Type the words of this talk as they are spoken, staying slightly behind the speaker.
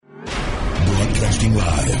Broadcasting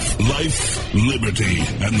live. Life, liberty,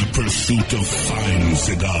 and the pursuit of fine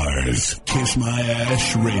cigars. Kiss My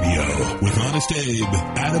Ash Radio with Honest Abe,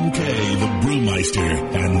 Adam K, the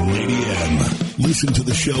Brewmeister, and Lady M. Listen to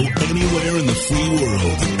the show anywhere in the free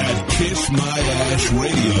world at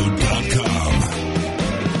KissMyAshRadio.com.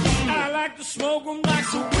 I like to smoke them like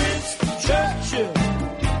Sir Winston Churchill,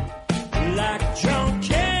 like John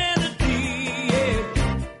Kennedy, yeah.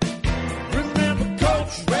 Remember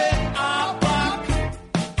Coach Red Auerbach,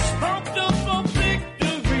 smoked up for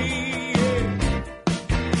victory, yeah.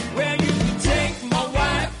 Well, you can take my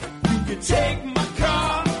wife, you can take my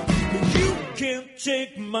car, but you can't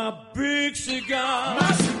take my big cigar.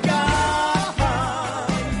 My cigar,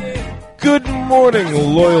 yeah. Good morning,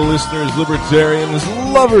 loyal listeners, libertarians,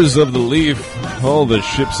 lovers of the leaf, all the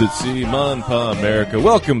ships at sea, Ma and Pa America.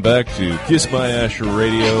 Welcome back to Kiss My Ash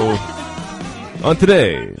Radio. On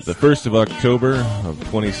today, the 1st of October of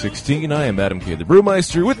 2016, I am Adam K, the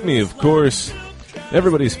Brewmeister. With me, of course,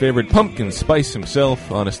 everybody's favorite pumpkin spice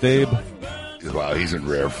himself, Honest Abe. Wow, he's in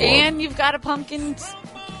rare form. And you've got a pumpkin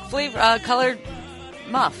flavor colored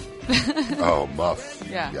muff. Oh, muff.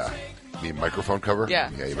 Yeah. Yeah. You mean microphone cover? Yeah.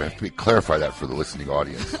 Yeah, you have to clarify that for the listening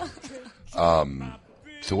audience.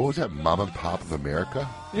 So what was that, Mom and Pop of America?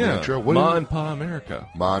 Yeah, Intro? Ma and Pa America.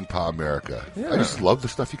 Ma and Pa America. Yeah. I just love the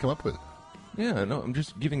stuff you come up with. Yeah, no, I'm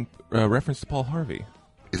just giving reference to Paul Harvey.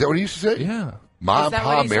 Is that what he used to say? Yeah. Ma Is and that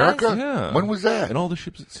Pa what he America? says? Yeah. When was that? And all the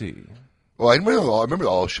ships at sea. Well, I remember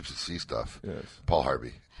all ships at sea stuff. Yes. Paul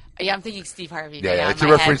Harvey. Yeah, I'm thinking Steve Harvey. Yeah, in it's a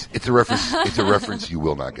my reference. head. It's a reference. It's a reference you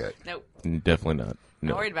will not get. Nope. Definitely not. No.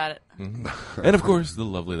 Not worried about it. And, of course, the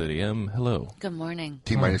lovely Lady M. Hello. Good morning.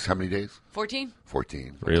 T minus how many days? 14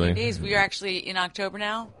 14. Really? days. We are actually in October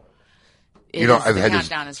now. You know, The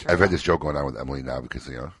countdown is I've had this joke going on with Emily now because,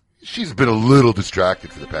 she's been a little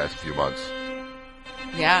distracted for the past few months.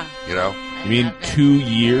 Yeah. You know? You mean 2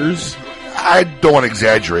 years? I don't want to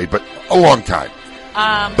exaggerate, but a long time.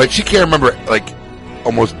 But she can't remember,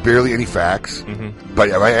 almost barely any facts. Mm-hmm. But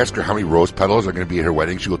if I ask her how many rose petals are going to be at her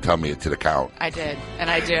wedding, she will tell me it to the count. I did, and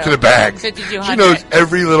I do. To the bags. 5,200. She knows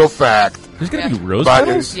every little fact. There's going to Yeah. be rose But-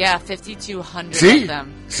 petals? Yeah, 5,200 See? of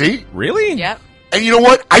them. See? Really? Yep. And you know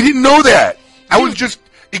what? I didn't know that. I was just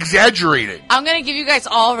exaggerating. I'm going to give you guys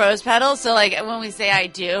all rose petals, so when we say I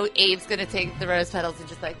do, Abe's going to take the rose petals and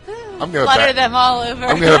just flutter them all over.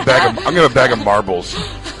 I'm gonna have a bag of marbles.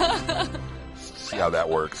 See how that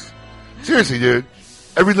works. Seriously, dude.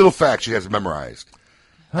 Every little fact she has memorized.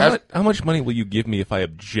 How much money will you give me if I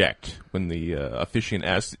object when the officiant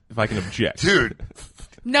asks if I can object? Dude.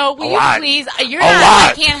 No, will A you lot. please? You're A not.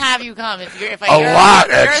 lot. I can't have you come if you're. If A you're, lot,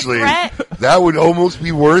 if you're actually. A threat. That would almost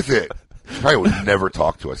be worth it. She probably would never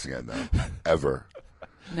talk to us again, though. Ever.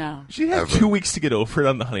 No. She had Ever. 2 weeks to get over it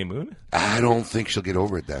on the honeymoon. I don't think she'll get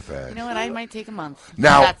over it that fast. You know what? I might take a month.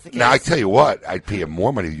 Now, if that's the case. I tell you what, I'd pay you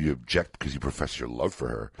more money if you object because you profess your love for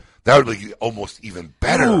her. That would be almost even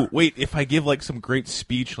better. Ooh, wait, if I give some great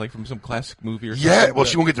speech from some classic movie or something? Yeah, well,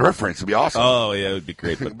 she won't get the reference. It'll be awesome. Oh, yeah, it would be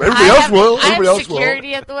great. But But everybody else will. I Everybody have else will.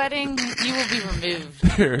 security at the wedding. You will be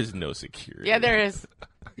removed. there is no security. Yeah, there is.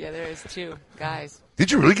 Yeah, there is 2 guys.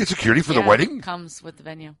 Did you really get security for the Yeah, wedding? Comes with the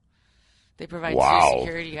venue. They provide Wow. 2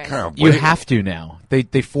 security guys. Kind of You wedding- have to now.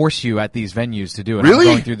 They force you at these venues to do it. Really?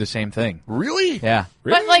 I'm going through the same thing. Really? Yeah.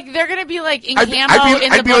 But they're gonna be in I'd camo be in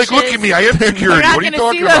like, the bushes. look at me, I am security. You're not What are you gonna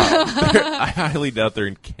talking see about? them. I highly doubt they're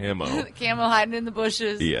in camo. Camo hiding in the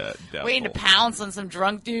bushes. Yeah, doubtful. Waiting to pounce on some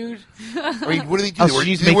drunk dude. I mean, what do they do? Oh, They wear-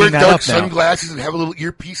 she's do they wear making that dark up now. sunglasses and have a little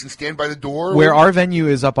earpiece and stand by the door? Where our venue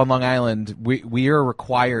is up on Long Island, we are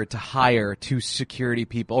required to hire 2 security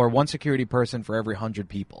people or 1 security person for every 100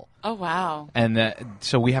 people. Oh wow. And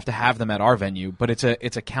so we have to have them at our venue, but it's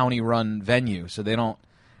a county run venue, so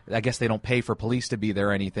I guess they don't pay for police to be there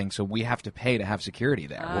or anything, so we have to pay to have security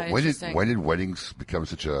there. when Interesting. did weddings become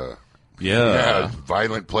such a Yeah,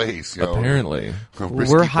 violent place? You know? apparently. A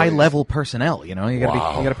risky We're high place. level personnel, you gotta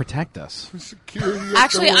Wow. you gotta protect us. Security at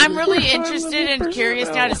Actually, the I'm wedding. really interested and curious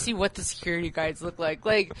now to see what the security guards look like.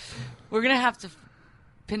 We're gonna have to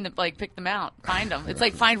pick them out, find them. It's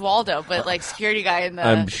like Find Waldo, but security guy in the.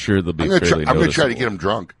 I'm sure they'll be I'm gonna fairly try to noticeable. get them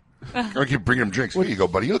drunk. I'm gonna keep bringing them drinks. Here you go,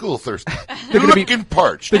 buddy. You look a little thirsty. They're You're gonna be- looking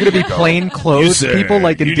parched. They're going to There be you go. plain clothes You, sir, people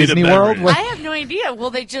like in you need a Disney World. beverage. I have no idea.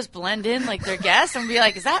 Will they just blend in like their guests and be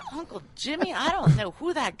like, "Is that Uncle Jimmy? I don't know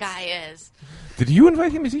who that guy is." Did you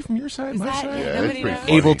invite him? Is he from your side, my that- side? Yeah, Nobody that's pretty knows.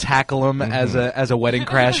 funny. Able tackle him as a wedding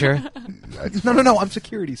crasher. That's No, I'm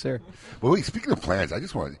security, sir. Well, wait, speaking of plans, I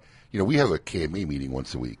just wanted, we have a KMA meeting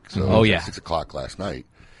once a week. So Oh, it was yeah. at 6 o'clock last night.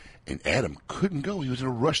 And Adam couldn't go. He was in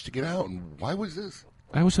a rush to get out. And why was this?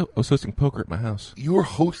 I was hosting poker at my house. You were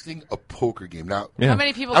hosting a poker game. Now, Yeah. How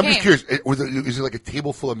many people I'm came? just curious. Is it like a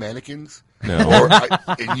table full of mannequins? No.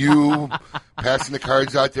 And you passing the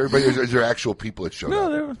cards out to everybody? Or is there actual people that showed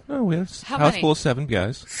up? We had a How house many? full of 7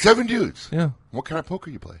 guys. 7 dudes? Yeah. What kind of poker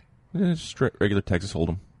you play? Just regular Texas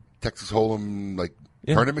Hold'em. Texas Hold'em, like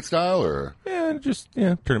Yeah. tournament style, or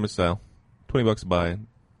Yeah, tournament style. $20 a buy.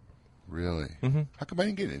 really? Mm-hmm. How come I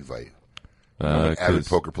didn't get an invite? I'm an avid 'Cause-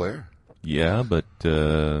 poker player. Yeah, but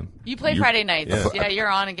You play Friday nights. Yeah. Yeah, you're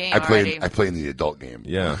on a game I already. play in the adult game.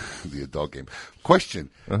 Yeah. The adult game. Question: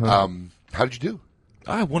 Uh-huh. how did you do?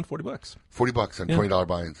 I won $40. $40 on Yeah. $20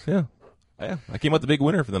 buy-ins. Yeah. I came out the big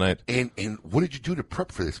winner for the night. And what did you do to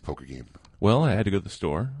prep for this poker game? Well, I had to go to the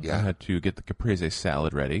store. Yeah. I had to get the caprese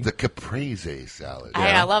salad ready. The caprese salad.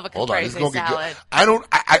 I love a Hold on, this is caprese gonna get good. salad. I don't.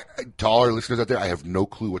 To all our listeners out there, I have no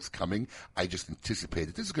clue what's coming. I just anticipate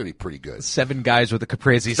that this is going to be pretty good. 7 guys with a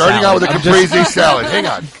caprese Starting salad. out with a caprese salad. Hang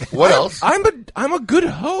on. What else? I'm a good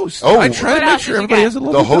host. Oh. I try What to make else sure did you everybody get? has a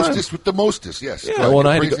lovely The time. hostess with the mostest. Yes. Yeah, Go ahead, well, and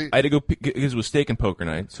I caprese. had to go because it was steak and poker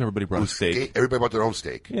night, so everybody brought a steak. Everybody brought their own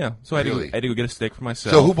steak. Yeah, so I Really? had to go get a steak for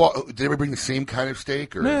myself. So who bought? Did everybody bring the same kind of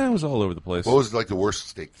steak, or Nah, it was all over the place. what was like the worst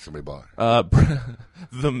steak somebody bought?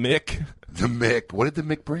 The Mick. The Mick. What did the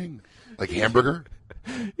Mick bring? Like hamburger,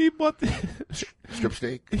 He bought the strip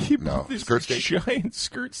steak? he No, bought this skirt steak. giant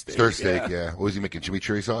skirt steak. Skirt steak. Yeah. What was he making?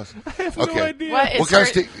 Chimichurri sauce. I have no idea. What is What kind of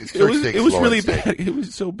skirt- steak? It Skirt was steak. it was lower really steak. bad. It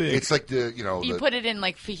was so big. It's like the You the, put it in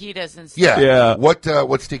like fajitas and stuff. yeah. Yeah.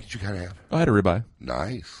 What steak did you kind of have? I had a ribeye.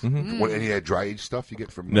 Nice. Mm-hmm. What, any dry aged stuff you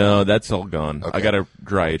get from? No, that's all gone. Okay. I got a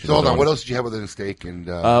dry aged. So hold on. What else did you have other than steak and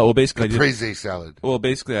Well, basically, I did, caprese salad? well,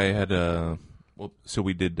 basically, I had so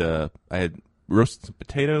we did. I had roasted some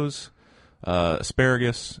potatoes,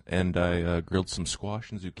 asparagus, and I grilled some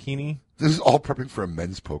squash and zucchini. This is all prepping for a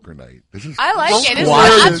men's poker night. This is I like it. It's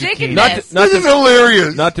hilarious. I'm digging Not this. to- not This is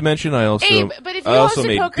hilarious. Not to mention, I also Hey, but if you I also hosted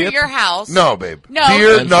made poker at dip. your house, No, babe. no,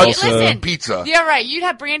 Beer, And nuts, also- pizza. Yeah, right. You'd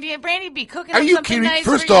have Brandy, and Brandy be cooking Are up you something kidding? nice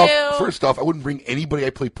First for off, you. I wouldn't bring anybody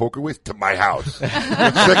I play poker with to my house.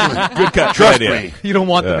 Secondly, Good cut. trust Good idea. me. You don't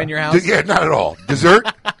want them Yeah. in your house? Yeah, not at all. Dessert?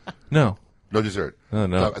 No, No dessert. no. I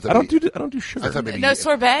thought I don't maybe- do. I don't do sugar. I thought maybe No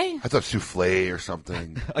sorbet. I thought souffle or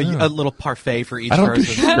something. A little parfait for each I don't do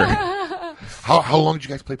person. sugar. How long did you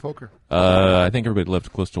guys play poker? I think everybody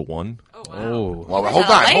left close to 1. Oh. Well, was hold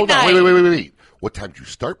a on, late hold on. night. Wait. What time did you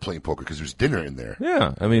start playing poker? Because there's dinner in there.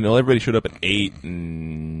 Yeah, I mean, everybody showed up at 8,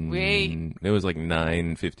 and Wait. it was like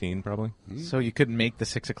 9:15 probably. So you couldn't make the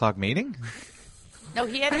 6 o'clock meeting? No,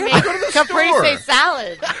 he had to make caprese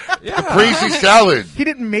salad. Caprese salad. He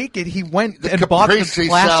didn't make it. He went The and bought the caprese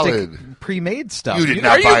plastic salad. pre-made stuff. You did Are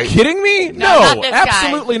not buy. you kidding me? No, No, not this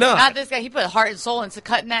absolutely guy. not. Not this guy. He put heart and soul into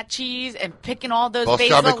cutting that cheese and picking all those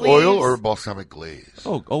Balsamic basil oil leaves. or balsamic glaze?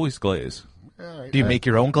 Oh, always glaze. All right, Do you make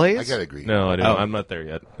your own glaze? I gotta agree. No, I don't. Oh. I'm not there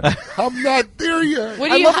yet. I'm not there yet.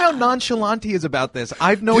 What I do you love ha- how nonchalant he is about this.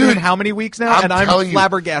 I've known Dude, him how many weeks now, and I'm telling you,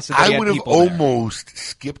 flabbergasted that I he had would have people there. almost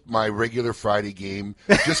skipped my regular Friday game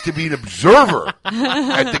just to be an observer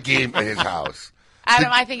at the game at his house.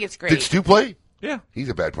 Adam, Did- I think it's great. Did Stu play? Yeah. He's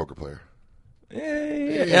a bad poker player.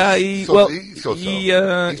 Yeah. He, So- well, he's so-so. he,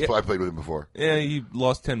 I played with him before. yeah, he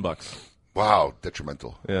lost $10. Wow,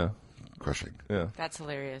 detrimental, Yeah. crushing. Yeah. That's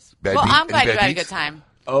hilarious. Bad well, beat- I'm glad any you bad had a beats? good time.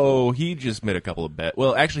 Oh, he just made a couple of bets.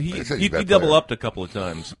 Well, actually, He said he's he a bad double player. upped a couple of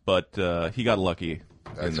times, but he got lucky in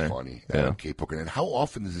That's there. funny. Yeah. Okay, poker. And how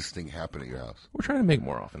often does this thing happen at your house? We're trying to make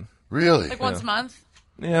more often. Really? Like once a month.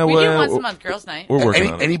 Yeah, We well, do once a month, girls' night. We're working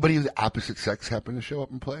on it. Anybody of the opposite sex happen to show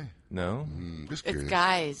up and play? No, Just It's curious.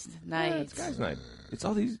 guys' night. it's guys' night. It's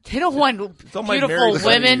all these. They don't want all my beautiful married buddies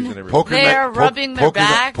and women. everything. Poker They're night, rubbing their poker night-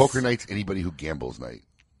 backs. Poker night's anybody who gambles night.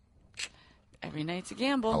 Every night's a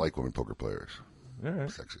gamble. I like women poker players. All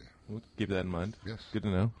right, Sexy. we'll keep that in mind. Yes. Good to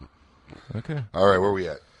know. Okay. All right, where are we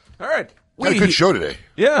at? All right. Got a good show today.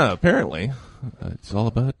 Yeah, apparently. It's all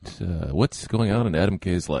about what's going on in Adam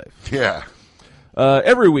K's life. Yeah.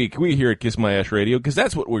 Every week we here at Kiss My Ash Radio, because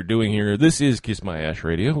that's what we're doing here. This is Kiss My Ash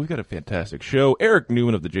Radio. We've got a fantastic show. Eric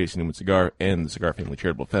Newman of the Jason Newman Cigar and the Cigar Family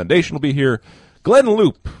Charitable Foundation will be here. Glenn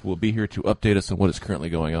Loop will be here to update us on what is currently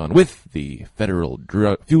going on with the Federal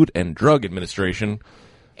Food and Drug Administration.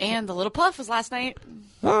 And the little puff was last night.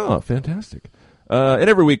 Oh, fantastic. And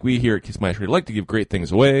every week we here at Kiss My Ash Radio like to give great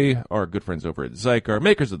things away. Our good friends over at Zycar,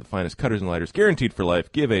 makers of the finest cutters and lighters, guaranteed for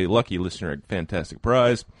life, give a lucky listener a fantastic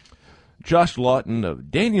prize. Josh Lawton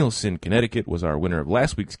of Danielson, Connecticut, was our winner of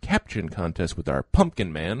last week's Caption contest with our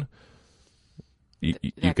Pumpkin Man. You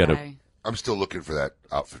That got guy. I'm still looking for that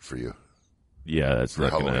outfit for you. Yeah, that's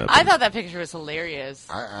not going to Halloween. happen. I thought that picture was hilarious.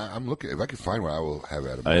 I'm looking. If I can find one, I will have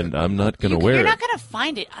Adam. And I'm not going to You're wear not it. going to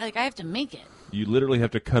find it. Like, I have to make it. You literally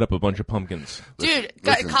have to cut up a bunch of pumpkins. Dude,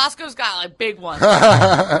 listen. Costco's got like big ones.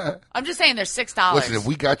 I'm just saying they're $6. Listen, if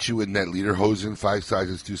we got you in that lederhosen 5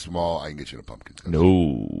 sizes too small, I can get you in a pumpkin.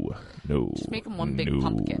 No. Just make them one big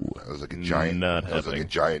pumpkin. That was like a giant. Not that was like a happening.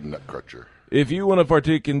 giant nut cruncher. If you want to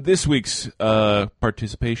partake in this week's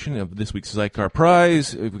participation of this week's Zycar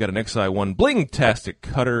prize, we've got an XI1 Bling-tastic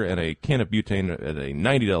cutter and a can of butane at a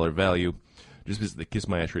 $90 value. Just visit the Kiss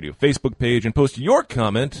My Ash Radio Facebook page and post your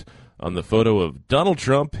comment on the photo of Donald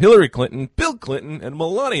Trump, Hillary Clinton, Bill Clinton, and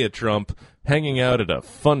Melania Trump hanging out at a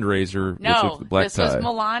fundraiser No, with the black this tie. was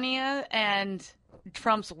Melania and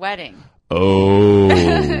Trump's wedding. Oh,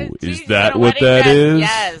 She's is that in a what wedding that dress. is?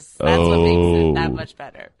 Yes, that's what makes it that much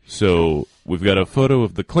better. So we've got a photo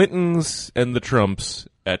of the Clintons and the Trumps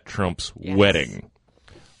at Trump's wedding.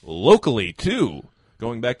 Locally, too.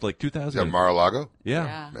 Going back to like 2000. Is that Mar-a-Lago?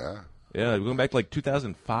 Yeah. Yeah, going back to like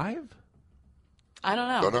 2005? I don't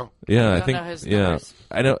know. Don't know. Yeah, I don't think. know his Yeah, numbers.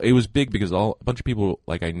 I know it was big because a bunch of people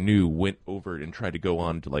like I knew went over and tried to go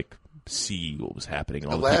on to like see what was happening.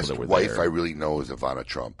 All The the last people that were wife there. I really know is Ivana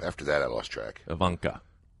Trump. After that, I lost track. Ivanka.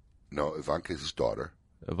 No, Ivanka is his daughter.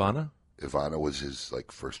 Ivana? Ivana was his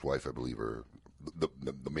like first wife, I believe, or the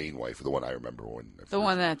main wife, the one I remember when. The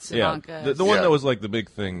one that's Yeah, Ivanka. the one Yeah. that was like the big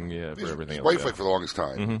thing. Yeah, for His everything else. wife yeah. like for the longest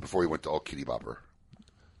time before he went to all kitty bopper.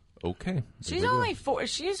 Okay. She's only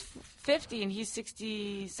she's 50 and he's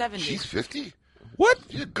 60, 70. She's 50. What?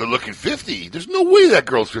 She's a good-looking 50. There's no way that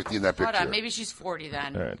girl's 50 in that Hold picture. on, maybe she's 40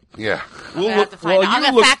 then. All right. Yeah. I'm gonna have to find out. I'm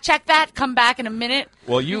gonna fact check that. Come back in a minute.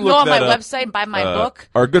 Well, you can look go on my that up. website and buy my book.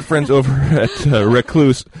 Our good friends over at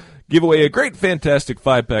Recluse give away a great, fantastic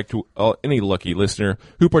 5-pack to any lucky listener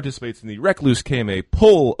who participates in the Recluse KMA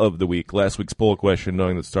Poll of the Week. Last week's poll question,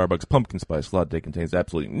 knowing that Starbucks Pumpkin Spice Latte contains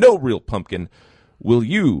absolutely no real pumpkin, will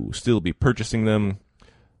you still be purchasing them?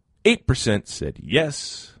 8% said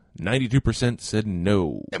yes. 92% said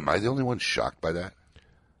no. Am I the only one shocked by that?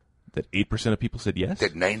 That 8% of people said yes?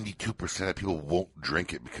 That 92% of people won't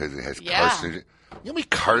drink it because it has Yeah. carcinogen. You know how many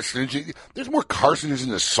carcinogens? There's more carcinogens in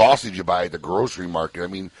the sausage you buy at the grocery market. I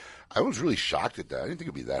mean, I was really shocked at that. I didn't think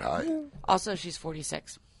it'd be that high. Also, she's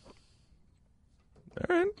 46.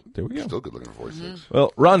 All right. There we go. Still good looking for 46.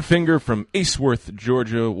 Well, Ron Finger from Aceworth,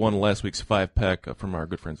 Georgia, won last week's 5-pack from our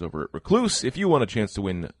good friends over at Recluse. If you want a chance to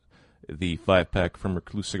win the 5-pack from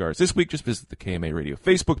Recluse Cigars this week, just visit the KMA Radio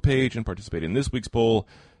Facebook page and participate in this week's poll.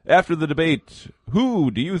 After the debate, who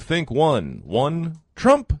do you think won? 1,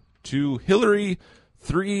 Trump. 2, Hillary.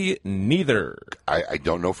 3, neither. I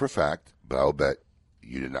don't know for a fact, but I'll bet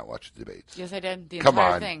you did not watch the debates. Yes, I did. The Come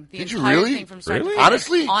entire on. thing. The Did you entire really? thing from start Really? to finish.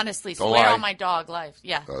 Honestly? Honestly. Don't Swear lie. on my dog life.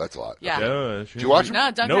 Yeah. Oh, that's a lot. Yeah. Did you watch them?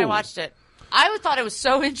 No, Duncan and I watched it. I thought it was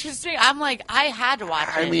so interesting. I'm like, I had to watch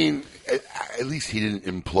it. I mean, at least he didn't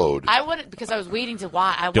implode. I wouldn't, because I was waiting to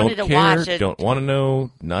watch. I Don't wanted to care, watch it. don't want to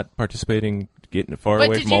know, not participating, getting far But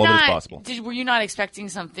away did from you all of it not? as possible. Were you not expecting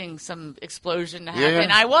some explosion to happen?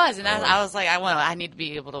 Yeah. I was, and I was like, I need to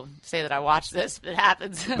be able to say that I watched this. But it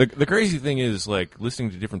happens. The crazy thing is, like,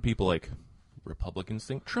 listening to different people, like, Republicans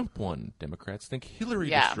think Trump won, Democrats think Hillary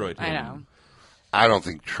yeah, destroyed him. I know. I don't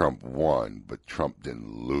think Trump won, but Trump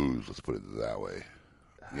didn't lose. Let's put it that way.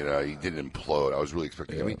 You know, he didn't implode. I was really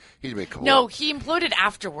expecting. I mean, he did make a couple. No, he imploded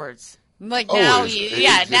afterwards. Like Oh, now,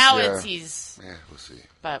 it's now just, yeah. he's. Yeah, we'll see.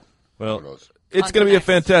 But Well, Who knows? it's On going to to be a next.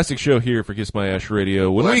 fantastic show here for Kiss My Ash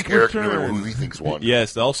Radio. When We'll we ask Eric return, Newman who he thinks won.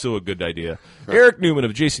 yes, also a good idea. Eric Newman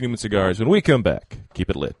of JC Newman Cigars. When we come back, keep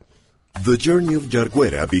it lit. The journey of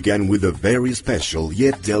Yarguera began with a very special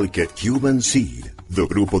yet delicate Cuban seed. The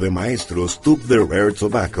Grupo de Maestros took their rare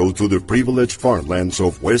tobacco to the privileged farmlands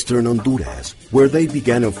of western Honduras, where they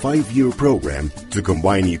began a 5-year program to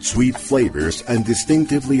combine its sweet flavors and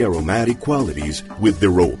distinctively aromatic qualities with the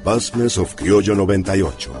robustness of Criollo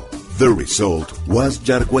 98. The result was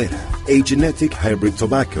Yarguera, a genetic hybrid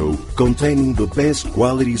tobacco containing the best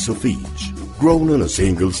qualities of each. Grown on a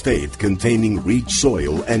single state containing rich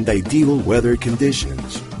soil and ideal weather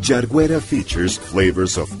conditions, Yarguera features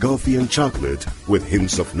flavors of coffee and chocolate with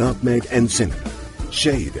hints of nutmeg and cinnamon.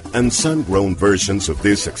 Shade and sun-grown versions of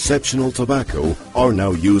this exceptional tobacco are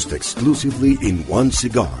now used exclusively in one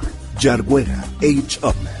cigar, Yarguera H.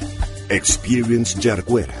 Upman. Experience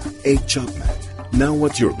Yarguera H. Upman now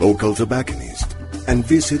at your local tobacconist and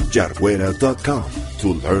visit yarguera.com to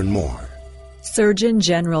learn more. Surgeon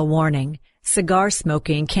General warning. Cigar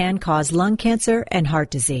smoking can cause lung cancer and heart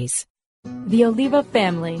disease. The Oliva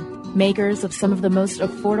family, makers of some of the most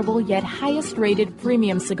affordable yet highest rated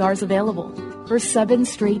premium cigars available. For 7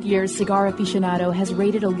 straight years, Cigar Aficionado has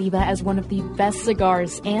rated Oliva as one of the best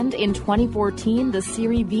cigars, and in 2014, the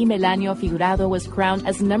Serie V Melanio Figurado was crowned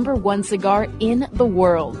as #1 cigar in the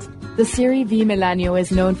world. The Serie V Milanio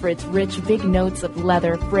is known for its rich, big notes of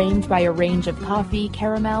leather framed by a range of coffee,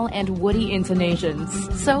 caramel, and woody intonations.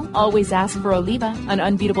 So, always ask for Oliva, an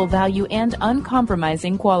unbeatable value and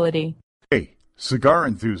uncompromising quality. Hey, cigar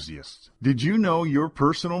enthusiasts, did you know your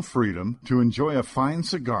personal freedom to enjoy a fine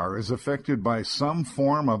cigar is affected by some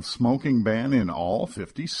form of smoking ban in all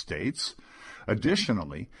 50 states?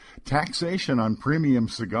 Additionally, taxation on premium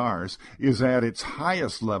cigars is at its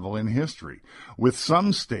highest level in history, with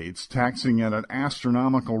some states taxing at an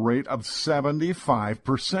astronomical rate of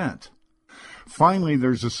 75%. Finally,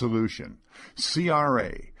 there's a solution.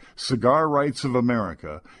 CRA, Cigar Rights of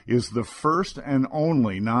America, is the first and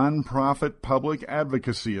only non-profit public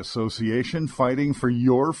advocacy association fighting for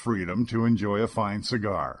your freedom to enjoy a fine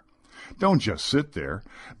cigar. Don't just sit there.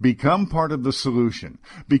 Become part of the solution.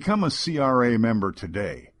 Become a CRA member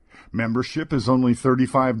today. Membership is only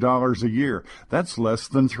 $35 a year. That's less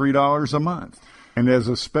than $3 a month. And as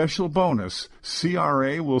a special bonus,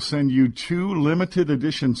 CRA will send you 2 limited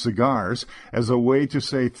edition cigars as a way to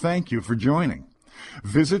say thank you for joining.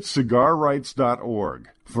 Visit cigarrights.org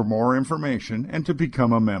for more information and to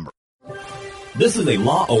become a member. This is a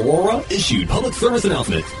La Aurora issued public service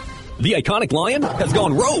announcement. The iconic lion has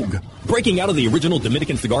gone rogue. Breaking out of the original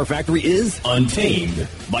Dominican cigar factory is Untamed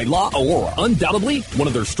by La Aurora. Undoubtedly, one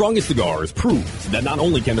of their strongest cigars proves that not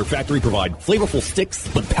only can their factory provide flavorful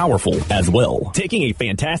sticks, but powerful as well. Taking a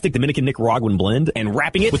fantastic Dominican Nicaraguan blend and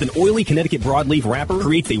wrapping it with an oily Connecticut broadleaf wrapper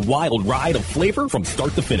creates a wild ride of flavor from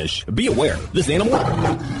start to finish. Be aware, this animal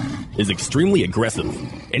is extremely aggressive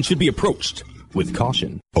and should be approached with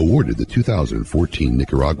caution. Awarded the 2014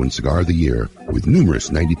 Nicaraguan Cigar of the Year with numerous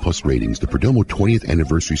 90-plus ratings, the Perdomo 20th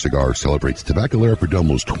Anniversary Cigar celebrates Tabacalera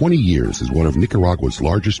Perdomo's 20 years as one of Nicaragua's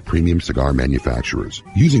largest premium cigar manufacturers.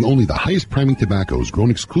 Using only the highest priming tobaccos grown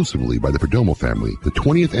exclusively by the Perdomo family, the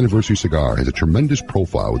 20th Anniversary Cigar has a tremendous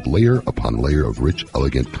profile with layer upon layer of rich,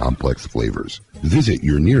 elegant, complex flavors. Visit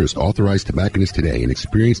your nearest authorized tobacconist today and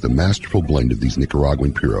experience the masterful blend of these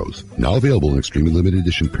Nicaraguan puros. Now available in extremely limited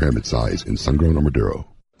edition pyramid size in sun-grown or Maduro.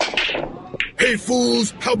 Hey,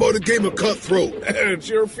 fools, how about a game of Cutthroat? It's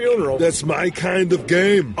your funeral. That's my kind of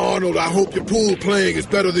game. Arnold, I hope your pool playing is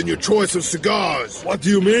better than your choice of cigars. What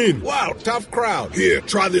do you mean? Wow, tough crowd. Here,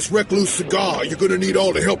 try this Recluse cigar. You're going to need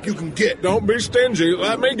all the help you can get. Don't be stingy.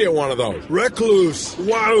 Let me get one of those. Recluse.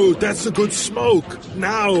 Wow, that's a good smoke.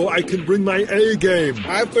 Now I can bring my A game.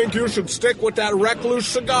 I think you should stick with that Recluse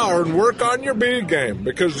cigar and work on your B game,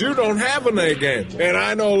 because you don't have an A game. And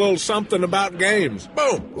I know a little something about games.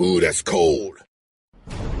 Boom. Ooh, that's cold.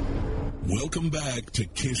 Welcome back to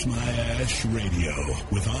Kiss My Ash Radio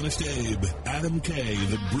with Honest Abe, Adam K,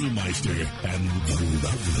 the Brewmeister, and the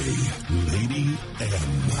lovely Lady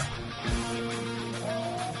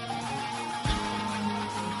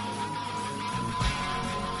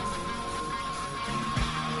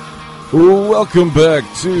M. Welcome back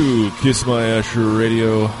to Kiss My Ash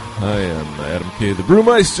Radio. I am Adam K, the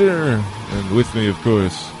Brewmeister, and with me, of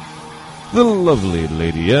course, the lovely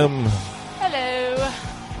Lady M. Hello.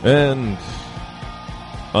 And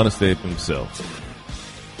Honest Abe himself.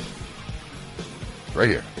 Right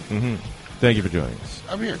here. Mm-hmm. Thank you for joining us.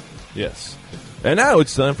 I'm here. Yes. And now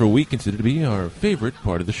it's time for what we consider to be our favorite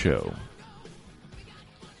part of the show.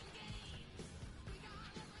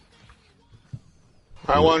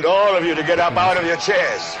 I want all of you to get up out of your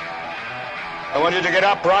chairs. I want you to get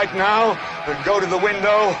up right now and go to the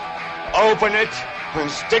window, open it, and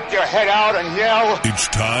stick your head out and yell. It's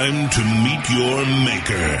time to meet your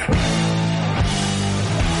maker.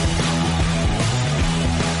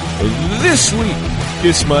 This week,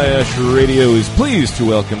 Kiss My Ash Radio is pleased to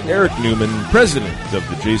welcome Eric Newman, president of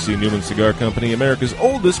the J.C. Newman Cigar Company, America's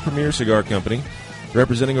oldest premier cigar company,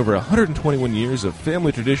 representing over 121 years of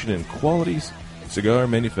family tradition and quality cigar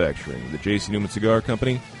manufacturing. The J.C. Newman Cigar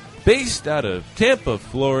Company, based out of Tampa,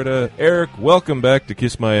 Florida. Eric, welcome back to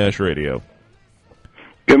Kiss My Ash Radio.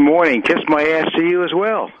 Good morning. Kiss my ass to you as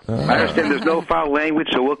well. I understand there's no foul language,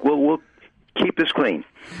 so we'll keep this clean.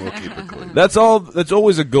 We'll keep it clean. That's all. That's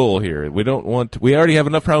always a goal here. We don't want. We already have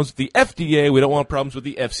enough problems with the FDA. We don't want problems with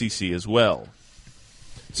the FCC as well.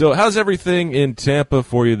 So, how's everything in Tampa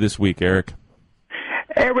for you this week, Eric?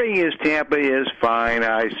 Everything in Tampa is fine.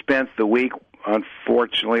 I spent the week,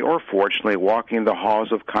 unfortunately or fortunately, walking the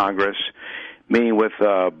halls of Congress, meeting with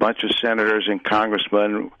a bunch of senators and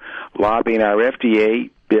congressmen, lobbying our FDA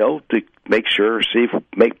bill to make sure,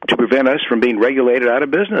 to prevent us from being regulated out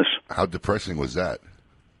of business. How depressing was that?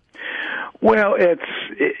 Well, it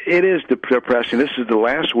is depressing. This is the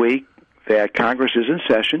last week that Congress is in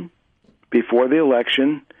session before the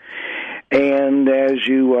election, and as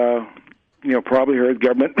you probably heard the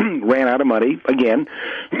government ran out of money again,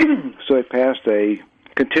 so they passed a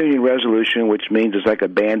continuing resolution, which means it's like a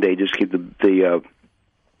Band-Aid, just keep the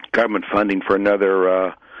government funding for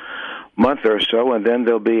another month or so, and then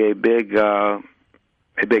there'll be a big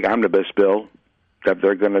omnibus bill that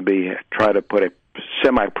they're going to try to put a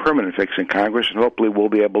semi-permanent fix in Congress, and hopefully we'll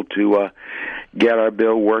be able to get our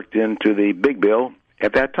bill worked into the big bill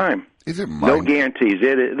at that time. Is it no guarantees?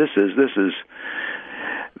 This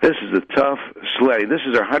is a tough sledding. This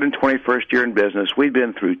is our 121st year in business. We've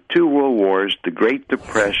been through 2 world wars, the Great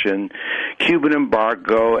Depression, Cuban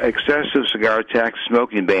embargo, excessive cigar tax,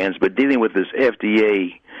 smoking bans, but dealing with this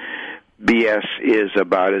FDA BS is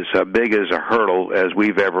about as big as a hurdle as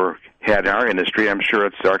we've ever had in our industry. I'm sure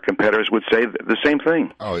our competitors would say the same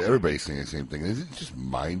thing. Oh, everybody's saying the same thing. Is it just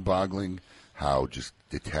mind-boggling how just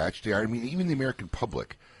detached they are? I mean, even the American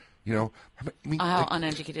public, how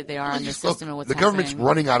uneducated they are on the system and what's the government's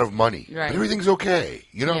running out of money. Right. But everything's okay.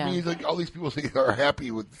 You know what I mean? Like all these people are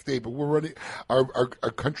happy with the state, but we're running. Our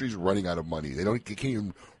country's running out of money. They can't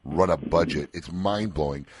even run a budget. It's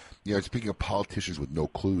mind-blowing. Speaking of politicians with no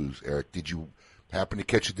clues, Eric, did you happen to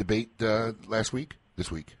catch a debate this week?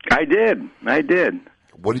 I did.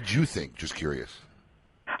 What did you think? Just curious.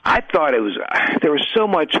 I thought there was so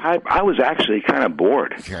much hype. I was actually kind of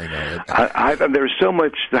bored. Yeah, I know. I thought there was so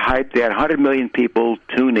much the hype. They had 100 million people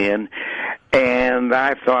tune in, and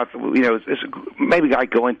I thought, it's maybe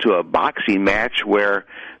like going to a boxing match where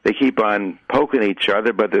they keep on poking each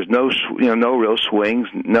other, but there's no real swings,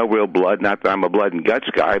 no real blood. Not that I'm a blood and guts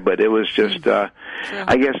guy, but it was just, I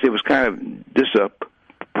guess it was kind of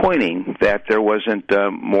disappointing that there wasn't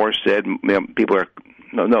more said. People are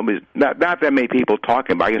not that many people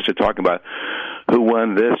talking about. I guess they're talking about who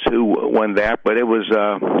won this, who won that, but it was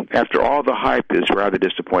after all the hype is rather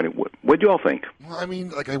disappointing. What do you all think? Well, I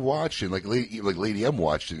mean, I watched it, Lady M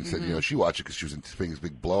watched it and said, she watched it because she was anticipating this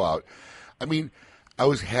big blowout. I mean, I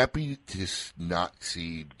was happy to not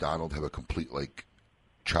see Donald have a complete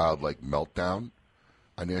childlike meltdown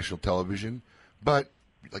on national television, but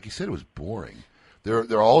like you said, it was boring.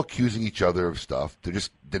 They're all accusing each other of stuff. They're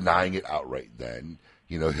just denying it outright. Then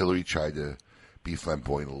Hillary tried to be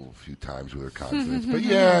flamboyant a few times with her confidence, but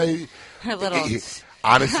her little.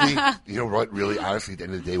 Honestly, what? Really, honestly, at the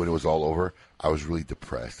end of the day, when it was all over, I was really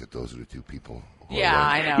depressed that those are the 2 people.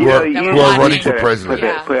 I know. Who are running for president.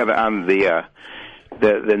 Put on the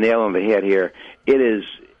nail on the head here. It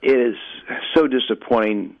is so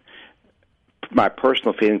disappointing. My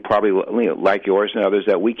personal feeling, probably like yours and others,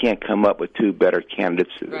 that we can't come up with 2 better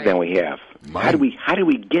candidates than we have. How do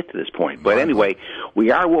we get to this point? But anyway,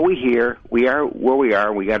 we are what we hear. We are where we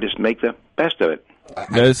are. We got to just make the best of it.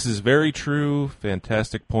 This is very true.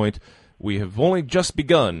 Fantastic point. We have only just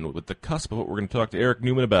begun with the cusp of what we're going to talk to Eric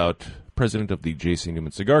Newman about, president of the J.C.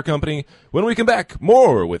 Newman Cigar Company. When we come back,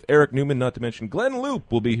 more with Eric Newman, not to mention Glenn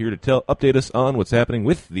Loop will be here to update us on what's happening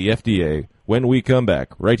with the FDA when we come back,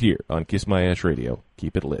 right here on Kiss My Ash Radio.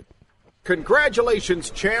 Keep it lit.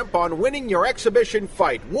 Congratulations, champ, on winning your exhibition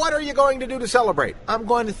fight. What are you going to do to celebrate? I'm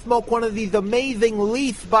going to smoke one of these amazing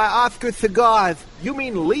Leaf by Oscar cigars. You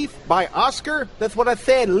mean Leaf by Oscar? That's what I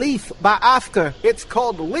said, Leaf by Oscar. It's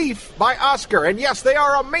called Leaf by Oscar, and yes, they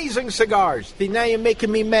are amazing cigars. See, now you're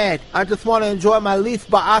making me mad. I just want to enjoy my Leaf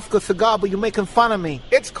by Oscar cigar, but you're making fun of me.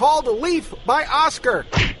 It's called Leaf by Oscar.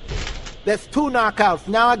 That's 2 knockouts.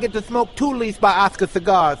 Now I get to smoke 2 Leaf by Oscar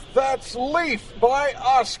cigars. That's Leaf by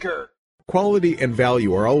Oscar. Quality and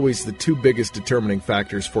value are always the 2 biggest determining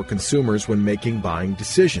factors for consumers when making buying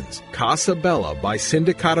decisions. Casa Bella by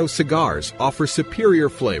Sindicato Cigars offers superior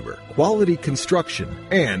flavor, quality construction,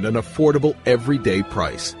 and an affordable everyday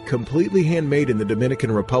price. Completely handmade in the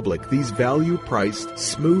Dominican Republic, these value-priced,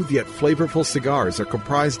 smooth yet flavorful cigars are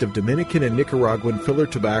comprised of Dominican and Nicaraguan filler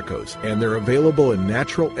tobaccos, and they're available in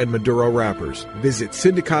natural and Maduro wrappers. Visit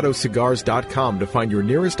SindicatoCigars.com to find your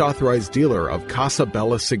nearest authorized dealer of Casa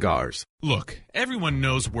Bella cigars. Look, everyone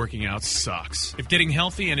knows working out sucks. If getting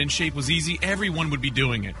healthy and in shape was easy, everyone would be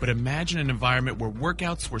doing it. But imagine an environment where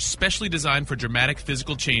workouts were specially designed for dramatic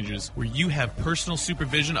physical changes, where you have personal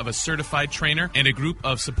supervision of a certified trainer and a group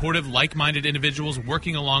of supportive, like-minded individuals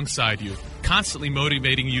working alongside you, constantly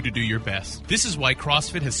motivating you to do your best. This is why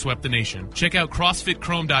CrossFit has swept the nation. Check out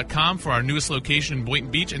CrossFitChrome.com for our newest location in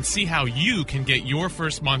Boynton Beach and see how you can get your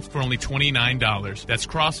first month for only $29. That's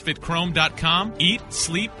CrossFitChrome.com. Eat,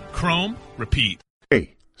 sleep, Chrome, repeat.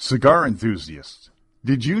 Hey, cigar enthusiasts.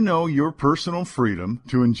 Did you know your personal freedom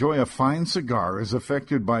to enjoy a fine cigar is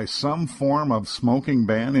affected by some form of smoking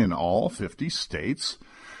ban in all 50 states?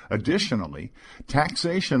 Additionally,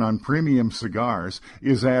 taxation on premium cigars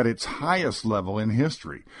is at its highest level in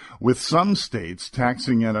history, with some states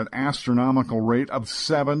taxing at an astronomical rate of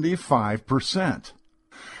 75%.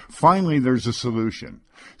 Finally, there's a solution.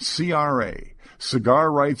 CRA,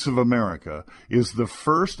 Cigar Rights of America, is the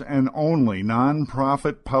first and only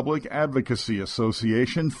nonprofit public advocacy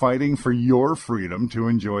association fighting for your freedom to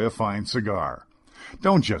enjoy a fine cigar.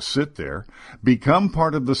 Don't just sit there. Become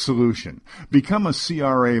part of the solution. Become a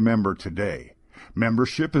CRA member today.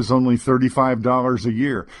 Membership is only $35 a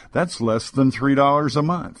year. That's less than $3 a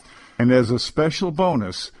month. And as a special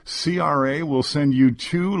bonus, CRA will send you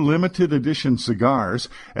 2 limited edition cigars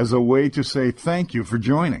as a way to say thank you for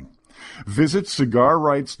joining. Visit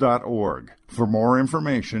cigarrights.org for more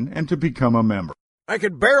information and to become a member. I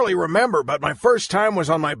could barely remember, but my first time was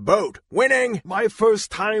on my boat. Winning! My first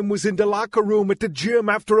time was in the locker room at the gym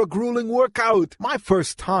after a grueling workout. My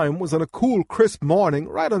first time was on a cool, crisp morning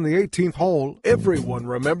right on the 18th hole. Everyone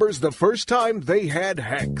remembers the first time they had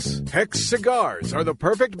Hex. Hex cigars are the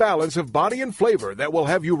perfect balance of body and flavor that will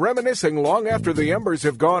have you reminiscing long after the embers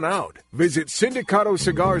have gone out. Visit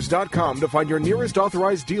syndicatocigars.com to find your nearest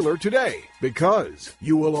authorized dealer today, because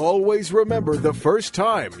you will always remember the first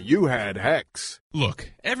time you had Hex.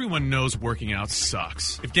 Look, everyone knows working out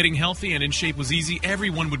sucks. If getting healthy and in shape was easy,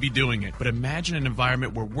 everyone would be doing it. But imagine an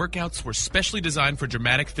environment where workouts were specially designed for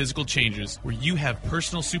dramatic physical changes, where you have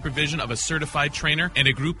personal supervision of a certified trainer and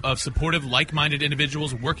a group of supportive, like-minded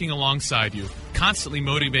individuals working alongside you, constantly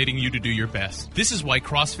motivating you to do your best. This is why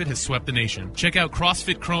CrossFit has swept the nation. Check out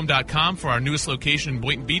CrossFitChrome.com for our newest location in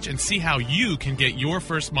Boynton Beach and see how you can get your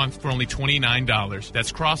first month for only $29.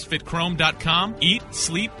 That's CrossFitChrome.com. Eat,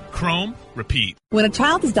 sleep, Chrome, repeat. When a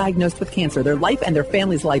child is diagnosed with cancer, their life and their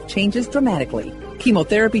family's life changes dramatically.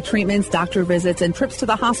 Chemotherapy treatments, doctor visits, and trips to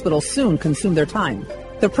the hospital soon consume their time.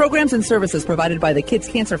 The programs and services provided by the Kids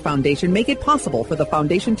Cancer Foundation make it possible for the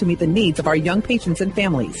foundation to meet the needs of our young patients and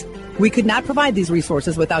families. We could not provide these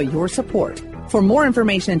resources without your support. For more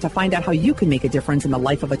information and to find out how you can make a difference in the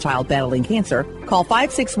life of a child battling cancer, call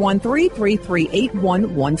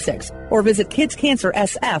 561-333-8116 or visit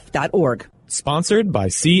kidscancersf.org. Sponsored by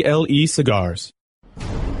CLE Cigars.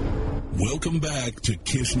 Welcome back to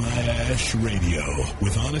Kiss My Ash Radio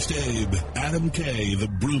with Honest Abe, Adam K, the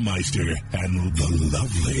Brewmeister, and the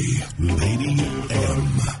lovely Lady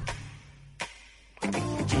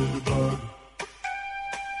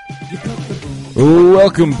M.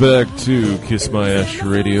 Welcome back to Kiss My Ash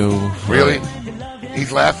Radio. Really?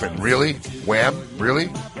 He's laughing. Really? Wham? Really?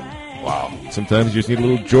 Wow. Sometimes you just need a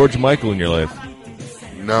little George Michael in your life.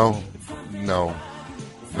 No.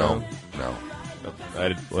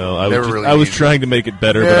 I was trying to make it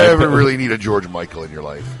better. Never really need a George Michael in your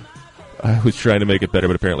life. I was trying to make it better,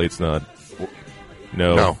 but apparently it's not.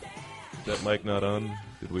 No. Is that mic not on?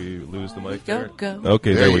 Did we lose the mic there? Go.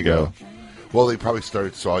 Okay, there we go. Well, he probably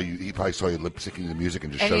saw you lip syncing the music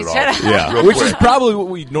and just shut it off. Yeah, which is probably what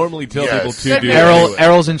we normally tell people to do.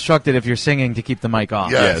 Errol's instructed if you're singing to keep the mic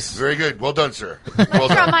off. Yes. Very good. Well done, sir. Well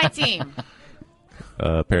done. From my team.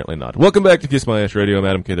 Apparently not. Welcome back to Kiss My Ash Radio. I'm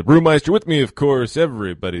Adam K, the Brewmeister. With me, of course,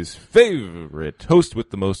 everybody's favorite host with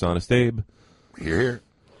the most, Honest Abe. Here.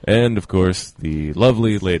 And, of course, the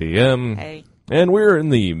lovely Lady M. Hey. And we're in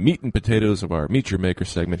the meat and potatoes of our Meet Your Maker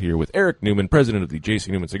segment here with Eric Newman, president of the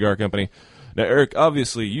J.C. Newman Cigar Company. Now, Eric,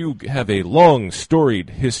 obviously you have a long, storied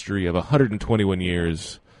history of 121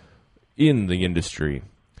 years in the industry.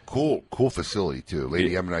 Cool facility, too.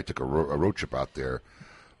 Lady M and I took a road trip out there.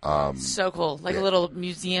 So cool. Like a little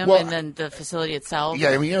museum and then the facility itself. Yeah,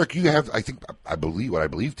 I mean, Eric, you have, I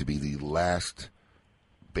believe to be the last,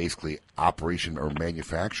 basically, operation or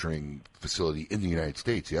manufacturing facility in the United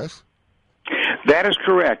States, yes? That is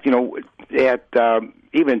correct. Tampa is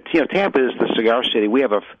the cigar city. We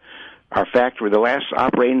have our factory, the last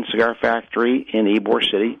operating cigar factory in Ybor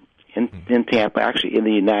City, in Tampa, actually in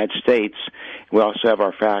the United States. We also have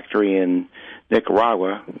our factory in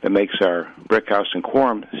Nicaragua that makes our Brickhouse and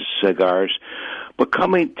Quorum cigars. But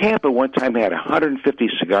Tampa one time had 150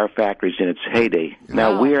 cigar factories in its heyday.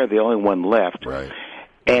 Now we are the only one left. Right.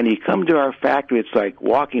 And you come to our factory, it's like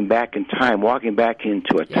walking back in time, walking back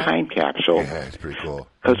into a time capsule. Yeah, it's pretty cool.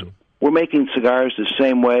 Because we're making cigars the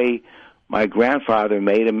same way my grandfather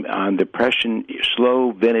made them on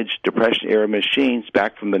slow vintage Depression-era machines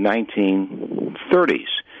back from the 1930s.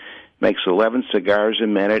 Makes 11 cigars a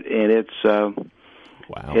minute, and it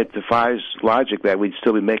defies logic that we'd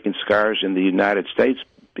still be making cigars in the United States,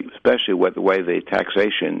 especially with the way the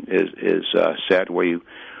taxation is set, where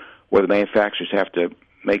the manufacturers have to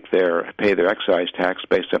pay their excise tax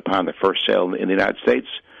based upon the first sale in the United States.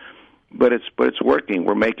 But it's working.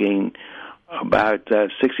 We're making about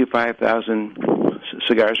 65,000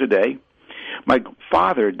 cigars a day. My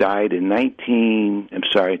father died in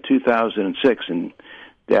 2006, and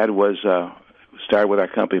Dad was started with our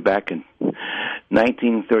company back in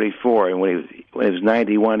 1934. And when he was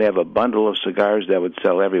 91, they have a bundle of cigars that would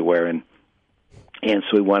sell everywhere, and so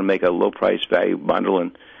we wanted to make a low price value bundle,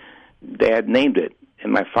 and Dad named it.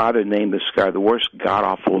 And my father named the cigar the worst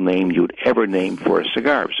god-awful name you would ever name for a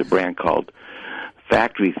cigar. It was a brand called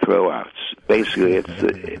Factory Throwouts. Basically, I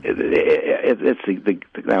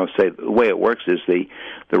would say the way it works is the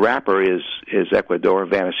wrapper is Ecuador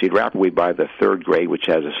Havana seed wrapper. We buy the third grade, which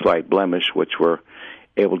has a slight blemish, which we're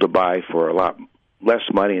able to buy for a lot less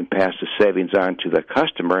money and pass the savings on to the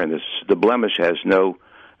customer. And the blemish has no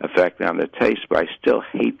effect on the taste, but I still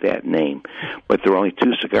hate that name. But there are only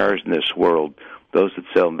two cigars in this world, those that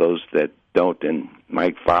sell and those that don't. And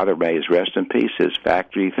my father, may his rest in peace, his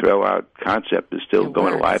Factory Throwout concept is still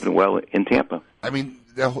going alive and well in Tampa. I mean,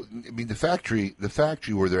 the factory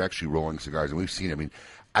where they're actually rolling cigars, and we've seen it. I mean,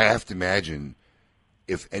 I have to imagine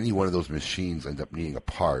if any one of those machines ends up needing a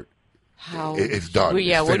part, it's done. Well,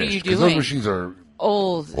 yeah, it's what are you finished. doing? 'Cause those machines are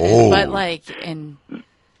old. But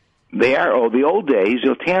they are old. The old days,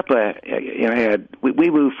 Tampa, we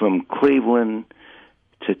moved from Cleveland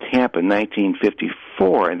to Tampa in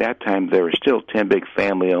 1954, and at that time there were still 10 big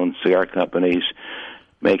family-owned cigar companies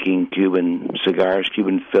making Cuban cigars,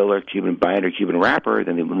 Cuban filler, Cuban binder, Cuban wrapper.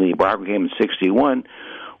 Then when the embargo came in 61,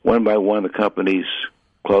 one by one the companies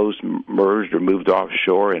closed, merged, or moved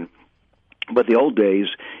offshore. But the old days,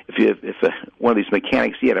 if one of these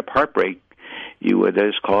mechanics, he had a part break, you would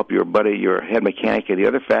just call up your buddy, your head mechanic at the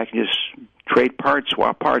other factory, and just trade parts,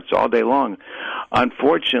 swap parts all day long.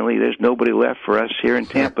 Unfortunately, there's nobody left for us here in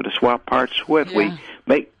Tampa to swap parts with. Yeah.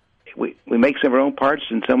 We make some of our own parts,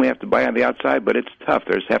 and some we have to buy on the outside, but it's tough.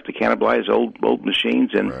 There's have to cannibalize old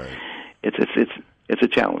machines, and it's a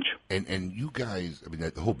challenge. And you guys, I mean,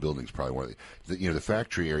 the whole building's probably one of the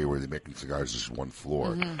factory area where they're making cigars is one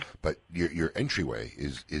floor, but your entryway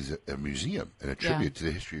is a museum and a tribute to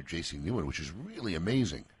the history of J.C. Newman, which is really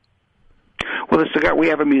amazing. Well, we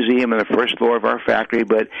have a museum on the first floor of our factory,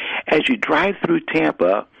 but as you drive through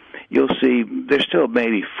Tampa, you'll see there's still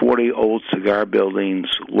maybe 40 old cigar buildings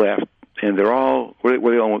left, and they're all,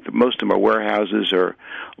 most of them are warehouses or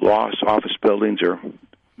lost office buildings or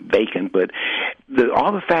vacant, but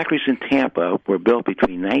all the factories in Tampa were built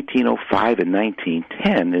between 1905 and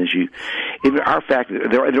 1910. And even our factory,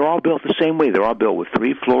 they're all built the same way. They're all built with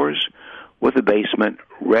 3 floors, with a basement,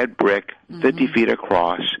 red brick, 50 feet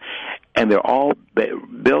across, and they're all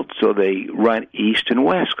built so they run east and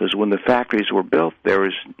west, because when the factories were built, there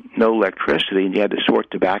was no electricity, and you had to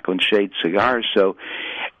sort tobacco and shade cigars. So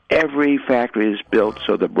every factory is built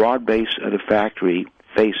so the broad base of the factory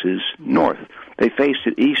faces north. They face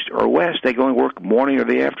it east or west. They go and work morning or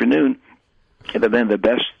the afternoon, and then the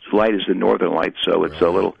best light is the northern light, so it's a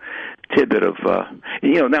little tidbit of,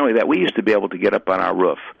 not only that, we used to be able to get up on our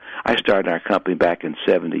roof. I started our company back in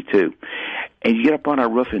 1972. And you get up on our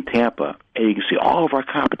roof in Tampa, and you can see all of our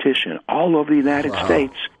competition all over the United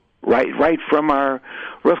States, right from our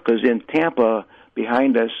roof. Because in Tampa,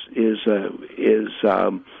 behind us is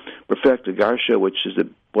Perfecto Garcia, which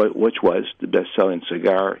was the best-selling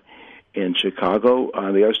cigar in Chicago.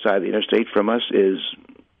 On the other side of the interstate from us is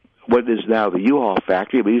what is now the U-Haul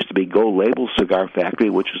factory. It used to be Gold Label Cigar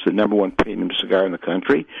Factory, which was the #1 premium cigar in the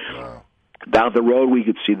country. Wow. Down the road, we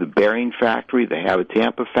could see the Bering factory, the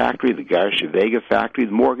Tampa factory, the Garcia Vega factory,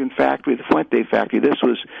 the Morgan factory, the Fuente factory. This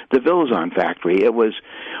was the Villazon factory. It was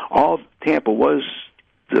Tampa was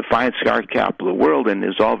the fine cigar capital of the world, and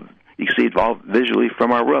you can see it all visually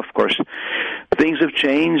from our roof. Of course, things have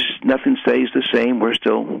changed. Nothing stays the same. We're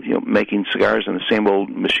still making cigars on the same old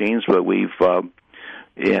machines, but we've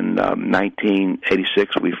in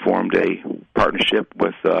 1986 we formed a partnership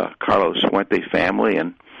with Carlos Fuente family,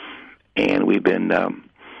 and we've been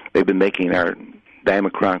they've been making our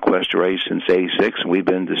Diamond Crown Cuesta Reyes since '86, and we've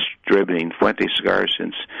been distributing Fuente cigars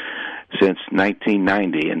since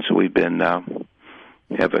 1990, and so we've been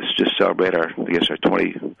have us just celebrate our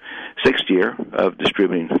 26th year of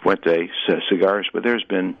distributing Fuente cigars. But there's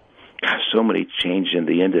been so many changes in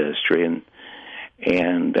the industry, and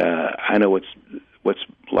I know what's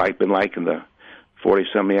been like in the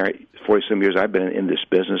 40-some years I've been in this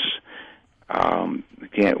business. I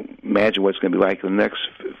can't imagine what's going to be like in the next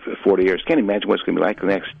 40 years. Can't imagine what's going to be like in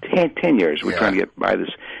the next 10 years. We're trying to get by this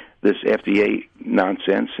FDA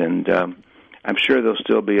nonsense, and I'm sure there'll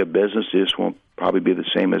still be a business. It just won't probably be the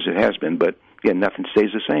same as it has been. But again, nothing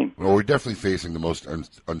stays the same. Well, we're definitely facing the most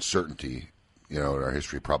uncertainty, in our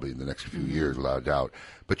history, probably in the next few years, without a doubt.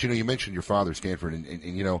 But you mentioned your father, Stanford, and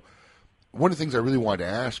one of the things I really wanted to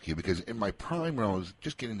ask you, because in my prime when I was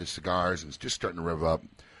just getting into cigars and it's just starting to rev up,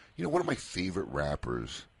 one of my favorite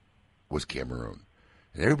wrappers was Cameroon.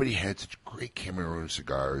 And everybody had such great Cameroon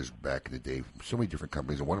cigars back in the day from so many different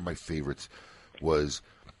companies. And one of my favorites was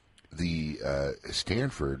the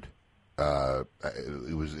Stanford.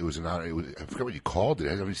 It was an honor. I forgot what you called it.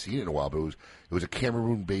 I haven't seen it in a while, but it was a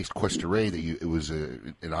Cameroon-based Cuesta-Rey it was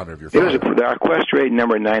in honor of your father. It was our Cuesta-Rey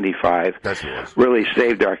number 95. That's what it was. Really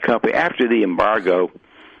saved our company after the embargo.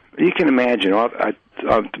 You can imagine. I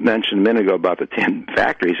mentioned a minute ago about the 10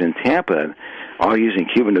 factories in Tampa, all using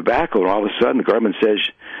Cuban tobacco, and all of a sudden the government says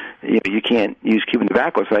you can't use Cuban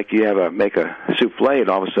tobacco. It's like you make a souffle, and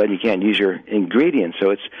all of a sudden you can't use your ingredients.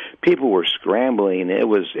 So people were scrambling. It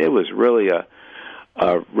was really a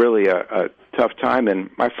tough time. And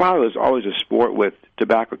my father was always a sport with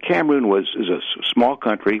tobacco. Cameroon is a small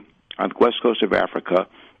country on the west coast of Africa,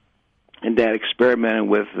 and Dad experimented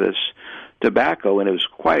with this tobacco, and it was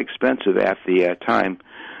quite expensive at the time.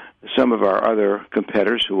 Some of our other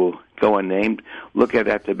competitors, who will go unnamed, look at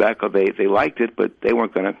that tobacco. They liked it, but they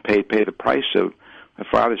weren't going to pay the price. So my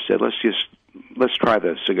father said, let's try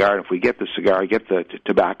the cigar. And if we get the cigar, get the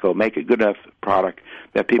tobacco, make a good enough product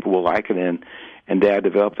that people will like it. And Dad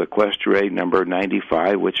developed the Cuesta-Rey number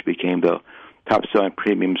 95, which became the top-selling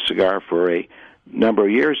premium cigar for a number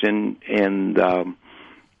of years. And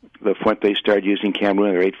the Fuente started using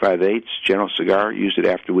Cameroon, their 858s. General Cigar used it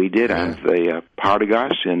after we did on the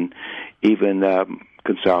Partagas, and even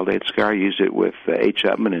Consolidated Cigar used it with H.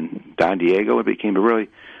 Upman and Don Diego. It became a really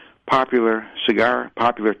popular cigar,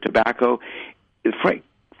 popular tobacco.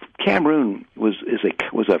 Cameroon was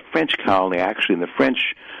a French colony, actually, and the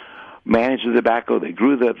French managed the tobacco. They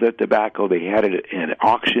grew the tobacco. They had it at an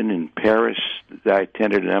auction in Paris that I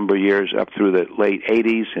attended a number of years up through the late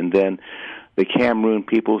 80s, and then the Cameroon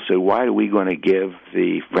people said, why are we going to give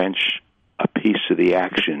the French a piece of the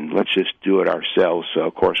action? Let's just do it ourselves. So,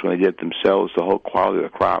 of course, when they did it themselves, the whole quality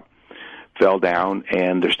of the crop fell down,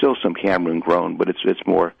 and there's still some Cameroon grown, but it's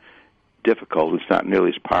more difficult. It's not nearly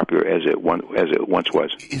as popular as it once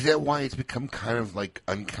was. Is that why it's become kind of like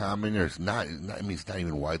uncommon, or it's not? I mean, it's not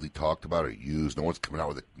even widely talked about or used. No one's coming out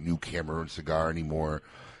with a new Cameroon cigar anymore.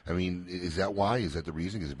 I mean, is that why? Is that the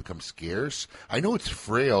reason? Has it become scarce? I know it's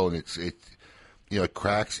frail and it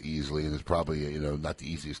cracks easily, and it's probably not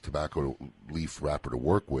the easiest tobacco leaf wrapper to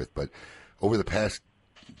work with. But over the past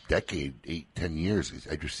decade, 8-10 years,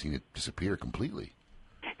 I've just seen it disappear completely.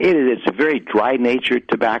 It's a very dry-natured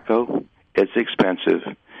tobacco. It's expensive,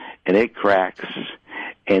 and it cracks.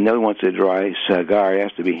 And no one wants a dry cigar. It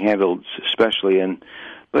has to be handled especially.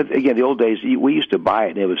 But again, the old days, we used to buy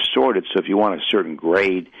it, and it was sorted. So if you want a certain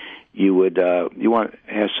grade, you want to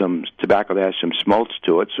have some tobacco that has some smolts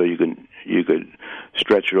to it, so you could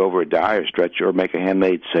stretch it over a die or make a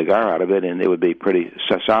handmade cigar out of it, and it would be pretty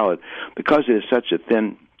solid. Because it is such a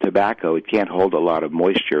thin tobacco, it can't hold a lot of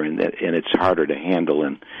moisture, and it's harder to handle,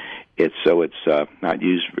 and it's not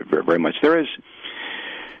used very much. There is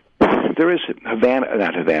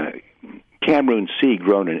Cameroon seed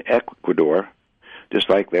grown in Ecuador, just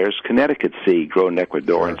like there's Connecticut seed grown in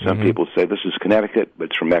Ecuador, and some people say this is Connecticut, but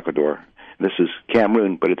it's from Ecuador. This is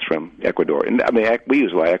Cameroon, but it's from Ecuador. And I mean, we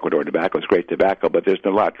use a lot of Ecuador tobacco. It's great tobacco, but there's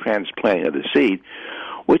been a lot of transplanting of the seed,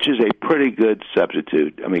 which is a pretty good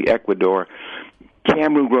substitute. I mean, Cameroon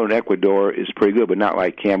grown in Ecuador is pretty good, but not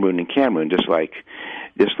like Cameroon in Cameroon. Just like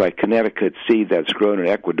Connecticut seed that's grown in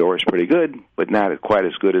Ecuador is pretty good, but not quite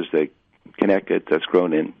as good as the Connecticut that's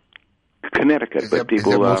grown in Connecticut. Is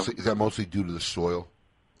that mostly due to the soil?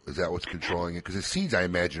 Is that what's controlling it? Because the seeds, I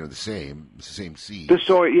imagine, are the same. It's the same seed. The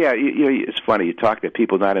soil, yeah. It's funny. You talk to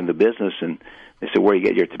people not in the business, and they say, "Where do you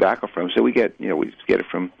get your tobacco from?" So we get it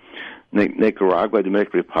from Nicaragua,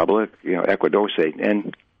 Dominican Republic, Ecuador, say,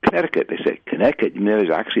 and Connecticut. They say Connecticut. There's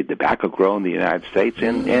actually tobacco grown in the United States,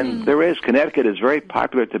 and there is. Connecticut is very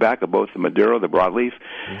popular tobacco, both the Maduro, the broadleaf,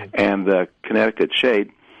 and the Connecticut shade.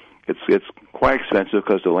 It's quite expensive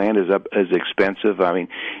because the land is expensive. I mean,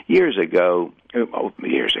 years ago,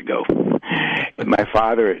 my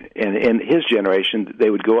father and his generation, they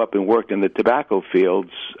would go up and work in the tobacco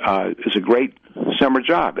fields. It was a great summer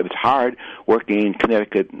job. It was hard working in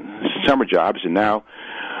Connecticut summer jobs, and now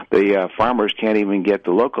the farmers can't even get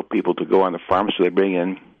the local people to go on the farm, so they bring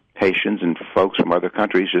in Haitians and folks from other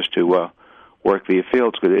countries just to work the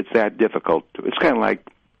fields because it's that difficult. It's kind of like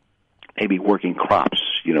maybe working crops,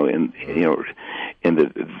 in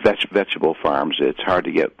the vegetable farms. It's hard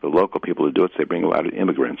to get the local people to do it, so they bring a lot of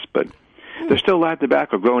immigrants. But there's still a lot of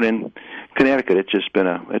tobacco grown in Connecticut. It's just been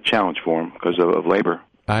a challenge for them because of labor.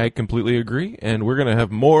 I completely agree, and we're going to have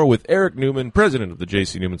more with Eric Newman, president of the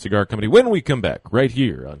J.C. Newman Cigar Company, when we come back, right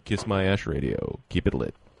here on Kiss My Ash Radio. Keep it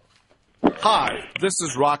lit. Hi, this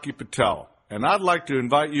is Rocky Patel, and I'd like to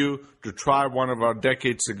invite you to try one of our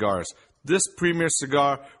decade cigars. This premier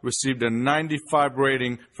cigar received a 95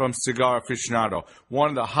 rating from Cigar Aficionado, one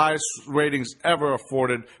of the highest ratings ever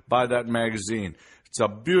afforded by that magazine. It's a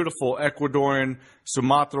beautiful Ecuadorian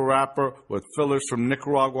Sumatra wrapper with fillers from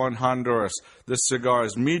Nicaragua and Honduras. This cigar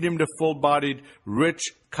is medium to full-bodied,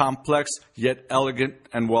 rich, complex, yet elegant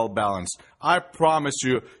and well-balanced. I promise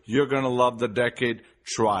you, you're going to love the decade.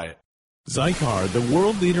 Try it. Zycar, the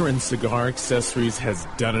world leader in cigar accessories, has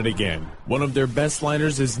done it again. One of their best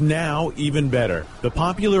lighters is now even better. The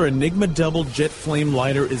popular Enigma Double Jet Flame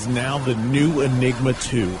lighter is now the new Enigma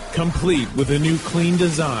 2. Complete with a new clean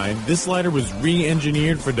design, this lighter was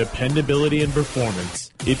re-engineered for dependability and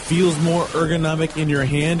performance. It feels more ergonomic in your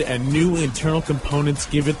hand, and new internal components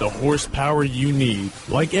give it the horsepower you need.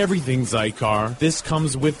 Like everything Zycar, this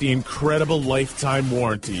comes with the incredible lifetime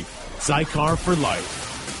warranty. Zycar for life.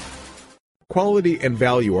 Quality and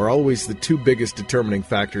value are always the two biggest determining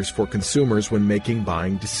factors for consumers when making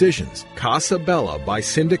buying decisions. Casa Bella by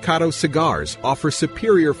Sindicato Cigars offers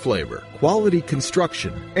superior flavor, quality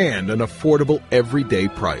construction, and an affordable everyday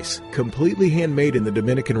price. Completely handmade in the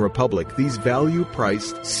Dominican Republic, these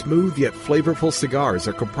value-priced, smooth yet flavorful cigars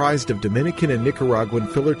are comprised of Dominican and Nicaraguan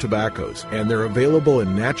filler tobaccos, and they're available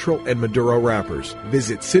in natural and Maduro wrappers.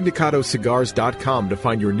 Visit SindicatoCigars.com to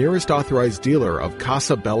find your nearest authorized dealer of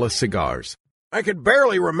Casa Bella cigars. I could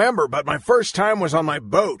barely remember, but my first time was on my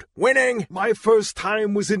boat. Winning! My first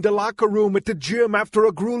time was in the locker room at the gym after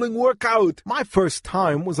a grueling workout. My first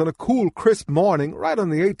time was on a cool, crisp morning right on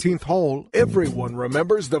the 18th hole. Everyone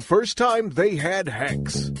remembers the first time they had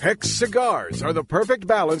Hex. Hex cigars are the perfect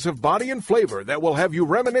balance of body and flavor that will have you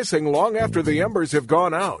reminiscing long after the embers have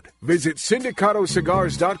gone out. Visit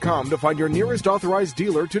SindicatoCigars.com to find your nearest authorized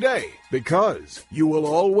dealer today, because you will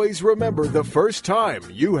always remember the first time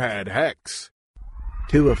you had Hex.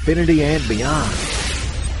 To affinity and beyond.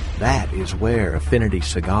 That is where Affinity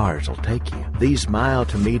Cigars will take you. These mild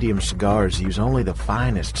to medium cigars use only the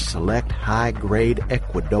finest select high-grade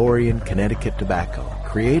Ecuadorian Connecticut tobacco,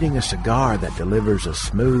 creating a cigar that delivers a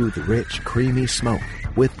smooth, rich, creamy smoke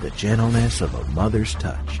with the gentleness of a mother's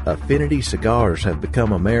touch. Affinity Cigars have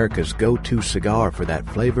become America's go-to cigar for that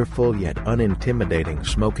flavorful yet unintimidating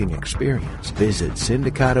smoking experience. Visit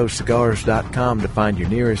SindicatoCigars.com to find your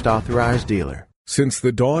nearest authorized dealer. Since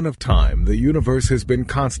the dawn of time, the universe has been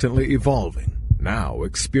constantly evolving. Now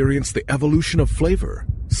experience the evolution of flavor.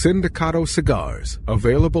 Sindicato Cigars,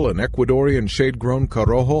 available in Ecuadorian shade-grown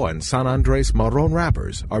Corojo and San Andres Marron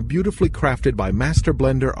wrappers, are beautifully crafted by master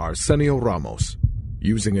blender Arsenio Ramos.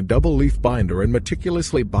 Using a double-leaf binder and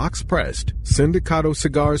meticulously box-pressed, Sindicato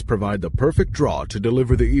Cigars provide the perfect draw to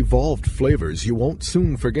deliver the evolved flavors you won't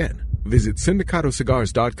soon forget. Visit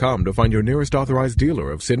SindicatoCigars.com to find your nearest authorized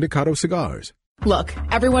dealer of Sindicato Cigars. Look,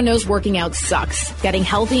 everyone knows working out sucks. Getting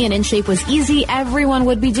healthy and in shape was easy, everyone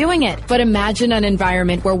would be doing it. But imagine an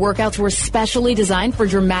environment where workouts were specially designed for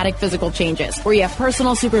dramatic physical changes, where you have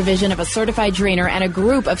personal supervision of a certified trainer and a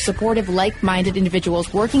group of supportive, like-minded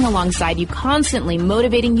individuals working alongside you, constantly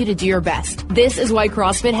motivating you to do your best. This is why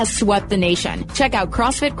CrossFit has swept the nation. Check out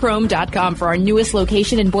CrossFitChrome.com for our newest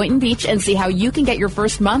location in Boynton Beach and see how you can get your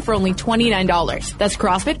first month for only $29. That's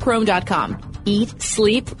CrossFitChrome.com. Eat,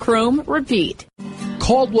 sleep, chrome, repeat.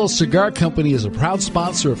 Caldwell Cigar Company is a proud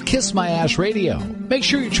sponsor of Kiss My Ash Radio. Make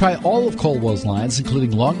sure you try all of Caldwell's lines, including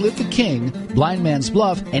Long Live the King, Blind Man's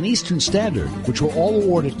Bluff, and Eastern Standard, which were all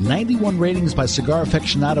awarded 91 ratings by Cigar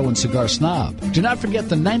Aficionado and Cigar Snob. Do not forget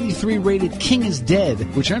the 93-rated King is Dead,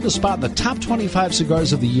 which earned a spot in the top 25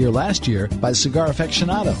 cigars of the year last year by Cigar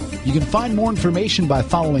Aficionado. You can find more information by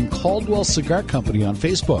following Caldwell Cigar Company on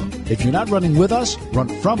Facebook. If you're not running with us, run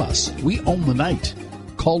from us. We own the night.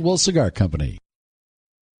 Caldwell Cigar Company.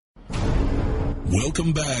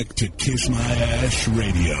 Welcome back to Kiss My Ash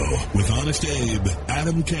Radio with Honest Abe,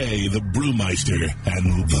 Adam K, the Brewmeister,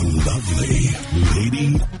 and the lovely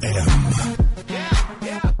Lady M.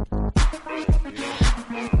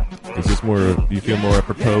 Is this more, do you feel more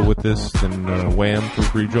apropos with this than Wham for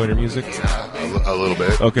Rejoiner music? Yeah, a little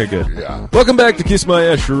bit. Okay, good. Yeah. Welcome back to Kiss My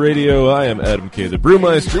Ash Radio. I am Adam K, the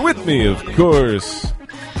Brewmeister. With me, of course,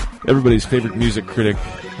 everybody's favorite music critic,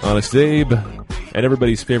 Honest Abe. And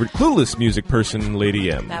everybody's favorite clueless music person,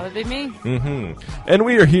 Lady M. That would be me. Mm-hmm. And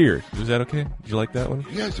we are here. Is that okay? Did you like that one?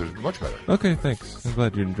 Yes, it was much better. Okay, thanks. I'm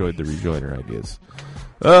glad you enjoyed the rejoiner ideas.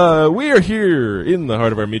 We are here in the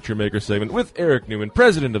heart of our Meet Your Maker segment with Eric Newman,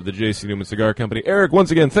 president of the J.C. Newman Cigar Company. Eric,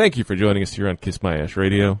 once again, thank you for joining us here on Kiss My Ash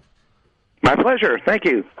Radio. My pleasure. Thank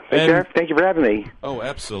you. Thank you for having me. Oh,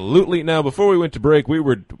 absolutely. Now, before we went to break,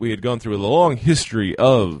 we had gone through a long history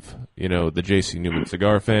of, the J.C. Newman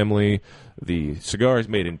cigar family, the cigars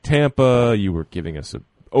made in Tampa. You were giving us an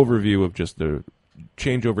overview of just the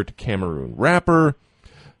changeover to Cameroon wrapper.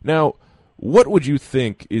 Now, what would you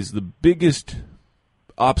think is the biggest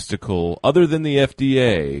obstacle, other than the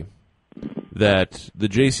FDA, that the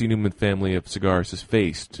J.C. Newman family of cigars has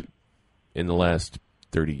faced in the last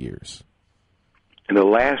 30 years? In the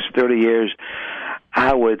last 30 years,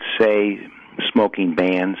 I would say smoking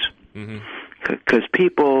bans. Because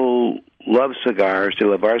people love cigars. They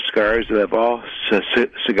love our cigars. They love all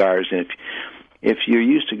cigars. And if you're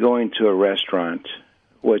used to going to a restaurant,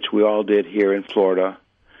 which we all did here in Florida,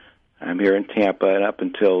 I'm here in Tampa, and up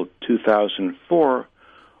until 2004,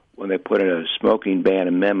 when they put in a smoking ban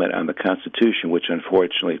amendment on the Constitution, which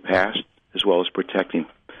unfortunately passed, as well as protecting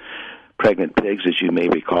pregnant pigs, as you may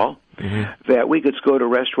recall, that we could go to a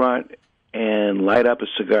restaurant and light up a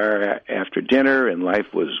cigar after dinner, and life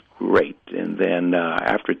was great. And then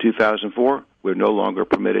after 2004, we're no longer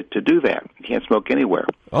permitted to do that. You can't smoke anywhere.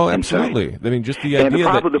 Oh, absolutely. I mean, just the idea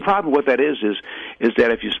the problem with that is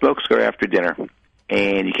that if you smoke a cigar after dinner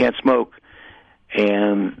and you can't smoke,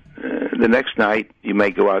 and the next night you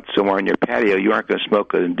may go out somewhere on your patio, you aren't going to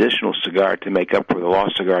smoke an additional cigar to make up for the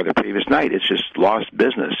lost cigar the previous night. It's just lost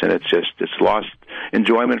business, and it's lost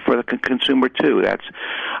enjoyment for the consumer too.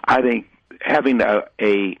 I think having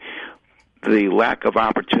the lack of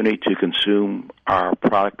opportunity to consume our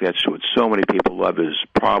product that so many people love is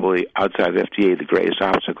probably, outside of FDA, the greatest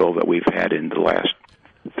obstacle that we've had in the last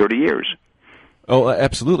 30 years. Oh,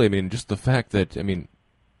 absolutely. I mean, just the fact that,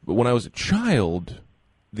 when I was a child,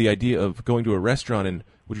 the idea of going to a restaurant and,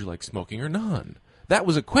 would you like smoking or none? That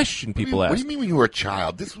was a question people asked. What do you mean when you were a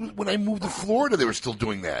child? This was when I moved to Florida. They were still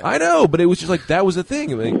doing that. I know, but it was just like that was a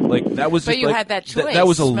thing. That was. But just you like, had that choice: that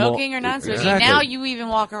was a smoking or non-smoking. Exactly. Now you even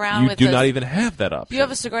walk around. You do not even have that option. You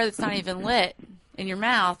have a cigar that's not even lit in your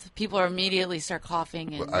mouth. People are immediately start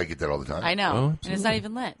coughing. And I get that all the time. I know, and it's not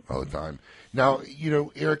even lit all the time. Now,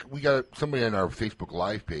 Eric, we got somebody on our Facebook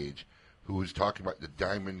Live page who was talking about the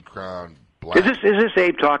Diamond Crown Black. Is this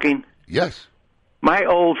Abe talking? Yes. My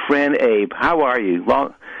old friend Abe, how are you?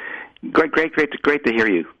 Well, great to hear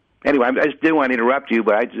you. Anyway, I just didn't want to interrupt you,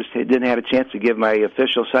 but I just didn't have a chance to give my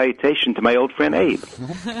official salutation to my old friend Abe.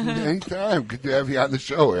 Anytime. Good to have you on the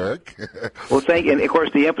show, Eric. Well, thank you. And, of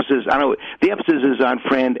course, the emphasis is on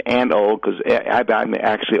friend and old, because I'm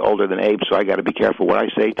actually older than Abe, so I got to be careful what I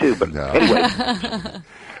say, too. But anyway.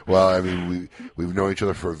 Well, we've known each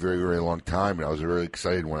other for a very, very long time, and I was really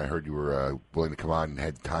excited when I heard you were willing to come on and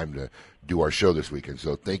had time to do our show this weekend.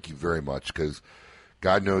 So thank you very much, because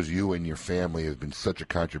God knows you and your family have been such a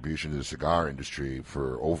contribution to the cigar industry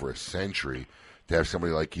for over a century. To have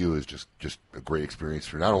somebody like you is just a great experience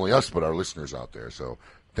for not only us, but our listeners out there. So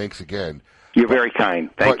thanks again. You're very kind.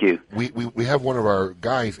 Thank you. We have one of our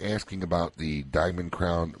guys asking about the Diamond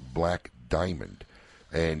Crown Black Diamond.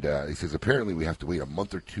 And he says, apparently we have to wait a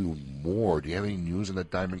month or two more. Do you have any news on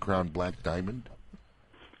that Diamond Crown Black Diamond?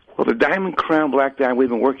 Well, the Diamond Crown Black Diamond, we've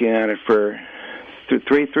been working on it for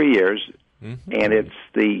three years. Mm-hmm. And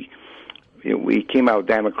we came out with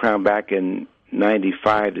Diamond Crown back in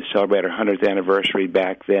 95 to celebrate our 100th anniversary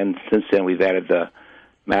back then. Since then, we've added the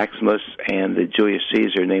Maximus and the Julius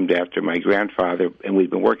Caesar, named after my grandfather. And we've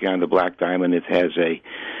been working on the Black Diamond. It has a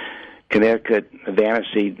Connecticut Havana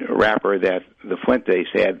seed wrapper that the Fuentes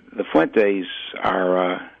had. The Fuentes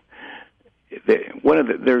are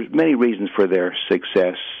there's many reasons for their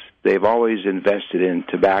success. They've always invested in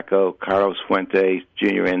tobacco. Carlos Fuente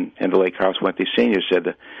Jr. and the late Carlos Fuente Sr. said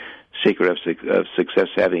the secret of success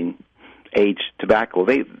having aged tobacco.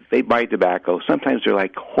 They buy tobacco. Sometimes they're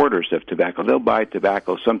like hoarders of tobacco. They'll buy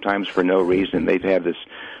tobacco sometimes for no reason. They've had this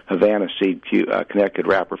Havana seed Connecticut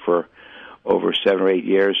wrapper for over 7 or 8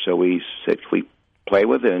 years, so we play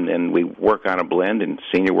with it, and we work on a blend, and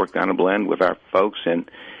Senior worked on a blend with our folks, and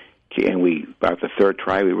we, about the third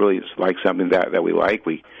try, we really like something that we like.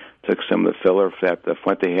 We took some of the filler that the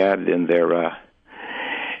Fuente had in their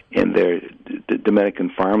Dominican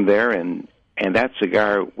farm there, and that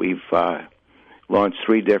cigar we've launched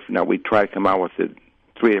 3 different. Now we try to come out with it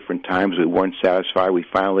 3 different times. We weren't satisfied. We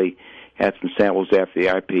finally had some samples after the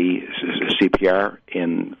IPCPR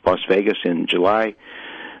in Las Vegas in July.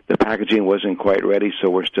 The packaging wasn't quite ready, so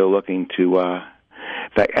we're still looking to. In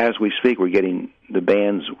fact, as we speak, we're getting the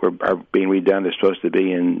bands are being redone. They're supposed to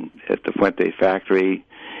be at the Fuente factory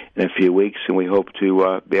in a few weeks, and we hope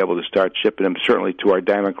to be able to start shipping them certainly to our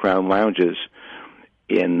Diamond Crown lounges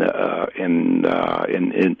in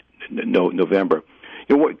November.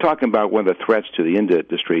 we're talking about one of the threats to the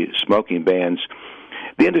industry, smoking bans.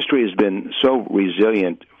 The industry has been so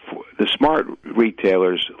resilient. The smart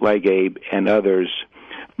retailers like Abe and others,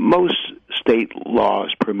 most state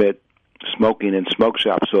laws permit smoking in smoke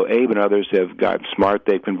shops. So Abe and others have got smart.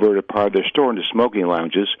 They've converted part of their store into smoking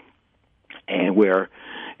lounges, and where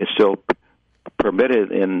it's still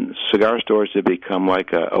permitted in cigar stores to become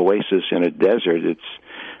like a oasis in a desert. It's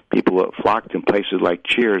people flocked in places like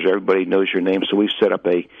Cheers. Everybody knows your name. So we've set up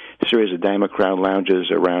a series of Diamond Crown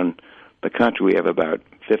lounges around the country. We have about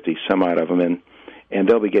 50 some odd of them, and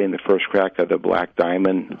they'll be getting the first crack of the Black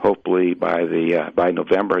Diamond hopefully by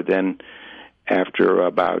November. Then after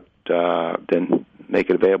about then make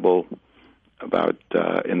it available about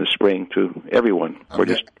in the spring to everyone. I'm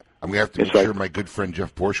going to have to make sure my good friend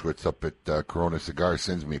Jeff Borschwitz up at Corona Cigar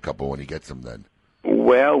sends me a couple when he gets them then.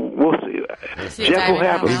 Well, we'll see. Jeff will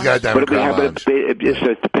have them. He's got a Diamond Crown Lounge. It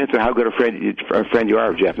just depends on how good a friend you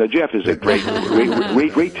are of Jeff. Now, Jeff is a great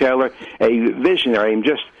retailer, a visionary.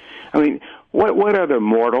 What other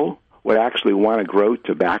mortal would actually want to grow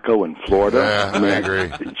tobacco in Florida? Yeah,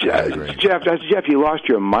 I agree. Jeff, you lost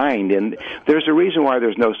your mind, and there's a reason why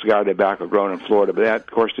there's no cigar tobacco grown in Florida. But that, of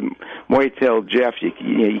course, the more you tell Jeff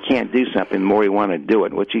you can't do something, the more you want to do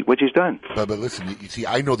it, which he's done. But listen, you see,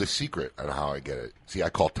 I know the secret on how I get it. See, I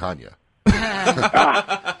call Tanya.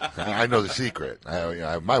 I know the secret.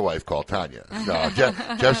 My wife called Tanya. No,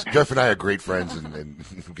 Jeff and I are great friends and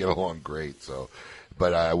get along great. So,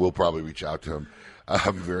 but I will probably reach out to him.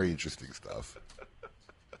 Very interesting stuff.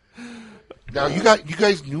 Now you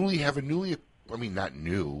guys have a newly. I mean, not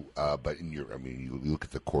new, but you look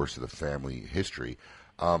at the course of the family history.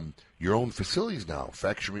 Your own facilities now,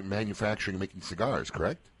 manufacturing, making cigars,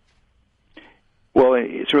 correct? Well,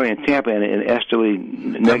 it's really in Tampa and in Esteli,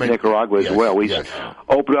 Nicaragua as well. We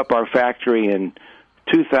opened up our factory in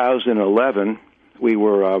 2011. We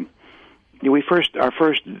were our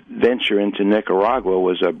first venture into Nicaragua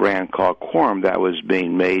was a brand called Quorum that was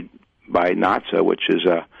being made by Natsa, which is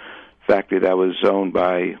a factory that was owned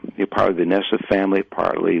by part of the Nessa family,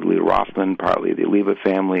 partly Lee Rothman, partly the Oliva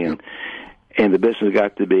family, and the business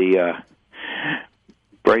got to be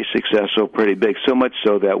very successful, pretty big, so much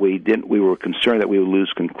so that we were concerned that we would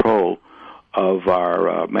lose control of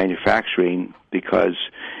our manufacturing because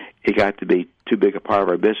it got to be too big a part of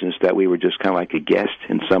our business that we were just kind of like a guest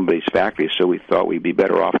in somebody's factory. So we thought we'd be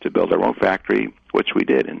better off to build our own factory, which we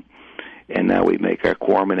did, and now we make our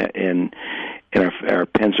Quorum in our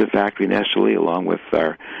Penza factory in Esteli, along with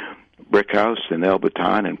our Brick House and El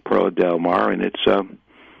Baton and Pro Del Mar, and it's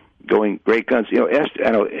going great guns.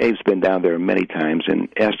 I know Abe's been down there many times,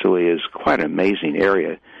 and Esteli is quite an amazing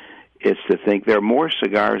area. It's to think there are more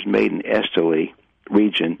cigars made in Esteli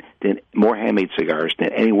region than more handmade cigars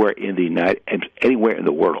than anywhere in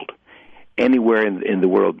the world. Anywhere in the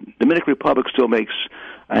world. Dominican Republic still makes,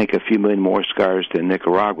 I think, a few million more cigars than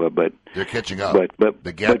Nicaragua, but they're catching up. But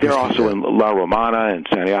they're also in La Romana and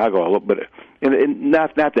Santiago. But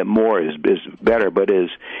not that more is better, but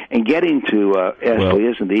and getting to Esteli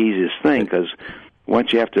isn't the easiest thing because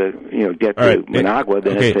once you have to get to Managua,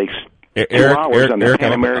 then it takes 2 hours on the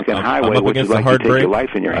Pan American Highway, which is like to take your life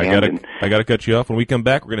in your hand. I got to cut you off. When we come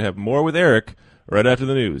back, we're going to have more with Eric right after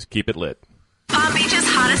the news. Keep it lit. Palm Beach's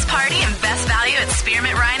hottest party and best value at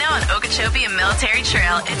Spearmint Rhino on Okeechobee and Military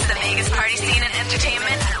Trail. It's the Vegas party scene and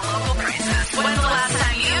entertainment at local prices. When's the last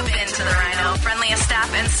time you've been to the Rhino? Friendliest staff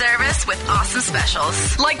and service with awesome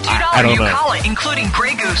specials. Like $2 Eucalypt, including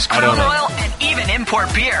Grey Goose, Crown Royal, and even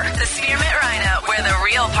import beer. The Spearmint Rhino, where the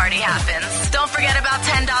real party happens. Don't forget about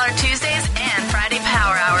 $10 Tuesdays and Friday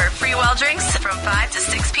Power Hour. Free well drinks from 5 to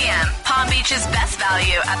 6 p.m. Palm Beach's best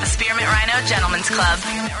value at the Spearmint Rhino Gentlemen's Club.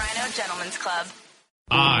 Spearmint Rhino Gentlemen's Club.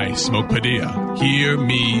 I smoke Padilla. Hear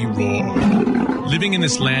me roar. Living in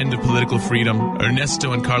this land of political freedom,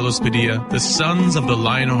 Ernesto and Carlos Padilla, the sons of the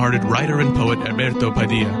lion-hearted writer and poet Alberto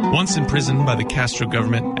Padilla, once imprisoned by the Castro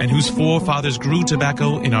government and whose forefathers grew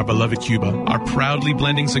tobacco in our beloved Cuba, are proudly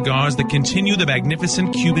blending cigars that continue the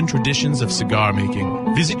magnificent Cuban traditions of cigar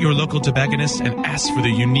making. Visit your local tobacconist and ask for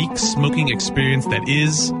the unique smoking experience that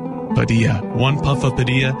is Padilla. One puff of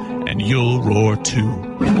Padilla and you'll roar too.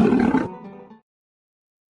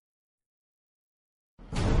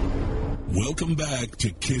 Welcome back to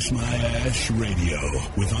Kiss My Ash Radio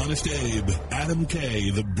with Honest Abe, Adam K,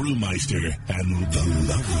 the Brewmeister, and the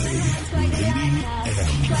lovely Lady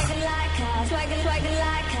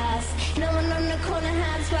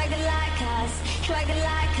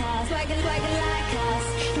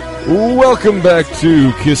M. Welcome back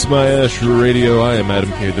to Kiss My Ash Radio. I am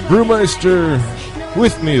Adam K, the Brewmeister.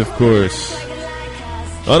 With me, of course,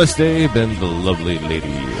 Honest Abe and the lovely Lady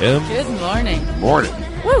M. Good morning. Morning.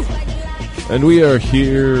 Woo! And we are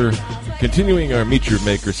here continuing our Meet Your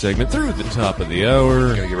Maker segment through the top of the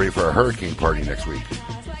hour. Going to get ready for a hurricane party next week.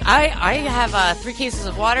 I have 3 cases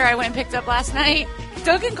of water I went and picked up last night.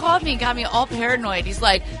 Duggan called me and got me all paranoid. He's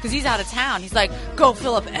like, because he's out of town, he's like, go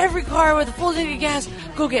fill up every car with a full tank of gas,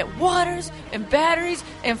 go get waters and batteries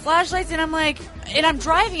and flashlights. And I'm like, and I'm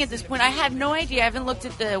driving at this point. I had no idea. I haven't looked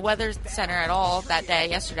at the weather center at all that day,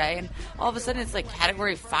 yesterday. And all of a sudden it's like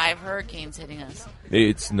Category 5 hurricanes hitting us.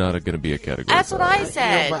 It's not going to be a category. That's what I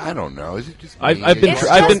said. But I don't know. Is it just? I've been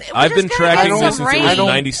tracking this since it was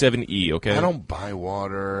 97E. Okay. I don't buy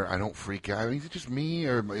water. I don't freak out. Is it just me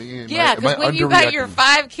or? Yeah, because when you got your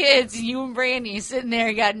 5 kids and you and Brandy sitting there,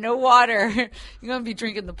 you got no water. You're gonna be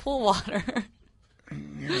drinking the pool water.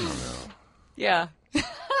 You don't know. Yeah.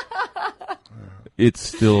 It's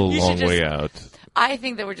still a long just, way out. I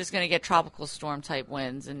think that we're just gonna get tropical storm type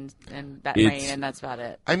winds and that rain, and that's about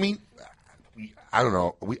it. I mean, I don't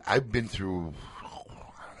know. I've been through,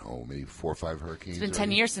 I don't know, maybe 4 or 5 hurricanes. It's been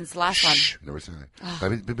 10 years since the last one. Never said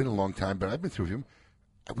that. It's been a long time, but I've been through them.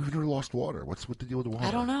 We've never lost water. What's the deal with the water?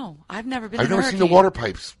 I don't know. I've never been. I've never seen the water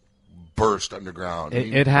pipes burst underground.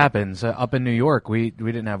 It happens. Up in New York, we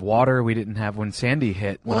didn't have water. We didn't have when Sandy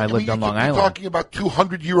hit when I lived on Long Island. You're talking about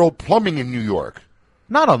 200-year-old plumbing in New York.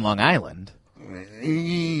 Not on Long Island.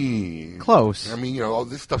 Close. I mean, all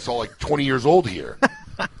this stuff's all like 20 years old here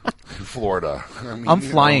in Florida. I mean, I'm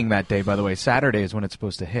flying that day, by the way. Saturday is when it's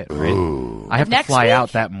supposed to hit, right? Ooh. I have to fly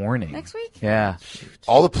out that morning. Next week? Yeah.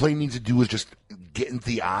 All the plane needs to do is just get into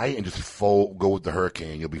the eye and just go with the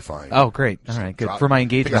hurricane. You'll be fine. Oh, great. All right, good. For my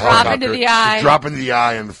engagement. Drop into the eye. Just drop into the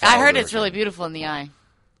eye. And I heard it's really beautiful in the eye.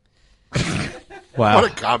 Wow.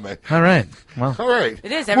 What a comment. All right. Well, all right.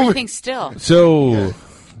 It is. Everything's still. So,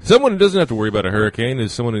 someone who doesn't have to worry about a hurricane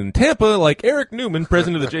is someone in Tampa, like Eric Newman,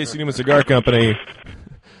 president of the J.C. Newman Cigar Company.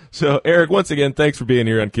 So, Eric, once again, thanks for being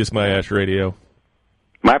here on Kiss My Ash Radio.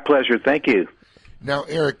 My pleasure. Thank you. Now,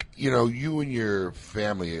 Eric, you and your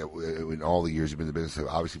family, in all the years you've been in the business, have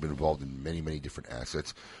obviously been involved in many, many different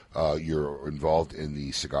assets. You're involved in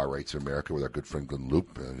the Cigar Rights of America with our good friend Glenn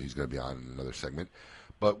Loop, and he's going to be on in another segment.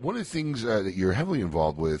 But one of the things that you're heavily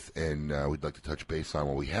involved with, and we'd like to touch base on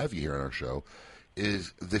while we have you here on our show,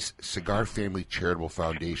 is this Cigar Family Charitable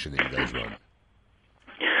Foundation that you guys run.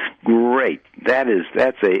 Great. That's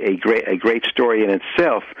a great story in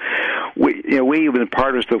itself. We've been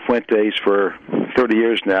partners with Fuentes for 30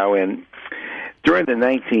 years now, and during the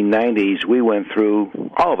 1990s,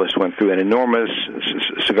 all of us went through an enormous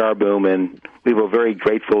cigar boom, and we were very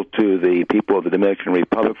grateful to the people of the Dominican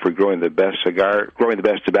Republic for growing the best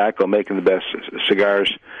tobacco, making the best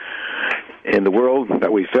cigars in the world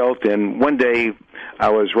that we felt. And one day, I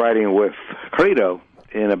was riding with Carlito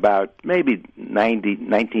in about maybe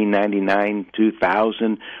 1999,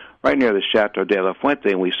 2000, right near the Chateau de la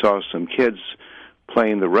Fuente, and we saw some kids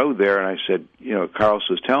playing the road there, and I said, Carlos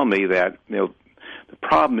was telling me that, the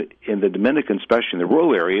problem in the Dominican, especially in the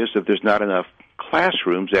rural areas, that there's not enough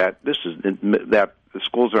classrooms that the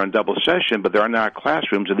schools are in double session, but there are not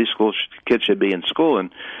classrooms, and these kids should be in school,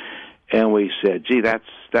 and we said, gee, that's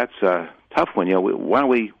a tough one, why don't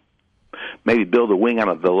we maybe build a wing out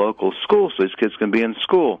of the local school so these kids can be in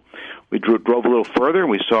school. We drove a little further, and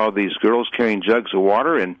we saw these girls carrying jugs of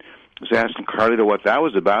water, and I was asking Carlito what that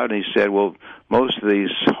was about, and he said, well, most of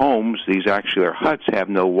these homes, these actually are huts, have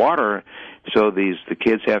no water, so the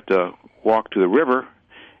kids have to walk to the river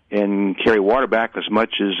and carry water back as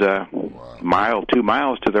much as a mile, 2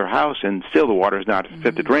 miles to their house, and still the water is not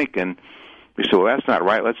fit to drink. And we said, well, that's not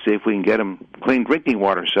right. Let's see if we can get them clean drinking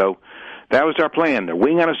water. So that was our plan, a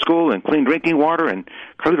wing out of school and clean drinking water. And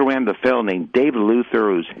Carlito ran the fellow named David Luther,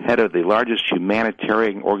 who's head of the largest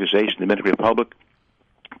humanitarian organization in the Dominican Republic,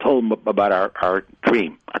 told him about our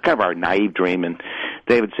dream, kind of our naive dream. And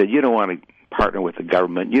David said, you don't want to partner with the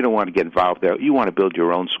government. You don't want to get involved there. You want to build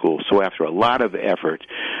your own school. So after a lot of effort,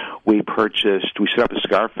 we set up a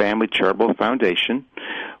Cigar Family Charitable Foundation.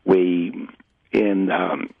 We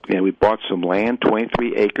bought some land,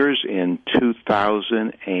 23 acres, in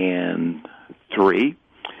 2003.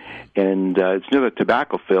 And it's near the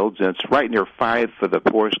tobacco fields, and it's right near 5 of the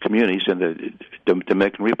poorest communities in the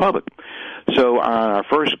Dominican Republic. So our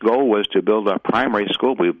first goal was to build a primary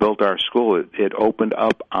school. We built our school. It opened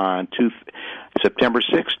up on September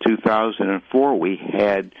 6, 2004. We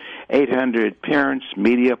had 800 parents,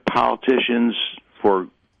 media, politicians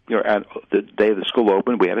at the day the school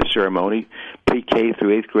opened. We had a ceremony, pre-K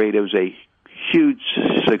through 8th grade. It was a huge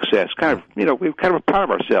success. We were kind of proud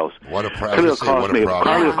of ourselves. What a Carlito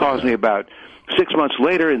calls me about 6 months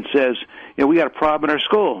later and says, we got a problem in our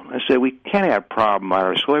school. I said, we can't have a problem at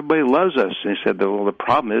our school. Everybody loves us. And he said, well, the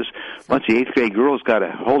problem is, once the 8th grade girls got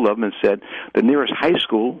a hold of them and said, the nearest high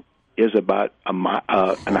school is about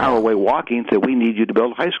an hour away walking, so we need you to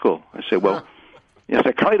build a high school. I said, well, I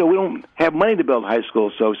said, Carlito, we don't have money to build a high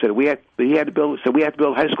school. So he said, we have to build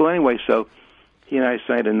a high school anyway. So he and I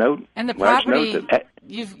signed a note. And the property,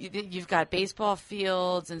 you've got baseball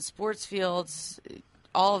fields and sports fields,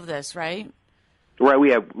 all of this, right? Right,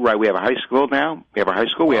 we have a high school now. We have a high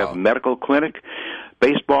school. We have a medical clinic,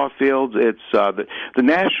 baseball fields. It's the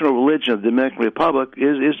national religion of the Dominican Republic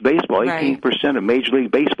is baseball. 18% of Major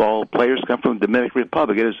League Baseball players come from the Dominican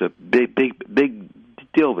Republic. It is a big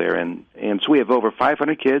deal there, and so we have over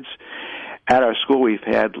 500 kids at our school. We've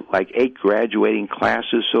had like 8 graduating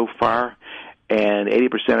classes so far, and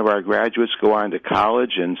 80% of our graduates go on to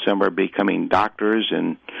college, and some are becoming doctors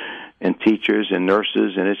and teachers and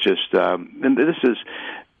nurses, and it's just and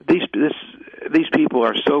these people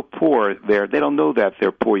are so poor there. They don't know that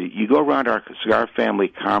they're poor. You go around our Cigar Family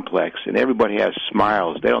complex, and everybody has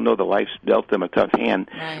smiles. They don't know the life's dealt them a tough hand,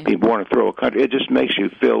 being born in a third world country. It just makes you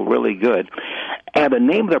feel really good. And the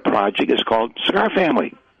name of the project is called Cigar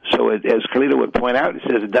Family. So as Carlito would point out, it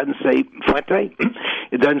says it doesn't say Fuente,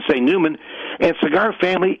 it doesn't say Newman, and Cigar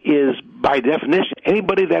Family is, by definition,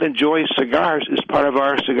 anybody that enjoys cigars is part of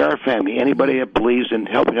our cigar family. Anybody that believes in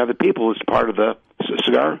helping other people is part of the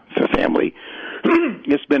cigar family.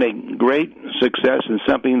 It's been a great success and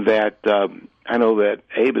something that I know that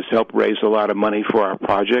Abe has helped raise a lot of money for our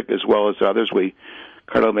project, as well as others. We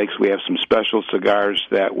have some special cigars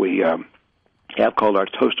that we have called our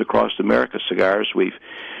Toast Across America cigars.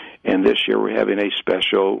 And this year we're having a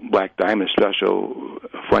special Black Diamond special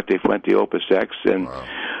Fuente Opus X, and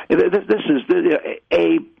this is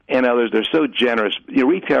Abe and others. They're so generous.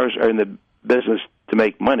 Retailers are in the business to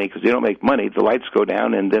make money. Because they don't make money, the lights go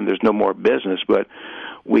down, and then there's no more business. But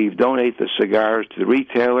we've donated the cigars to the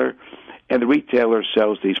retailer, and the retailer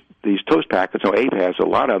sells these toast packets. Abe has a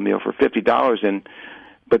lot of them, for $50,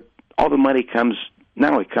 but all the money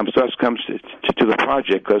not only comes to us, comes to the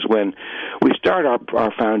project, because when we started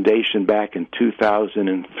our foundation back in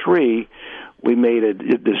 2003, we made a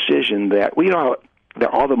decision that that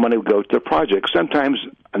all the money would go to the project. Sometimes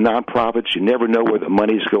nonprofits, you never know where the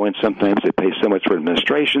money's going. Sometimes they pay so much for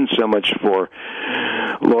administration, so much for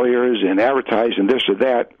lawyers and advertising, this or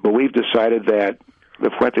that. But we've decided that the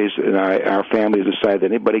Fuentes and our family has decided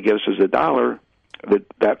that anybody gives us $1,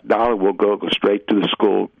 that dollar will go straight to the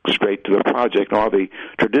school, straight to the project. All the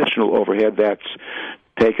traditional overhead that's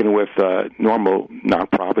taken with normal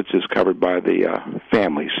nonprofits is covered by the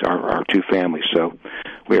families, our 2 families. So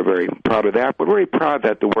we are very proud of that. We're very proud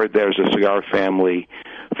that there's a Cigar Family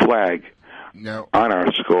flag on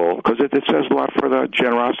our school, because it says a lot for the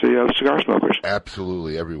generosity of cigar smokers.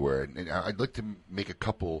 Absolutely, everywhere. And I'd like to make a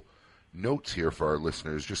couple notes here for our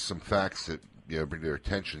listeners, just some facts that bring their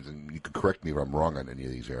attention, and you can correct me if I'm wrong on any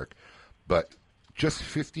of these, Eric, but just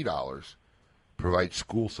 $50 provides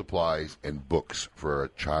school supplies and books for a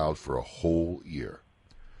child for a whole year.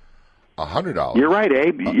 $100. You're right,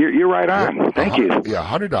 Abe. You're right on. Thank you. Yeah,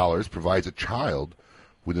 $100 provides a child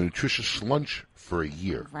with a nutritious lunch for a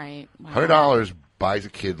year. Right. Wow. $100 buys a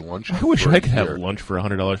kid lunch. I wish I could have lunch for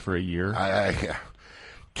 $100 for a year. Yeah.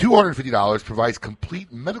 $250 provides complete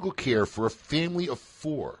medical care for a family of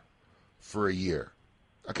 4 for a year.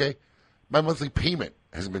 Okay? My monthly payment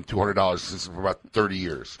hasn't been $200 since for about 30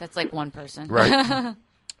 years. That's like one person. Right.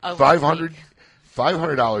 $500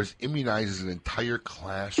 immunizes an entire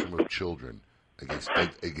classroom of children against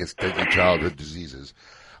deadly childhood diseases.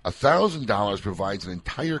 $1,000 provides an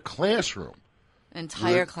entire classroom.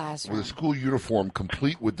 Classroom. With a school uniform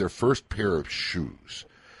complete with their first pair of shoes.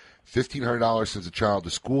 $1,500 sends a child to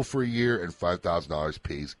school for a year, and $5,000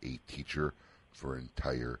 pays a teacher for an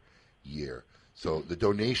entire year. So the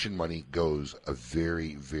donation money goes a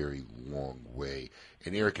very, very long way.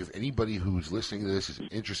 And Eric, if anybody who's listening to this is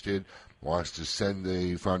interested, wants to send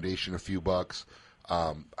the foundation a few bucks,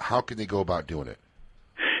 how can they go about doing it?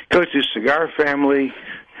 Go to Cigar Family.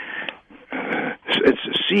 It's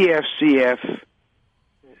CFCF.org.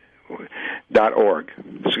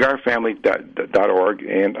 CigarFamily.org,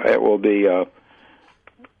 and it will be. In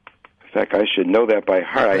fact, I should know that by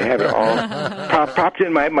heart. I have it all popped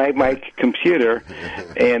in my computer,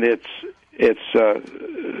 and it's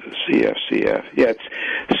CFCF. Yeah, it's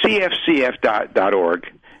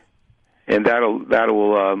CFCF.org, and that'll.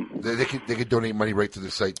 They can donate money right to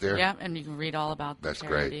the site there. Yeah, and you can read all about the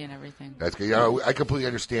charity and everything. That's great. I completely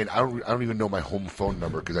understand. I don't even know my home phone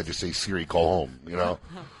number because I just say Siri, call home.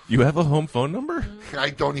 You have a home phone number? I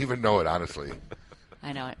don't even know it, honestly.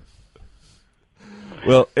 I know it.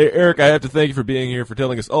 Well, Eric, I have to thank you for being here, for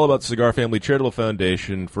telling us all about the Cigar Family Charitable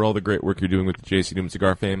Foundation, for all the great work you're doing with the J.C. Newman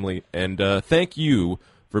Cigar Family, and thank you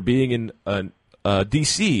for being in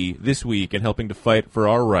D.C. this week and helping to fight for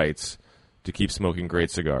our rights to keep smoking great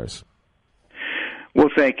cigars. Well,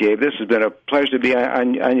 thank you. This has been a pleasure to be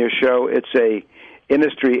on your show. It's a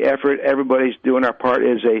industry effort. Everybody's doing our part.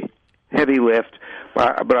 It's a heavy lift,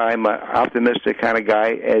 but I'm an optimistic kind of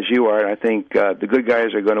guy, as you are. I think the good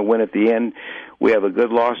guys are going to win at the end. We have a good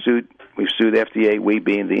lawsuit. We've sued FDA, we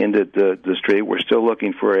being the industry. We're still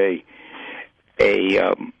looking for a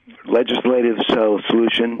legislative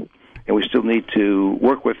solution, and we still need to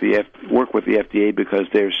work with the FDA because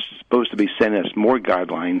they're supposed to be sending us more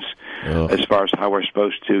guidelines as far as how we're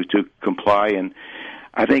supposed to comply. And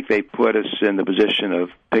I think they put us in the position of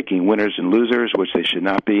picking winners and losers, which they should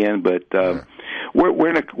not be in. But we're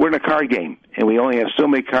in a card game, and we only have so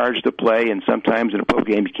many cards to play. And sometimes in a poker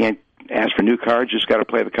game, you can't ask for new cards. You just got to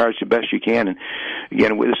play the cards the best you can. And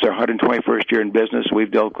again, this is our 121st year in business.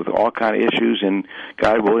 We've dealt with all kind of issues, and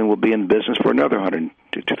God willing, we'll be in business for another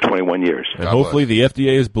 121 years. And hopefully, the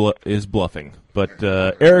FDA is bluffing. But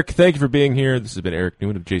Eric, thank you for being here. This has been Eric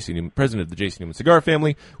Newman of J.C. Newman, president of the J.C. Newman Cigar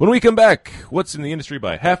Family. When we come back, what's in the industry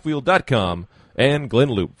by Halfwheel.com and Glenn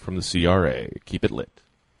Loop from the CRA. Keep it lit.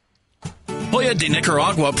 Hoya de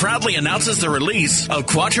Nicaragua proudly announces the release of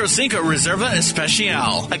Cuatro Cinco Reserva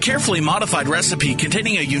Especial, a carefully modified recipe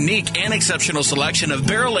containing a unique and exceptional selection of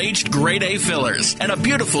barrel-aged grade A fillers and a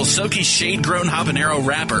beautiful silky shade-grown habanero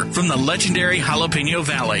wrapper from the legendary Jalapeno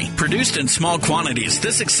Valley. Produced in small quantities,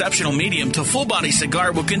 this exceptional medium to full-body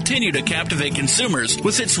cigar will continue to captivate consumers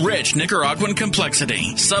with its rich Nicaraguan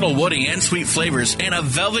complexity, subtle woody and sweet flavors, and a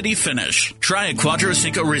velvety finish. Try a Cuatro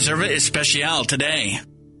Cinco Reserva Especial today.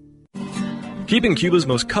 Keeping Cuba's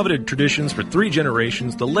most coveted traditions for 3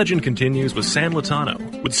 generations, the legend continues with San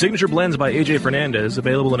Lotano. With signature blends by AJ Fernandez,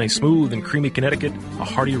 available in a smooth and creamy Connecticut, a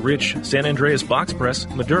hearty, rich San Andreas box press,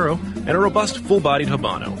 Maduro, and a robust, full-bodied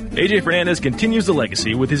Habano. AJ Fernandez continues the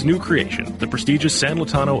legacy with his new creation, the prestigious San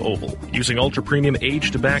Lotano Oval. Using ultra-premium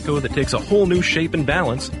aged tobacco that takes a whole new shape and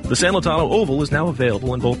balance, the San Lotano Oval is now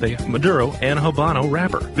available in both a Maduro and Habano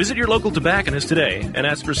wrapper. Visit your local tobacconist today and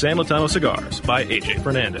ask for San Lotano Cigars by AJ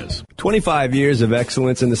Fernandez. 25 years of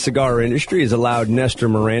excellence in the cigar industry has allowed Nestor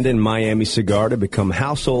Miranda and Miami Cigar to become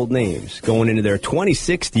household names. Going into their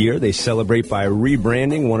 26th year, they celebrate by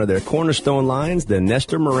rebranding one of their cornerstone lines, the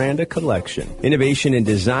Nestor Miranda Collection. Innovation in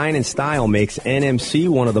design and style makes NMC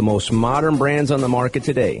one of the most modern brands on the market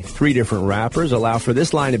today. 3 different wrappers allow for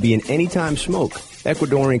this line to be an anytime smoke.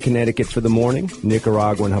 Ecuadorian Connecticut for the morning,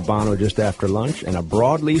 Nicaraguan Habano just after lunch, and a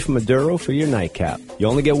broadleaf Maduro for your nightcap. You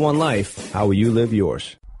only get one life. How will you live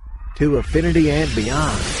yours? To Affinity and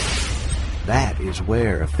beyond. That is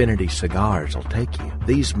where Affinity Cigars will take you.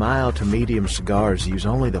 These mild to medium cigars use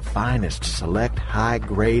only the finest select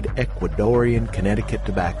high-grade Ecuadorian Connecticut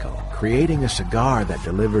tobacco, creating a cigar that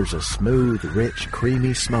delivers a smooth, rich,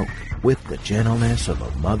 creamy smoke with the gentleness of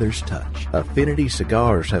a mother's touch. Affinity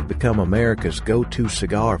Cigars have become America's go-to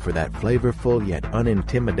cigar for that flavorful yet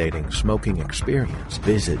unintimidating smoking experience.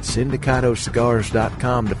 Visit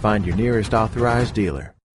syndicatocigars.com to find your nearest authorized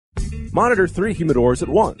dealer. Monitor 3 humidors at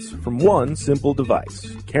once from one simple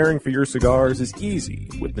device. Caring for your cigars is easy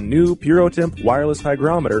with the new PuroTemp wireless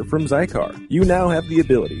hygrometer from Zycar. You now have the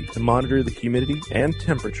ability to monitor the humidity and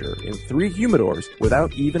temperature in 3 humidors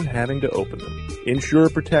without even having to open them. Ensure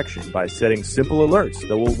protection by setting simple alerts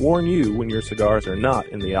that will warn you when your cigars are not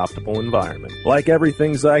in the optimal environment. Like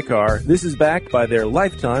everything Zycar, this is backed by their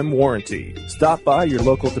lifetime warranty. Stop by your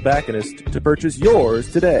local tobacconist to purchase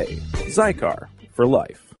yours today. Zycar, for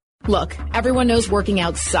life. Look, everyone knows working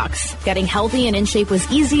out sucks. Getting healthy and in shape was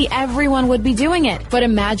easy, everyone would be doing it. But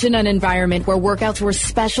imagine an environment where workouts were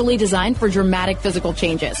specially designed for dramatic physical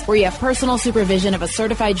changes, where you have personal supervision of a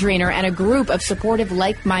certified trainer and a group of supportive,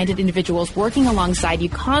 like-minded individuals working alongside you,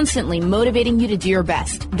 constantly motivating you to do your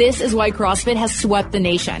best. This is why CrossFit has swept the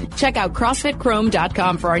nation. Check out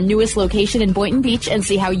CrossFitChrome.com for our newest location in Boynton Beach and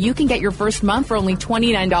see how you can get your first month for only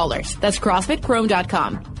 $29. That's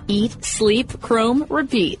CrossFitChrome.com. Eat, sleep, Chrome,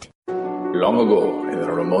 repeat. Long ago, in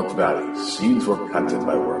a remote valley, seeds were planted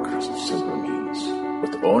by workers of simple means,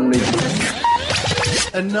 with only...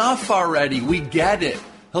 Enough already, we get it.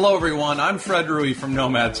 Hello everyone, I'm Fred Rui from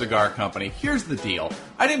Nomad Cigar Company. Here's the deal.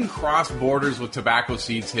 I didn't cross borders with tobacco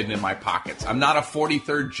seeds hidden in my pockets. I'm not a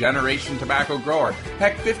 43rd generation tobacco grower.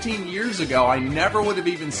 Heck, 15 years ago, I never would have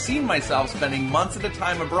even seen myself spending months at a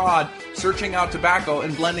time abroad searching out tobacco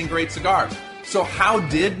and blending great cigars. So how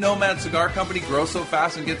did Nomad Cigar Company grow so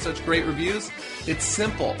fast and get such great reviews? It's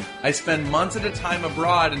simple. I spend months at a time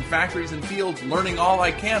abroad in factories and fields learning all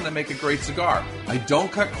I can to make a great cigar. I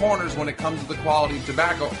don't cut corners when it comes to the quality of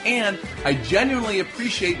tobacco, and I genuinely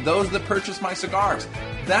appreciate those that purchase my cigars.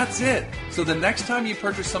 That's it. So the next time you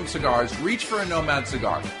purchase some cigars, reach for a Nomad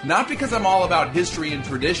cigar. Not because I'm all about history and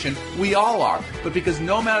tradition, we all are, but because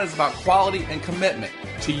Nomad is about quality and commitment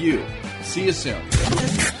to you. See you soon.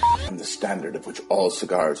 And the standard of which all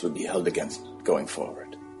cigars would be held against going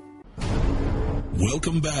forward.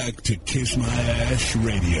 Welcome back to Kiss My Ash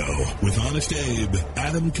Radio with Honest Abe,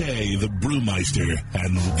 Adam K, the Brewmeister,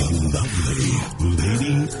 and the lovely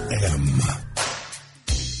Lady M.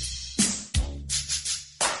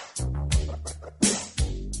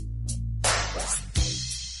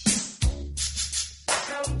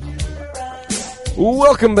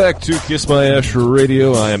 Welcome back to Kiss My Ash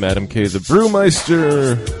Radio. I am Adam K, the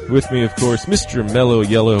Brewmeister. With me, of course, Mr. Mellow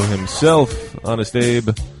Yellow himself, Honest Abe.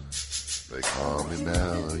 They call me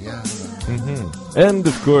Mellow Yellow. Mm-hmm. And,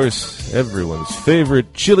 of course, everyone's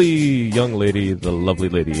favorite chilly young lady, the lovely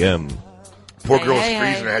Lady M. Poor girl was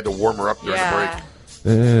freezing. I had to warm her up during the break.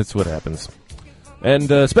 That's what happens.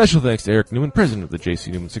 And special thanks to Eric Newman, president of the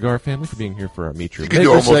J.C. Newman Cigar Family, for being here for our Meet Your Maker segment. You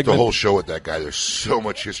could do almost the whole show with that guy. There's so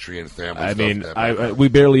much history and family stuff. I mean, we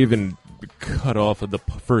barely even cut off of the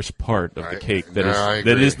first part of the cake. That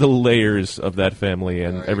is the layers of that family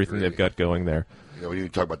and everything they've got going there. You know, when you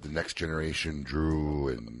talk about the next generation, Drew,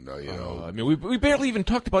 and I mean, we barely even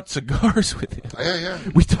talked about cigars with him. Yeah.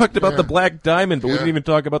 We talked about the Black Diamond, but we didn't even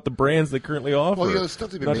talk about the brands they currently offer. Well, the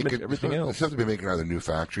stuff they've been making, everything else. The stuff they've been making out of the new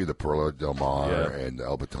factory, the Perla Del Mar and the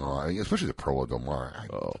El Baton, especially the Perla Del Mar.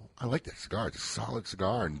 I like that cigar. It's a solid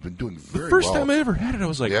cigar and been doing very well. The first time I ever had it, I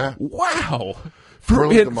was like, wow. For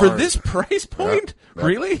this price point?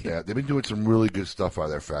 Really? Yeah, they've been doing some really good stuff out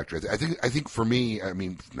of their factory. I think for me, I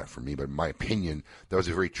mean, not for me, but in my opinion, that was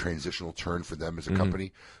a very transitional turn for them as a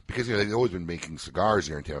company because they've always been making cigars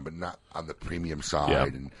here in town, but not on the premium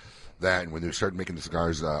side and that. And when they started making the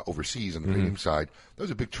cigars overseas on the premium side, that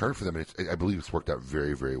was a big turn for them. And I believe it's worked out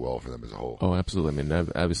very, very well for them as a whole. Oh, absolutely. I mean,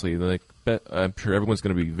 obviously, I'm sure everyone's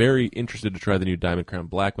going to be very interested to try the new Diamond Crown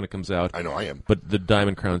Black when it comes out. I know I am. But the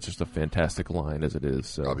Diamond Crown is just a fantastic line as it is.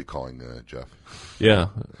 So. I'll be calling Jeff. Yeah.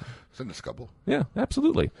 Send us a couple. Yeah,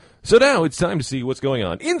 absolutely. So now it's time to see what's going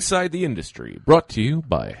on inside the industry. Brought to you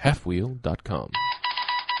by Halfwheel.com.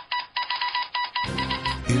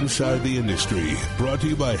 Inside the Industry, brought to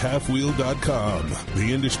you by Halfwheel.com,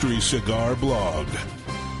 the industry cigar blog.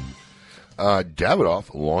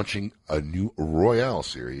 Davidoff launching a new Royale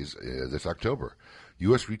series this October.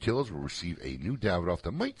 U.S. retailers will receive a new Davidoff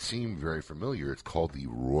that might seem very familiar. It's called the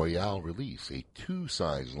Royale Release, a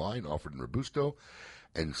two-size line offered in Robusto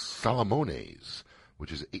and Salomones,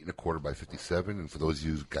 which is 8 1/4 by 57. And for those of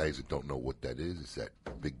you guys that don't know what that is, it's that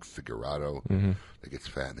big figurado that gets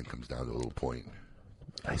fat and then comes down to a little point.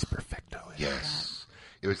 Nice perfecto. Yes.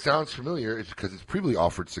 If it sounds familiar, it's because it's previously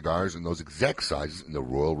offered cigars in those exact sizes in the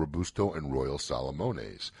Royal Robusto and Royal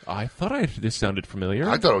Salomones. I thought this sounded familiar.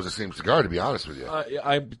 I thought it was the same cigar, to be honest with you.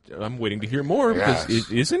 I'm waiting to hear more because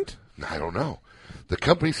it isn't. I don't know. The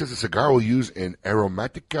company says the cigar will use an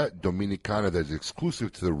Aromatica Dominicana that is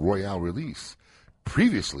exclusive to the Royale Release.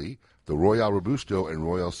 Previously, the Royal Robusto and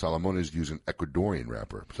Royal Salomones use an Ecuadorian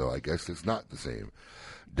wrapper, so I guess it's not the same.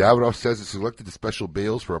 Davidoff says it selected the special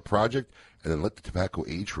bales for a project and then let the tobacco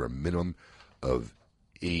age for a minimum of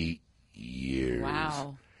 8 years.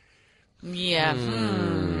 Wow. Yeah.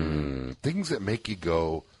 Things that make you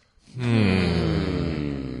go,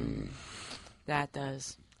 That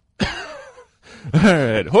does. All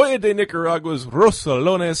right. Joya de Nicaragua's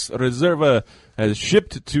Rosalones Reserva has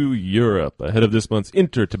shipped to Europe ahead of this month's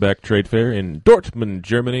Intertobac Trade Fair in Dortmund,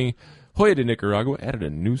 Germany. Joya de Nicaragua added a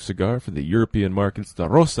new cigar for the European markets, the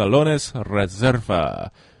Rosalones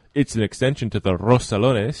Reserva. It's an extension to the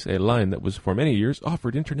Rosalones, a line that was for many years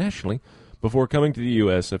offered internationally before coming to the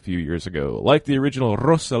U.S. a few years ago. Like the original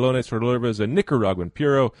Rosalones Reserva is a Nicaraguan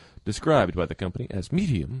Puro, described by the company as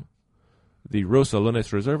medium. The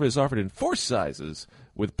Rosalones Reserva is offered in 4 sizes,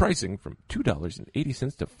 with pricing from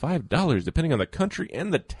 $2.80 to $5, depending on the country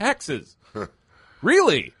and the taxes.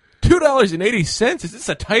 Really? $2.80? Is this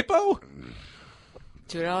a typo?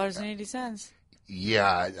 $2.80.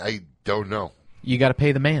 Yeah, I don't know. You got to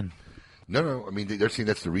pay the man. No. I mean, they're saying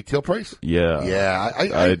that's the retail price? Yeah.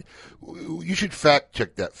 Yeah. You should fact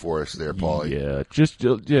check that for us there, Paulie. Yeah.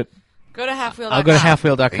 Go to Halfwheel.com. I'll go to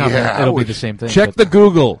Halfwheel.com. Yeah, It'll be the same thing. Check the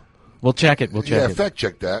Google. We'll check it. Yeah, fact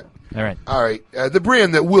check that. All right. All right. The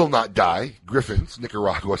brand that will not die, Griffin's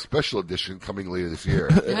Nicaragua Special Edition, coming later this year.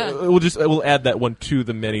 We'll add that one to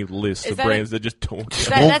the many lists of brands that just don't.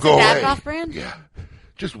 That's a Davidoff brand? Yeah.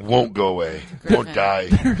 Just won't go away. Won't die.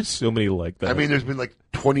 There's so many like that. I mean, there's been like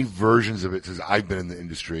 20 versions of it since I've been in the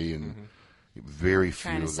industry, and very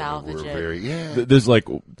few of them were very. Yeah. There's like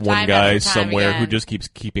one guy somewhere who just keeps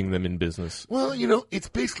keeping them in business. Well, you know, it's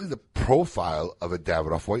basically the profile of a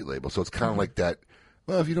Davidoff white label, so it's kind of like that.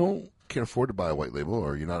 Well, if you can't afford to buy a white label,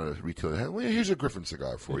 or you're not a retailer, well, here's a Griffin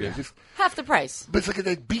cigar for you. Just half the price. But it's like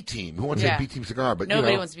a B team. Who wants a B team cigar? But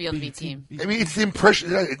nobody wants to be on B team. I mean, it's the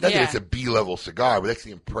impression. Not that it's a B level cigar, but that's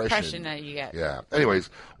the impression that you get. Yeah. Anyways,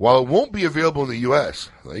 while it won't be available in the U.S.,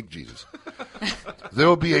 thank Jesus, there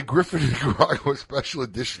will be a Griffin Nicaragua Special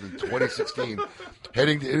Edition in 2016,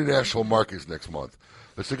 heading to international markets next month.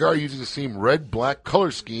 The cigar uses the same red-black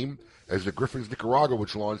color scheme as the Griffin's Nicaragua,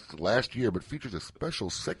 which launched last year, but features a special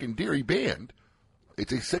secondary band.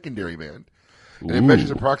 It's a secondary band. And it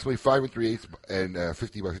measures approximately 5 3/8 and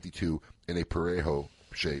 50 by 52 in a Parejo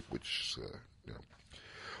shape, which,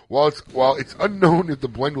 While it's unknown if the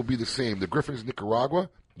blend will be the same, the Griffin's Nicaragua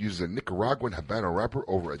uses a Nicaraguan Habano wrapper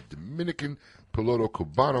over a Dominican Piloto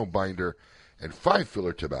Cubano binder and 5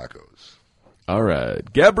 filler tobaccos. All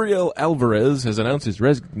right. Gabriel Alvarez has announced his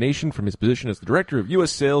resignation from his position as the director of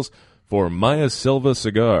U.S. sales for Maya Selva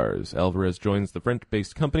Cigars. Alvarez joins the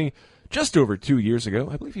French-based company just over 2 years ago.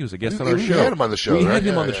 I believe he was a guest on our show. We had him on the show, We had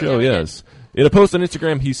him on the show, yes. In a post on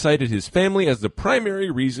Instagram, he cited his family as the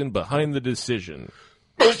primary reason behind the decision.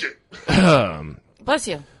 Bless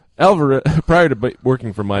you. Alvarez, prior to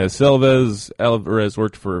working for Maya Selva's, Alvarez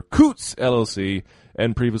worked for Coots LLC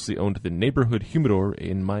and previously owned the Neighborhood Humidor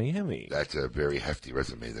in Miami. That's a very hefty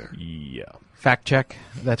resume there. Yeah. Fact check.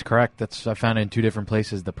 That's correct. I found it in 2 different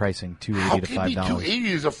places. The pricing $2.80 to $5. How can it be $2.80?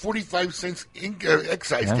 There's a 45-cent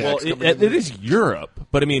excise tax. Well, it is Europe,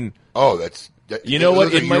 but I mean, you know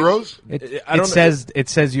what? Euros? It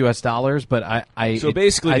says U.S. dollars, but so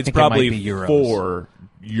basically, it's think probably it might be euros. 4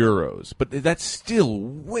 euros, but that's still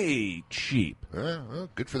way cheap. Well,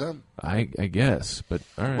 good for them. I guess, but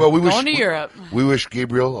all right. Well, Going to Europe. We wish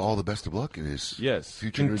Gabriel all the best of luck in his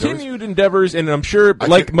future continued endeavors, and I'm sure,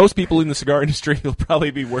 most people in the cigar industry, he'll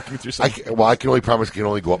probably be working through something. I can only promise it can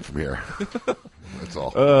only go up from here. That's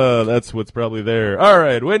all. That's what's probably there. All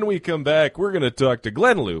right, when we come back, we're going to talk to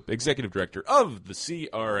Glenn Loop, Executive Director of the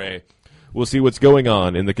CRA. We'll see what's going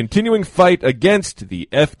on in the continuing fight against the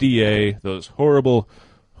FDA, those horrible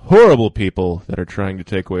people that are trying to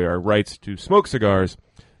take away our rights to smoke cigars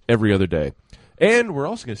every other day. And we're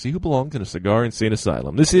also going to see who belongs in a cigar insane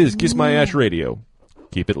asylum. This is Kiss My Ash Radio.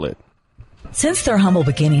 Keep it lit. Since their humble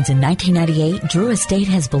beginnings in 1998, Drew Estate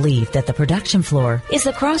has believed that the production floor is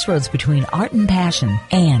the crossroads between art and passion,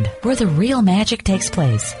 and where the real magic takes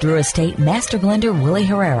place. Drew Estate Master Blender Willie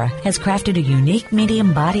Herrera has crafted a unique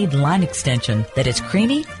medium-bodied line extension that is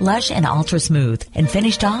creamy, lush, and ultra-smooth, and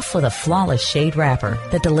finished off with a flawless shade wrapper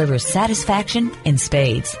that delivers satisfaction in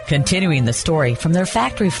spades. Continuing the story from their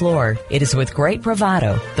factory floor, it is with great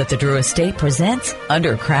bravado that the Drew Estate presents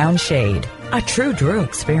Under Crown Shade, a true Drew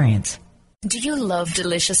experience. Do you love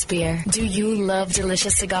delicious beer? Do you love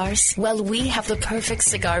delicious cigars? Well, we have the perfect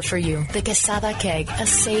cigar for you. The Quesada Keg, a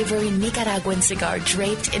savory Nicaraguan cigar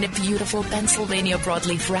draped in a beautiful Pennsylvania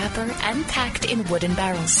broadleaf wrapper and packed in wooden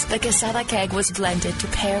barrels. The Quesada Keg was blended to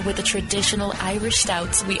pair with the traditional Irish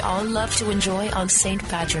stouts we all love to enjoy on St.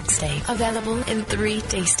 Patrick's Day. Available in 3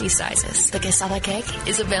 tasty sizes. The Quesada Keg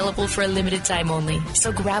is available for a limited time only,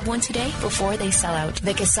 so grab one today before they sell out.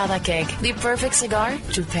 The Quesada Keg, the perfect cigar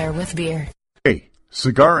to pair with beer. Hey,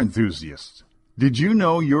 cigar enthusiasts, did you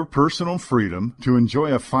know your personal freedom to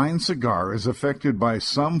enjoy a fine cigar is affected by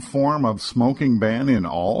some form of smoking ban in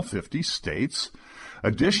all 50 states?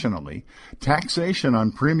 Additionally, taxation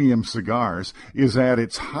on premium cigars is at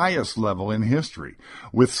its highest level in history,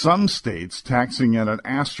 with some states taxing at an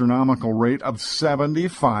astronomical rate of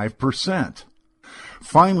 75%.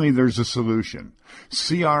 Finally, there's a solution.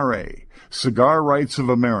 CRA, Cigar Rights of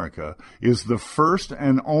America, is the first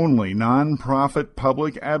and only non-profit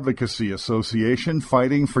public advocacy association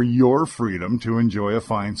fighting for your freedom to enjoy a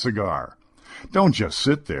fine cigar. Don't just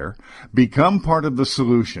sit there. Become part of the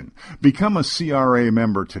solution. Become a CRA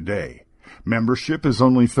member today. Membership is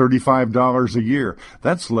only $35 a year.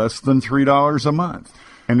 That's less than $3 a month.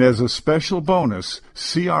 And as a special bonus,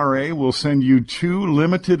 CRA will send you 2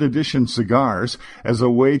 limited edition cigars as a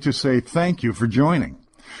way to say thank you for joining.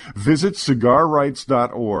 Visit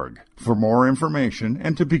cigarrights.org for more information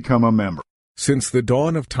and to become a member. Since the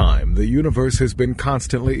dawn of time, the universe has been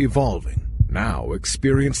constantly evolving. Now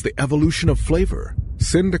experience the evolution of flavor.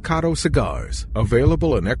 Sindicato Cigars,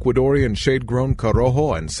 available in Ecuadorian shade-grown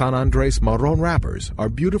Corojo and San Andres Marron wrappers, are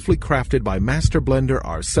beautifully crafted by master blender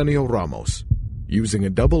Arsenio Ramos. Using a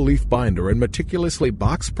double-leaf binder and meticulously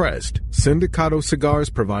box-pressed, Sindicato Cigars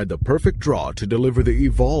provide the perfect draw to deliver the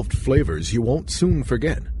evolved flavors you won't soon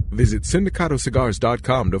forget. Visit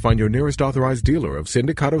syndicatocigars.com to find your nearest authorized dealer of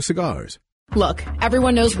Sindicato Cigars. Look,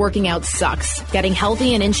 everyone knows working out sucks. Getting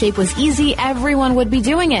healthy and in shape was easy, everyone would be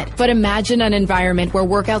doing it. But imagine an environment where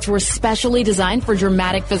workouts were specially designed for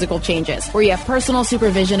dramatic physical changes, where you have personal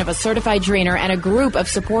supervision of a certified trainer and a group of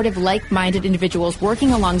supportive, like-minded individuals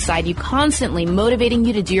working alongside you, constantly motivating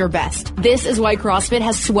you to do your best. This is why CrossFit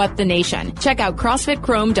has swept the nation. Check out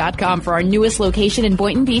CrossFitChrome.com for our newest location in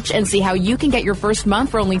Boynton Beach and see how you can get your first month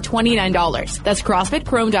for only $29. That's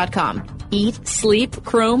CrossFitChrome.com. Eat, sleep,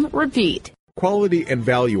 Chrome, repeat. Quality and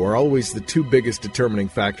value are always the two biggest determining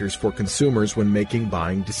factors for consumers when making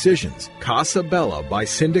buying decisions. Casa Bella by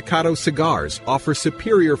Sindicato Cigars offers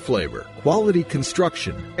superior flavor, quality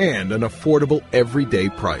construction, and an affordable everyday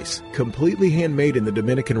price. Completely handmade in the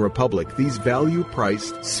Dominican Republic, these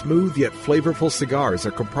value-priced, smooth yet flavorful cigars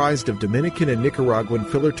are comprised of Dominican and Nicaraguan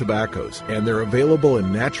filler tobaccos, and they're available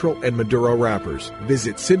in natural and Maduro wrappers.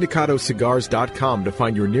 Visit syndicatocigars.com to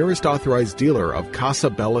find your nearest authorized dealer of Casa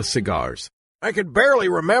Bella cigars. I could barely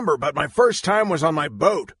remember, but my first time was on my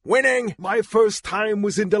boat. Winning! My first time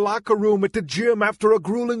was in the locker room at the gym after a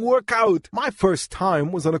grueling workout. My first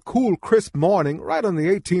time was on a cool, crisp morning right on the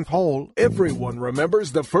 18th hole. Everyone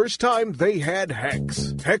remembers the first time they had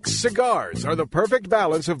Hex. Hex cigars are the perfect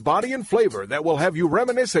balance of body and flavor that will have you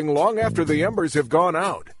reminiscing long after the embers have gone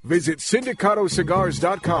out. Visit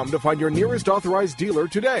syndicatocigars.com to find your nearest authorized dealer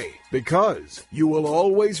today, because you will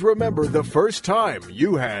always remember the first time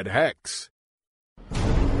you had Hex.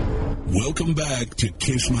 Welcome back to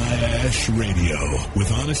Kiss My Ash Radio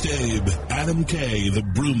with Honest Abe, Adam K, the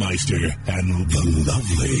Brewmeister, and the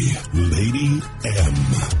lovely Lady M.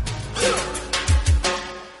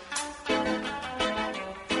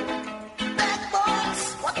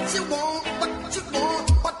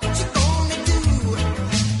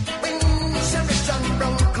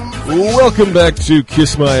 Welcome back to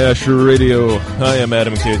Kiss My Ash Radio. I am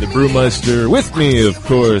Adam K, the Brewmeister. With me, of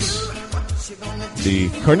course, the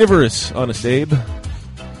carnivorous Honest Abe,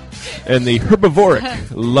 and the herbivoric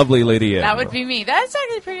lovely Lady M. That would be me. That's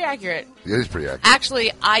actually pretty accurate. It is pretty accurate.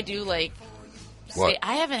 Actually, I do like What? steak.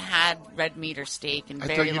 I haven't had red meat or steak in I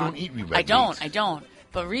very thought you long. don't eat red I don't. meat. I don't.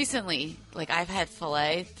 But recently, like, I've had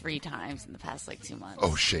filet 3 times in the past, 2 months.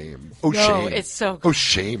 Oh, shame. Oh, No, shame. it's so good. Oh,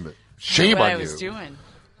 shame. Shame what on I you. was doing.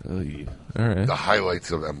 Oh, yeah. All right. The highlights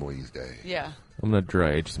of Emily's day. Yeah. I'm going to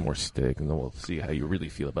dry age some more steak, and then we'll see how you really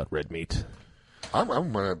feel about red meat. I'm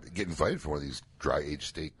going to get invited for one of these dry aged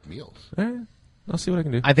steak meals. All right. I'll see what I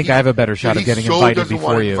can do. I think I have a better shot of getting invited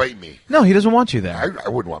before you. Invite me. No, he doesn't want you there. I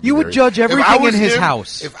wouldn't want. You me would there judge either. If I everything was in his him-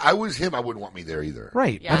 house. If I was him, I wouldn't want me there either.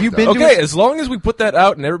 Right. Yeah. Have you been to Okay, his... as long as we put that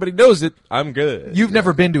out and everybody knows it, I'm good. You've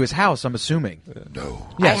never been to his house, I'm assuming. No.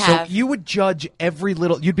 Yeah, I so have. you would judge every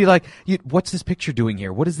little... You'd be like, what's this picture doing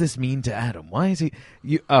here? What does this mean to Adam? Why is he...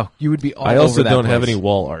 You would be all I also over that don't have place. any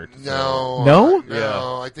wall art. No. No?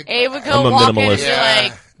 No. I think Abe would I'm go a walk in and minimalist. be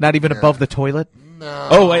like, Not even above the toilet? No.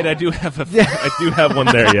 Oh, wait, I do have one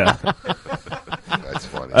there, yeah. That's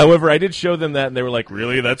funny. However, I did show them that, and they were like,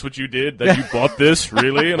 really? That's what you did? That you bought this?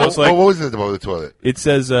 Really? And I was like... what was it above the toilet? It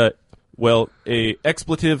says, well, a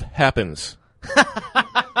expletive happens.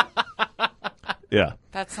 Yeah.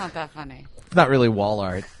 that's not that funny. It's not really wall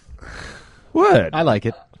art. What? I like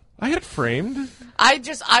it. I had it framed. I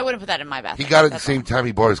wouldn't put that in my bathroom. He got it at the That's same time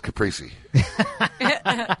he bought his Caprese.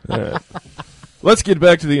 Let's get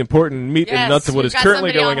back to the important meat Yes, and nuts of what we've is got currently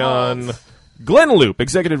somebody going on on. hold. Glenn Loop,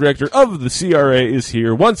 Executive Director of the CRA, is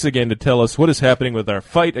here once again to tell us what is happening with our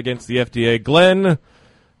fight against the FDA. Glenn,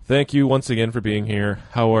 thank you once again for being here.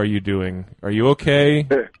 How are you doing? Are you okay?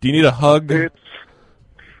 Do you need a hug?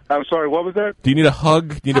 I'm sorry, what was that? Do you need a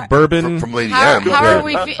hug? Do you need a bourbon? From Lady How, M. how are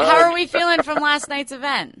we? How are we feeling from last night's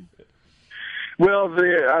event? Well,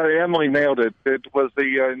 Emily nailed it. It was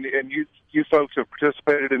and you folks have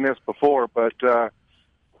participated in this before, but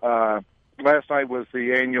last night was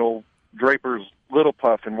the annual Draper's Little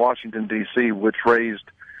Puff in Washington, D.C., which raised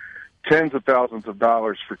tens of thousands of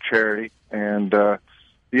dollars for charity, and the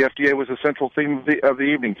FDA was a central theme of the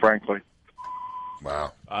evening, frankly.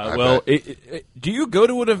 Wow. Well, do you go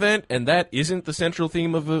to an event and that isn't the central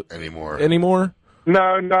theme of it anymore?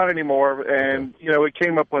 No, not anymore. And, it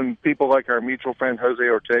came up when people like our mutual friend Jose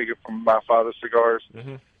Ortega from My Father's Cigars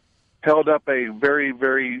held up a very,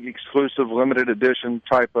 very exclusive, limited edition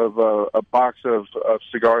type of a box of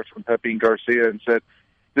cigars from Pepin Garcia and said,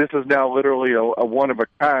 this is now literally a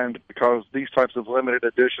one-of-a-kind because these types of limited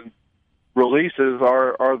edition releases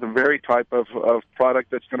are the very type of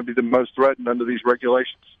product that's going to be the most threatened under these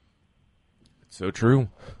regulations. So true.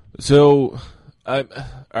 So, all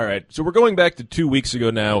right. So we're going back to 2 weeks ago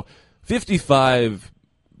now. 55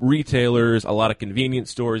 retailers, a lot of convenience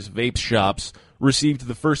stores, vape shops received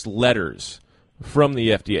the first letters from the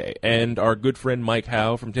FDA. And our good friend Mike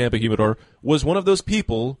Howe from Tampa Humidor was one of those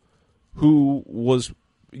people who was,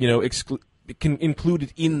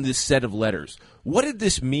 included in this set of letters. What did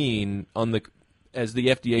this mean as the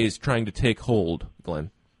FDA is trying to take hold, Glenn?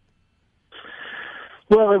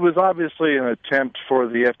 Well, it was obviously an attempt for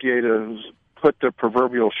the FDA to put the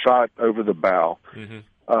proverbial shot over the bow.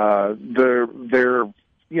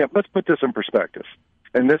 Let's put this in perspective,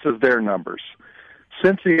 and this is their numbers.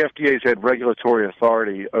 Since the FDA's had regulatory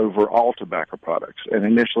authority over all tobacco products, and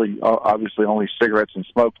initially, obviously, only cigarettes and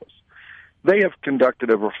smokeless, they have conducted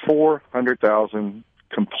over 400,000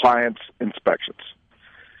 compliance inspections,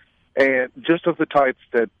 and just of the types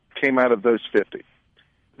that came out of those 50.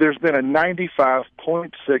 There's been a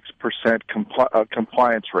 95.6%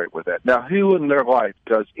 compliance rate with that. Now, who in their life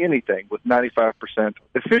does anything with 95%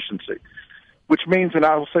 efficiency? Which means, and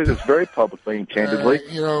I will say this very publicly and candidly,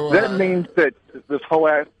 that means that this whole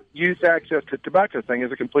youth access to tobacco thing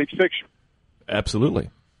is a complete fiction. Absolutely.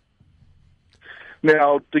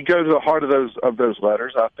 Now, to go to the heart of those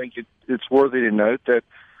letters, I think it's worthy to note that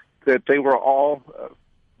they were all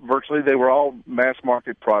virtually mass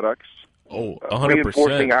market products. Oh, 100%.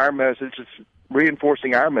 Reinforcing our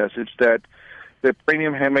message that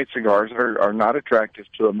premium handmade cigars are not attractive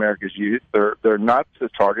to America's youth. They're not the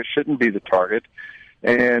target, shouldn't be the target,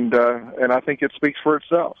 and I think it speaks for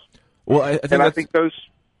itself. Well, I think those.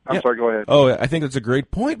 I'm sorry. Go ahead. Oh, I think that's a great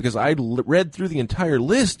point because I read through the entire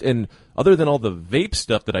list, and other than all the vape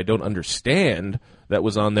stuff that I don't understand that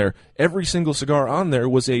was on there, every single cigar on there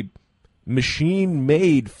was a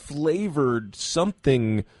machine-made, flavored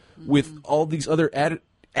something with all these other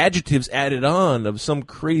adjectives added on of some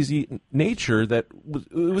crazy nature that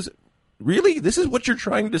was really, this is what you're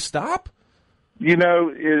trying to stop?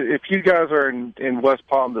 If you guys are in West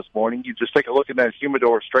Palm this morning, you just take a look at that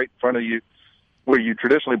humidor straight in front of you where you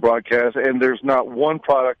traditionally broadcast, and there's not one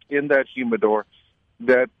product in that humidor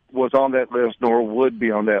that was on that list nor would be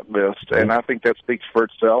on that list, and I think that speaks for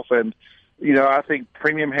itself. And I think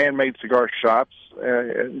premium handmade cigar shops,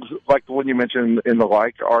 like the one you mentioned in the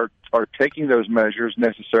like, are taking those measures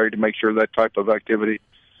necessary to make sure that type of activity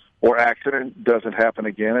or accident doesn't happen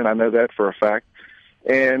again, and I know that for a fact.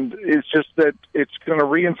 And it's just that it's going to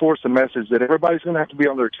reinforce the message that everybody's going to have to be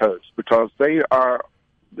on their toes because they are,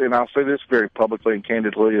 and I'll say this very publicly and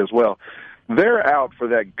candidly as well, they're out for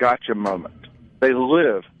that gotcha moment. They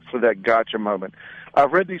live for that gotcha moment.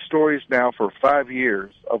 I've read these stories now for 5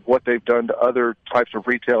 years of what they've done to other types of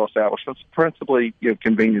retail establishments, principally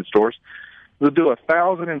convenience stores. They'll do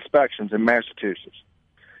 1,000 inspections in Massachusetts.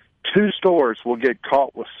 2 stores will get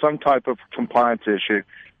caught with some type of compliance issue,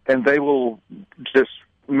 and they will just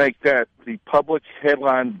make that the public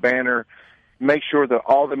headline banner, make sure that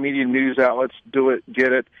all the media news outlets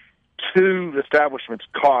get it. 2 establishments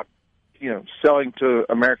caught, selling to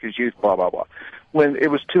America's youth, blah, blah, blah, when it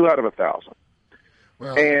was 2 out of 1,000.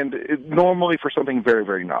 Well, and normally for something very,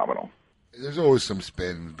 very nominal. There's always some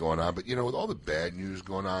spin going on, but, with all the bad news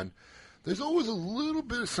going on, there's always a little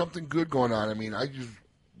bit of something good going on. I mean, I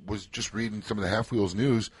was just reading some of the Half Wheels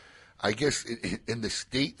news. I guess in the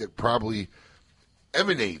state that probably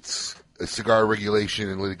emanates a cigar regulation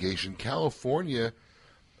and litigation, California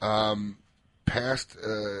passed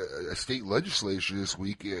a state legislation this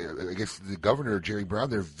week. I guess the governor, Jerry Brown,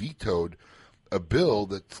 there vetoed a bill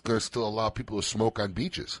that's going to still allow people to smoke on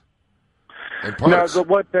beaches and parks.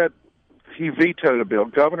 Now, he vetoed a bill.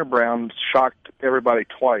 Governor Brown shocked everybody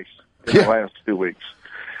twice in the last 2 weeks.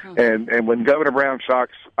 And when Governor Brown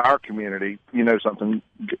shocks our community, something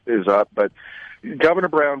is up. But Governor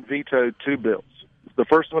Brown vetoed 2 bills. The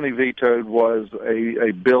first one he vetoed was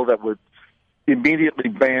a bill that would immediately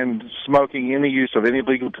ban smoking any use of any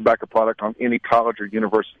legal tobacco product on any college or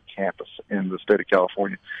university campus in the state of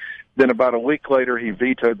California. Then about a week later, he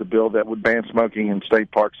vetoed the bill that would ban smoking in state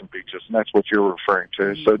parks and beaches, and that's what you're referring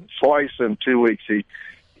to. So twice in 2 weeks, he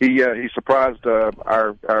surprised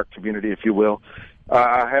our community, if you will.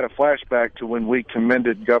 I had a flashback to when we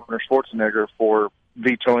commended Governor Schwarzenegger for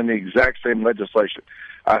vetoing the exact same legislation.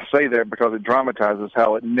 I say that because it dramatizes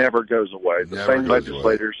how it never goes away. The same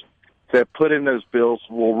legislators that put in those bills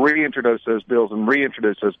will reintroduce those bills and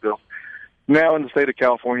reintroduce those bills. now in the state of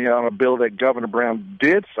California on a bill that Governor Brown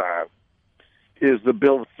did sign is the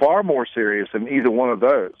bill far more serious than either one of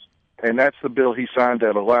those. And that's the bill he signed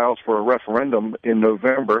that allows for a referendum in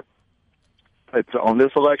November. It's on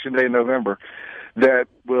this election day in November that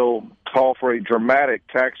will call for a dramatic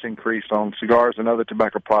tax increase on cigars and other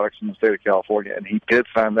tobacco products in the state of California. And he did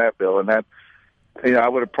sign that bill. And that, I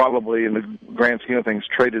would have probably, in the grand scheme of things,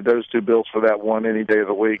 traded those two bills for that one any day of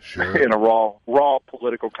the week in a raw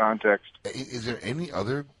political context. Is there any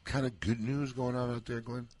other kind of good news going on out there,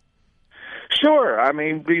 Glenn? Sure. I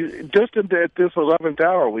mean, just at this 11th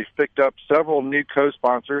hour, we've picked up several new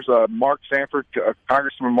co-sponsors. Mark Sanford,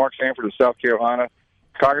 Congressman Mark Sanford of South Carolina,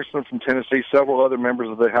 Congressman from Tennessee, several other members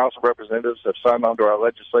of the House of Representatives have signed on to our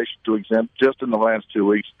legislation to exempt just in the last 2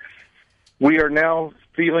 weeks. We are now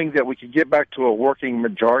feeling that we could get back to a working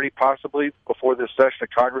majority possibly before this session of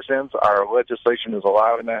Congress ends. Our legislation is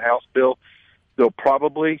allowed in that House bill. They'll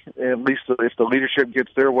probably, at least if the leadership gets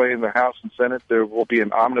their way in the House and Senate, there will be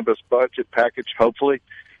an omnibus budget package, hopefully,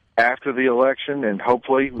 after the election. And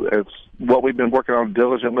hopefully, it's what we've been working on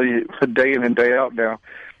diligently day in and day out now,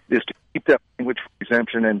 is to keep that language for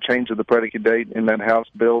exemption and change the predicate date in that House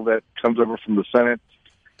bill that comes over from the Senate.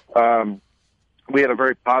 We had a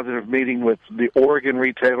very positive meeting with the Oregon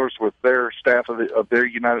retailers, with their staff of their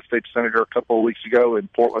United States Senator a couple of weeks ago in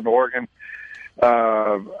Portland, Oregon.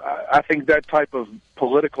 I think that type of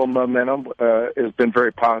political momentum has been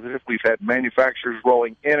very positive. We've had manufacturers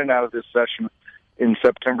rolling in and out of this session in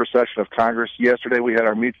September session of Congress. Yesterday we had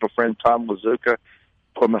our mutual friend Tom Lazuka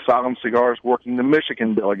from Asylum Cigars working the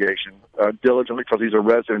Michigan delegation diligently because he's a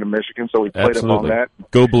resident of Michigan, so we played up on that.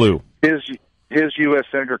 Go Blue. His U.S.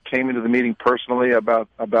 Senator came into the meeting personally about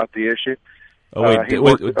the issue. Oh,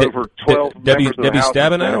 wait, over 12 Debbie House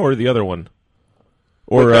Stabenow or the other one?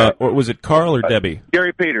 Or was it Carl or Debbie?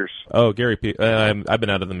 Gary Peters. Oh, Gary Peters. I've been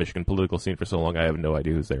out of the Michigan political scene for so long, I have no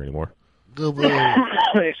idea who's there anymore.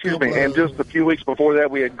 Excuse me. And just a few weeks before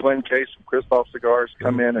that, we had Glenn Case from Christoph Cigars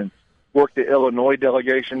come in and work the Illinois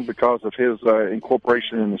delegation because of his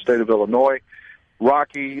incorporation in the state of Illinois.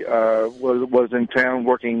 Rocky was in town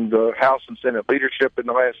working the House and Senate leadership in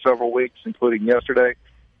the last several weeks, including yesterday.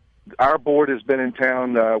 Our board has been in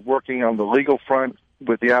town working on the legal front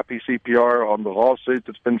with the IPCPR on the lawsuit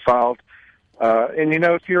that's been filed. And,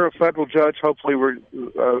 if you're a federal judge, hopefully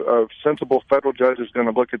a sensible federal judge is going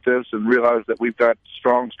to look at this and realize that we've got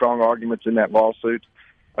strong arguments in that lawsuit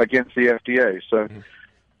against the FDA. So,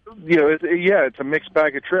 it's a mixed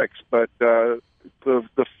bag of tricks, but the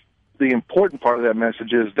important part of that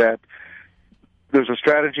message is that there's a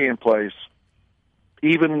strategy in place,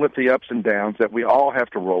 even with the ups and downs, that we all have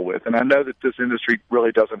to roll with. And I know that this industry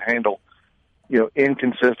really doesn't handle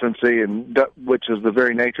inconsistency, and which is the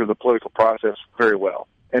very nature of the political process, very well.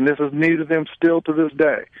 And this is new to them still to this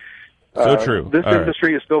day. So true. This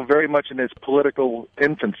industry is still very much in its political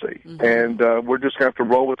infancy, and we're just going to have to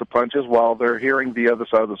roll with the punches while they're hearing the other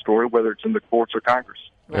side of the story, whether it's in the courts or Congress.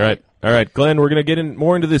 All right, Glenn, we're going to get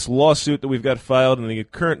more into this lawsuit that we've got filed and the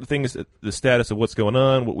current things, the status of what's going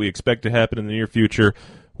on, what we expect to happen in the near future.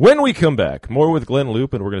 When we come back, more with Glenn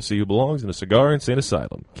Loop, and we're going to see who belongs in a cigar insane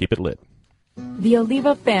asylum. Keep it lit. The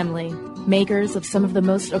Oliva family, makers of some of the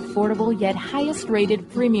most affordable yet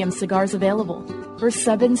highest-rated premium cigars available. For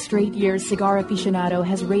 7 straight years, Cigar Aficionado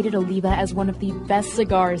has rated Oliva as one of the best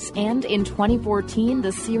cigars, and in 2014,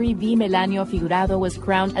 the Serie V Melanio Figurado was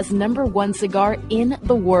crowned as #1 cigar in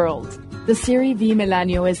the world. The Serie V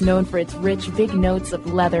Melanio is known for its rich, big notes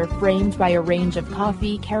of leather framed by a range of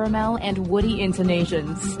coffee, caramel, and woody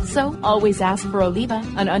intonations. So always ask for Oliva,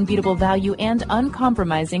 an unbeatable value and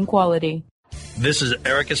uncompromising quality. This is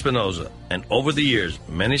Eric Espinoza, and over the years,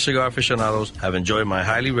 many cigar aficionados have enjoyed my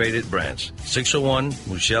highly rated brands, 601,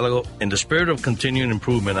 Murcielago. In the spirit of continuing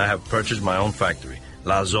improvement, I have purchased my own factory,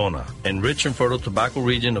 La Zona, in rich and fertile tobacco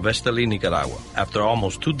region of Esteli, Nicaragua. After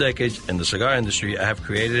almost 2 decades in the cigar industry, I have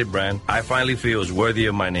created a brand I finally feel is worthy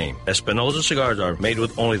of my name. Espinoza cigars are made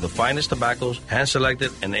with only the finest tobaccos,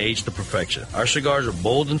 hand-selected and aged to perfection. Our cigars are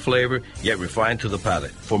bold in flavor, yet refined to the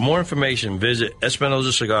palate. For more information, visit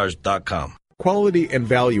EspinozaCigars.com. Quality and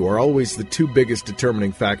value are always the 2 biggest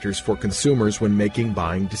determining factors for consumers when making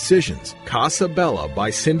buying decisions. Casa Bella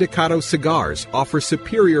by Sindicato Cigars offers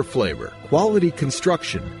superior flavor, quality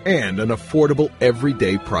construction, and an affordable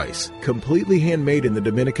everyday price. Completely handmade in the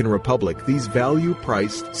Dominican Republic, these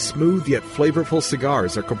value-priced, smooth yet flavorful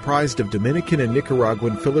cigars are comprised of Dominican and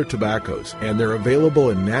Nicaraguan filler tobaccos, and they're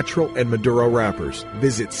available in natural and Maduro wrappers.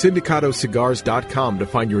 Visit SindicatoCigars.com to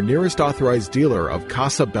find your nearest authorized dealer of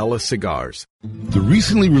Casa Bella cigars. The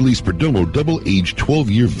recently released Perdomo Double-Aged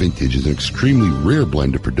 12-Year Vintage is an extremely rare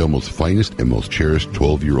blend of Perdomo's finest and most cherished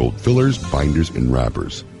 12-year-old fillers, binders, and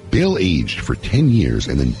wrappers. Bale-aged for 10 years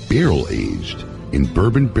and then barrel-aged in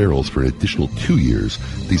bourbon barrels for an additional 2 years,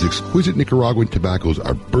 these exquisite Nicaraguan tobaccos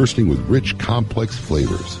are bursting with rich, complex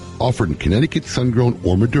flavors. Offered in Connecticut, Sun-Grown,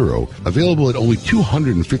 or Maduro, available at only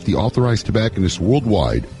 250 authorized tobacconists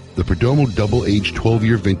worldwide, the Perdomo Double-Aged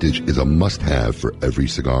 12-Year Vintage is a must-have for every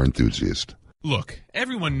cigar enthusiast. Look,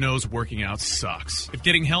 everyone knows working out sucks. If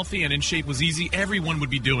getting healthy and in shape was easy, everyone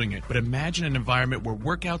would be doing it. But imagine an environment where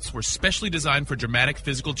workouts were specially designed for dramatic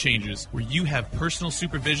physical changes, where you have personal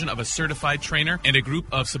supervision of a certified trainer and a group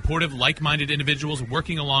of supportive, like-minded individuals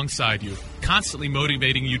working alongside you, constantly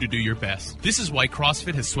motivating you to do your best. This is why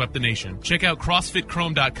CrossFit has swept the nation. Check out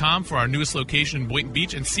CrossFitChrome.com for our newest location in Boynton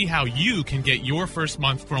Beach and see how you can get your first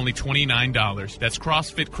month for only $29. That's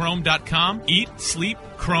CrossFitChrome.com. Eat, sleep,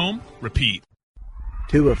 Chrome, repeat.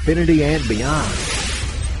 To affinity and beyond.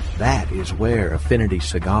 That is where Affinity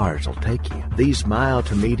Cigars will take you. These mild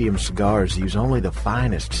to medium cigars use only the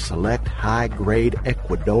finest select high-grade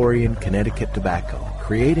Ecuadorian Connecticut tobacco,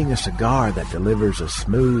 creating a cigar that delivers a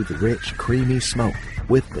smooth, rich, creamy smoke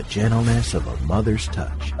with the gentleness of a mother's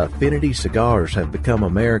touch. Affinity Cigars have become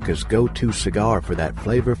America's go-to cigar for that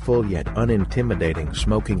flavorful yet unintimidating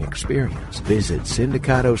smoking experience. Visit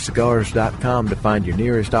syndicatocigars.com to find your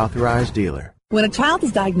nearest authorized dealer. When a child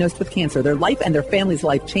is diagnosed with cancer, their life and their family's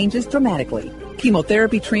life changes dramatically.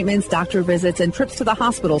 Chemotherapy treatments, doctor visits, and trips to the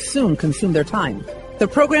hospital soon consume their time. The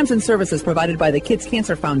programs and services provided by the Kids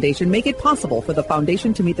Cancer Foundation make it possible for the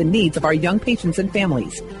foundation to meet the needs of our young patients and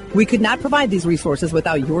families. We could not provide these resources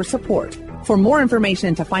without your support. For more information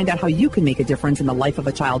and to find out how you can make a difference in the life of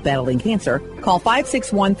a child battling cancer, call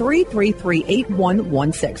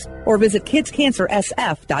 561-333-8116 or visit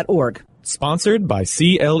kidscancersf.org. Sponsored by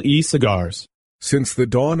CLE Cigars. Since the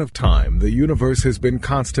dawn of time, the universe has been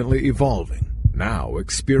constantly evolving. Now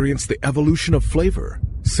experience the evolution of flavor.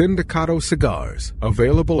 Sindicato Cigars,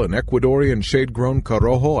 available in Ecuadorian shade-grown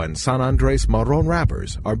Corojo and San Andres Marron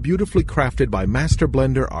wrappers, are beautifully crafted by master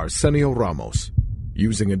blender Arsenio Ramos.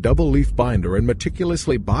 Using a double-leaf binder and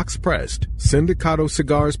meticulously box-pressed, Sindicato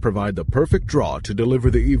Cigars provide the perfect draw to deliver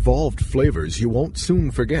the evolved flavors you won't soon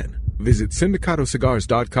forget. Visit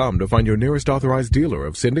syndicatocigars.com to find your nearest authorized dealer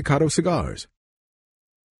of Sindicato Cigars.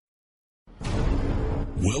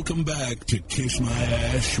 Welcome back to Kiss My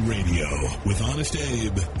Ash Radio with Honest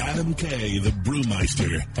Abe, Adam K, the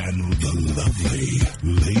Brewmeister, and the lovely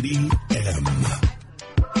Lady M.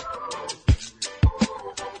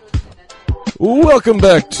 Welcome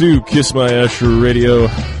back to Kiss My Ash Radio.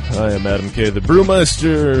 I am Adam K, the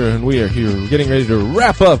Brewmeister, and we are here getting ready to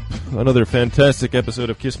wrap up another fantastic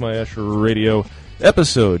episode of Kiss My Ash Radio,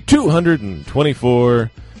 episode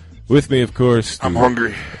 224. With me, of course, I'm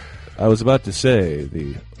hungry. I was about to say,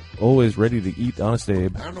 the always ready to eat Honest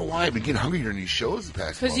Abe. I don't know why I've been getting hungry during these shows the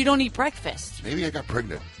past Because you don't eat breakfast. Maybe I got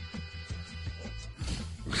pregnant.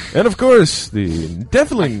 And of course, the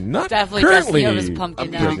definitely not currently I'm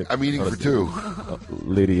eating for two.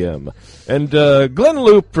 Lady M. And Glenn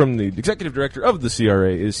Loop from the executive director of the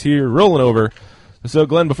CRA is here rolling over. So,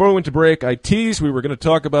 Glenn, before we went to break, I teased we were going to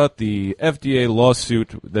talk about the FDA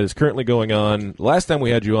lawsuit that is currently going on. Last time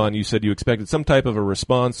we had you on, you said you expected some type of a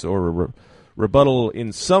response or a rebuttal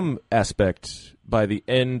in some aspect by the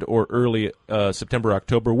end or early September,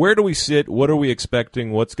 October. Where do we sit? What are we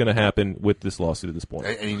expecting? What's going to happen with this lawsuit at this point?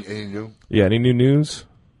 Any new? Yeah, any new news?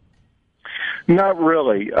 Not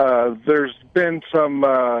really. There's been some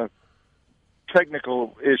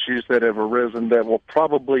technical issues that have arisen that will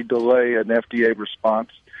probably delay an FDA response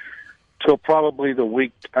till probably the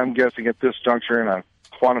week, I'm guessing, at this juncture, and I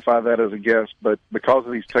quantify that as a guess, but because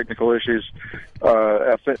of these technical issues,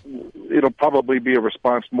 it'll probably be a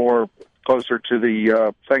response more closer to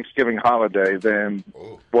the Thanksgiving holiday than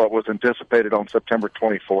what was anticipated on September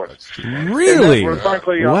 24th. Really?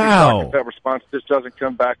 Frankly, wow. If that response just doesn't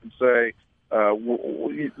come back and say,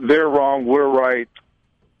 they're wrong, we're right,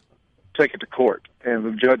 take it to court, and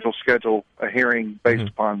the judge will schedule a hearing based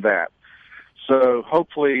upon that. So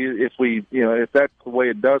hopefully, if that's the way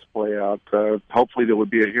it does play out, hopefully there would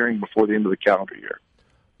be a hearing before the end of the calendar year.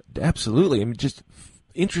 Absolutely. I mean, just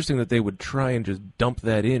interesting that they would try and just dump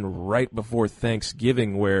that in right before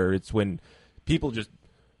Thanksgiving, where it's when people just,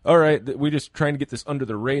 all right, we're just trying to get this under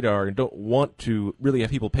the radar and don't want to really have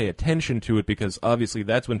people pay attention to it, because obviously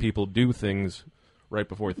that's when people do things right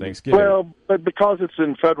before Thanksgiving. Well, but because it's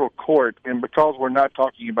in federal court, and because we're not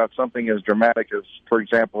talking about something as dramatic as, for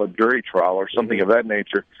example, a jury trial or something of that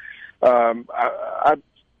nature,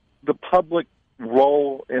 the public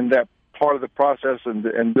role in that part of the process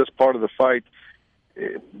and this part of the fight,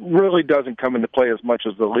 it really doesn't come into play as much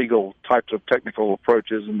as the legal types of technical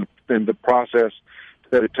approaches and the process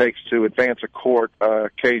that it takes to advance a court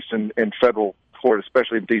case in federal court,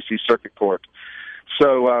 especially in D.C. Circuit Court.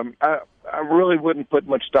 So I really wouldn't put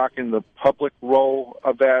much stock in the public role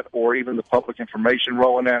of that or even the public information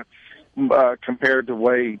role in that compared to the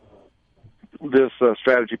way this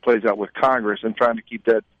strategy plays out with Congress and trying to keep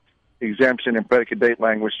that exemption and predicate date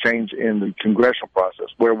language change in the congressional process,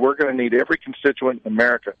 where we're going to need every constituent in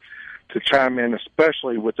America to chime in,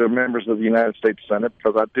 especially with the members of the United States Senate,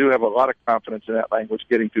 because I do have a lot of confidence in that language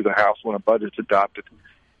getting through the House when a budget's adopted.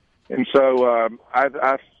 And so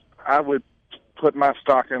I would put my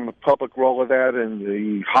stock in the public role of that, and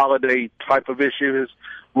the holiday type of issue is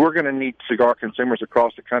we're going to need cigar consumers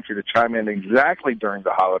across the country to chime in exactly during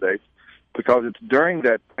the holidays, because it's during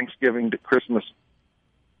that Thanksgiving to Christmas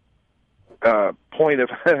point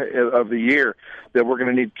of the year that we're going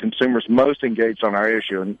to need consumers most engaged on our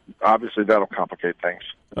issue, and obviously that'll complicate things.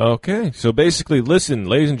 Okay, so basically, listen,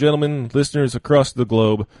 ladies and gentlemen, listeners across the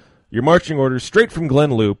globe, your marching orders straight from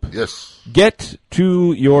Glenn Loop. Yes. Get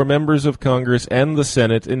to your members of Congress and the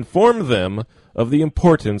Senate. Inform them of the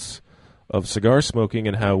importance of cigar smoking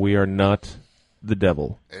and how we are not the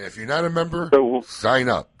devil. And if you're not a member, sign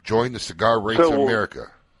up. Join the Cigar Rates of America.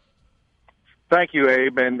 Thank you,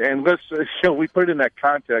 Abe. And let's we put it in that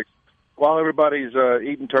context. While everybody's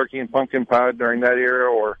eating turkey and pumpkin pie during that era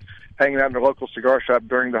or hanging out in their local cigar shop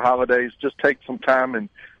during the holidays, just take some time and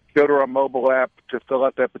go to our mobile app to fill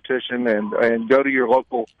out that petition and go to your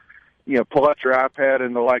local, pull out your iPad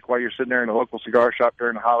and the like while you're sitting there in a local cigar shop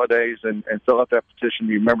during the holidays and fill out that petition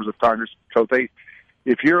to your members of Congress. Because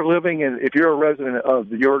if you're a resident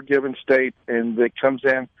of your given state and it comes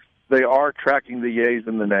in, they are tracking the yays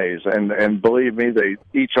and the nays. And believe me,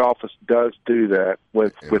 each office does do that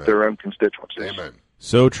with their own constituencies. Amen.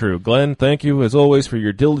 So true. Glenn, thank you as always for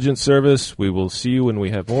your diligent service. We will see you when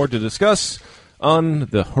we have more to discuss on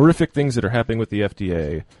the horrific things that are happening with the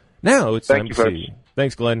FDA. Now it's time to see.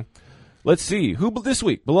 Thanks, Glenn. Let's see who this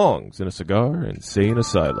week belongs in a cigar insane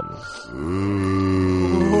asylum.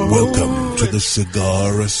 Welcome to the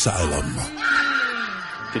Cigar Asylum,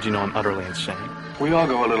 Did you know I'm utterly insane? We all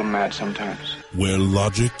go a little mad sometimes. where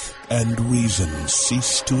logic and reason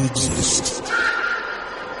cease to exist.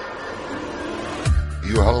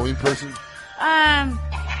 You a Halloween person? Nah.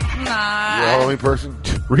 You a Halloween person?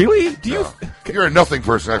 Really? Do you? You're a nothing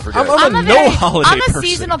person. I forget. I'm a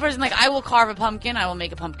seasonal person. Like, I will carve a pumpkin. I will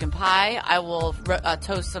make a pumpkin pie. I will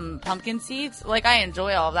toast some pumpkin seeds. Like, I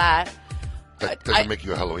enjoy all that. That doesn't make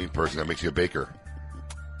you a Halloween person. That makes you a baker.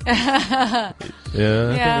 Yeah, I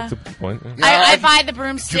think that's a good point. Yeah. I buy the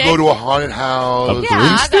broomstick. You go to a haunted house.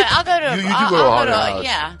 I'll go to. You do go to a haunted house.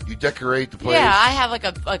 Yeah. You decorate the place. Yeah, I have like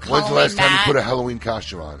a Halloween When's the last time mat. you put a Halloween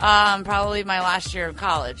costume on? Probably my last year of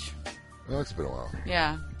college. Well, it's been a while.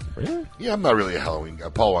 Yeah. Really? Yeah, I'm not really a Halloween guy.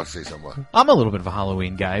 Paul wants to say something. I'm a little bit of a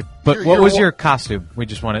Halloween guy. But what was your costume? We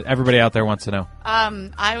just wanted everybody out there wants to know.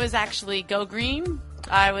 I was actually Go Green.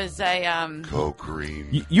 I was a Go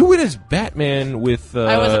Green. You went as Batman with.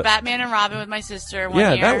 I was a Batman and Robin with my sister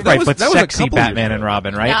one year. That was sexy Batman and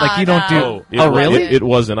Robin, right? No, like you don't do. no. Really? It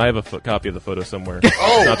wasn't. I have a copy of the photo somewhere.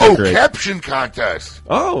 Caption contest.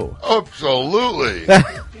 Oh, absolutely.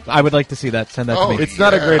 I would like to see that. Send that to me. It's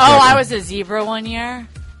not a great. I was a zebra one year.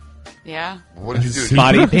 Yeah. What did you do?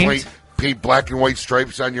 Body paint? Paint black and white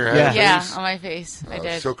stripes on your head? Yeah, on my face. I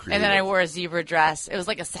did. So creative. And then I wore a zebra dress. It was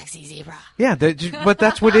like a sexy zebra. Yeah, but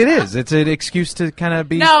that's what it is. It's an excuse to kind of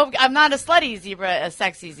be. No, I'm not a slutty zebra, a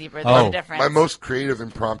sexy zebra. There's a difference. My most creative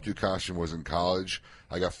impromptu costume was in college.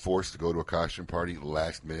 I got forced to go to a costume party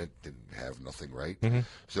last minute, didn't have nothing right. Mhm.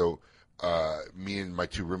 So me and my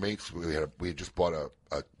two roommates, we had just bought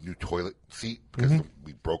a new toilet seat because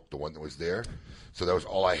we broke the one that was there. So that was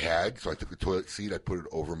all I had. So I took the toilet seat, I put it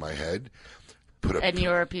over my head, and you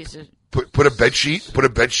were a piece of put a bed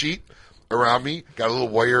sheet around me, got a little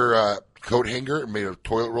wire coat hanger, and made a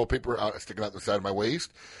toilet roll paper sticking out the side of my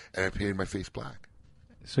waist, and I painted my face black.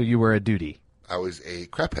 So you were a duty. I was a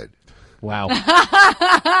craphead. Wow.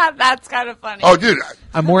 That's kind of funny. Oh, dude.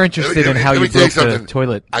 I'm more interested in how you broke the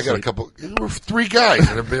toilet. I got a couple. We're three guys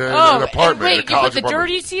that have been in an apartment. Wait, in a college you put the apartment.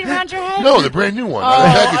 dirty seat around your head? No, the brand new one.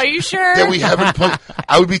 Are you sure? That we haven't put.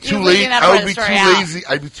 I would be too lazy. I would be lazy.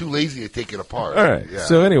 I'd be too lazy to take it apart. All right. Yeah.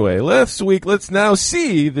 So anyway, last week, let's now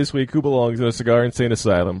see this week who belongs in a Cigar Insane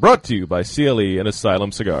Asylum. Brought to you by CLE and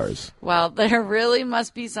Asylum Cigars. Well, there really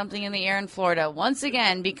must be something in the air in Florida once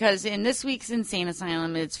again, because in this week's Insane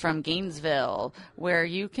Asylum, it's from Gainesville, where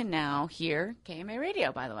you can now hear KMA Radio.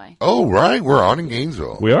 Radio, by the way. Oh, right. We're on in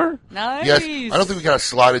Gainesville. We are? Nice. Yes. I don't think we got a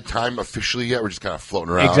slotted time officially yet. We're just kind of floating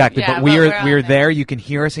around. Exactly, Yeah, but we but are we're on there. You can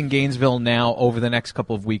hear us in Gainesville now. Over the next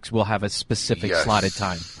couple of weeks, we'll have a specific slotted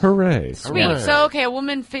time. Hooray! Sweet. Hooray. So, okay, a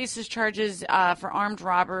woman faces charges for armed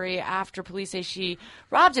robbery after police say she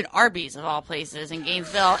robbed an Arby's, of all places, in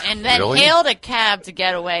Gainesville, and then Really? hailed a cab to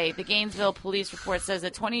get away. The Gainesville police report says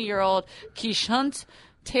that 20-year-old Keishunt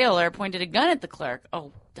Taylor pointed a gun at the clerk.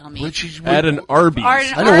 Oh, dummy. At an Arby's.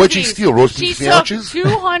 I know. What'd she steal? Roast beef sandwiches? She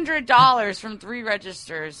took $200 from 3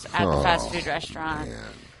 registers at the fast food restaurant. Man.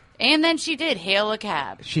 And then she did hail a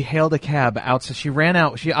cab. She hailed a cab out, so she ran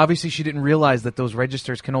out. She didn't realize that those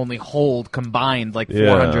registers can only hold combined like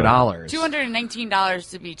 $400.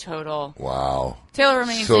 $219 to be total. Wow. Taylor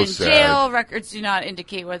remains So in sad. jail. Records do not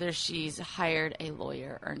indicate whether she's hired a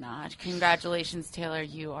lawyer or not. Congratulations, Taylor.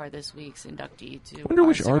 You are this week's inductee to. I wonder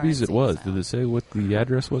which our Arby's it was. Did it say what the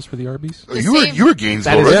address was for the Arby's? Oh, you were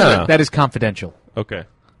Gainesville, That is confidential. Okay.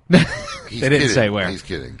 He's They didn't kidding. say where. He's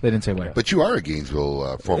kidding. They didn't say where. But you are a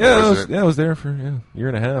Gainesville former Yeah, resident. I was there for a year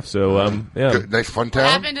and a half. So yeah, Good, nice fun What town.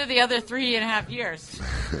 happened to the other 3.5 years?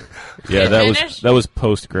 yeah. Did That was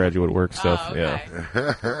postgraduate work stuff. Oh, okay.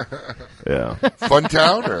 Yeah. Fun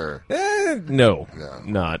town or No,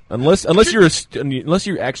 not unless unless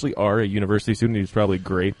you actually are a university student. It's probably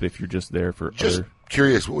great. But if you're just there for just other,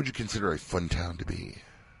 curious, what would you consider a fun town to be?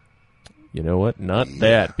 you know what? Not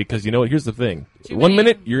that, because you know what? Here's the thing: one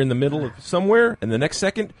minute you're in the middle of somewhere, and the next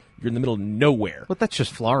second you're in the middle of nowhere. Well, that's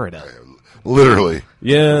just Florida. Literally.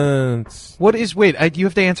 Yeah. What is? Wait, you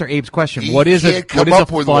have to answer Abe's question. He What is can't a come what is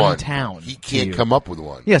up a with fun one. town? He to can't you? come up with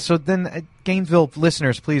one. Yeah, so then Gainesville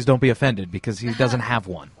listeners, please don't be offended because he doesn't have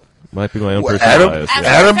one. Might be my own Well, personal bias.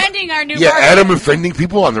 After offending our new partner. Adam offending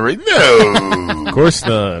people on the radio. No. Of course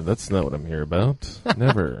not. That's not what I'm here about.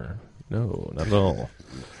 Never. No, not at all.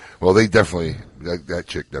 Well, they definitely that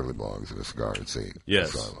chick definitely belongs in a cigar insane.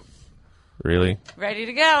 Yes. asylum. Really? Ready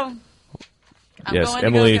to go. I'm Yes, going to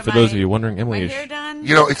Emily, go get for those my- of you wondering, Emily my is- hair done.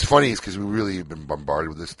 You know, it's funny because we really have been bombarded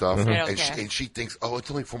with this stuff, Mhm. I don't and, care. she thinks, oh, it's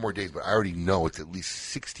only 4 more days, but I already know it's at least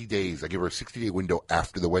 60 days. I give her a 60-day window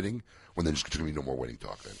after the wedding, when there's going to be no more wedding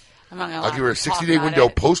talk then. I'm not gonna I'll lie. give her a Talk 60-day about window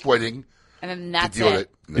it. post-wedding And then to that's deal with it. it.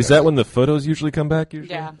 And Is then that when the photos usually come back?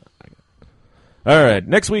 Usually? Yeah. All right.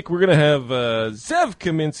 Next week, we're going to have Zev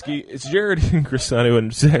Kaminsky. It's Jared Ingrisano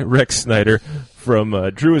and Rex Snyder from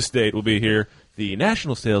Drew Estate will be here. The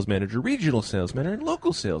national sales manager, regional sales manager, and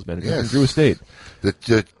local sales manager from Drew Estate.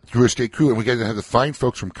 The Drew Estate crew, and we got to have the fine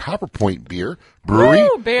folks from Copper Point Beer Brewery.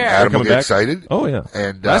 Woo, beer. Adam will Coming get back? excited. Oh, yeah.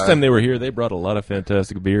 And last time they were here, they brought a lot of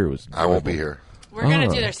fantastic beer. It was I won't be here. We're going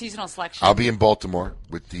to do their seasonal selection. I'll be in Baltimore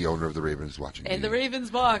with the owner of the Ravens watching in the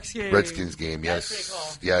Ravens box game. Redskins game.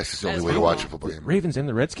 Yes, yes, it's the only way to watch a football game. Ravens and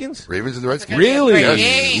the Redskins? Ravens and the Redskins. Really?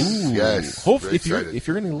 Yes. Ooh. Yes. Hopefully, Very if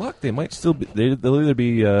you're any luck, they might still be. They'll either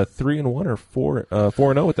be 3-1 or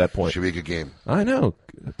 4-0 at that point. Should be a good game. I know.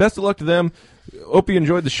 Best of luck to them. Hope you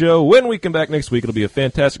enjoyed the show. When we come back next week, it'll be a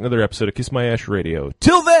fantastic another episode of Kiss My Ash Radio.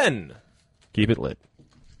 Till then, keep it lit.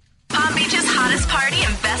 Palm Beach's hottest party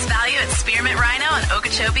and best value at Spearmint Rhino on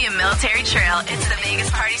Okeechobee and Military Trail. It's the Vegas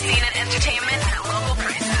party scene and entertainment at local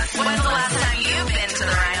prices. When's the last time you've been to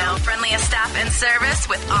the Rhino? Friendliest staff and service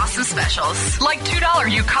with awesome specials. Like $2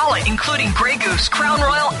 Eucalypt, including Grey Goose, Crown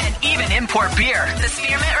Royal, and even import beer. The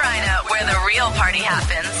Spearmint Rhino, where the real party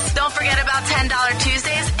happens. Don't forget about $10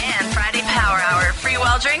 Tuesdays and Friday Power Hour. Free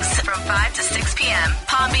well drinks from 5 to 6 p.m.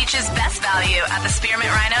 Palm Beach's best value at the Spearmint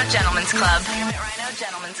Rhino Gentlemen's Club. Spearmint Rhino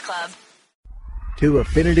Gentlemen's Club. To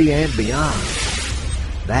affinity and beyond.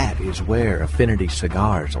 That is where Affinity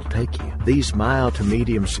Cigars will take you. These mild to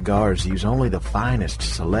medium cigars use only the finest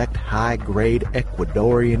select high-grade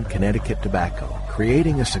Ecuadorian Connecticut tobacco,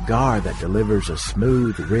 creating a cigar that delivers a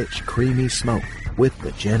smooth, rich, creamy smoke with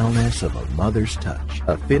the gentleness of a mother's touch.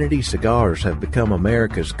 Affinity Cigars have become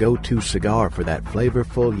America's go-to cigar for that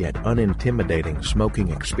flavorful yet unintimidating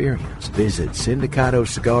smoking experience. Visit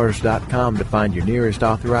syndicatocigars.com to find your nearest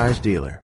authorized dealer.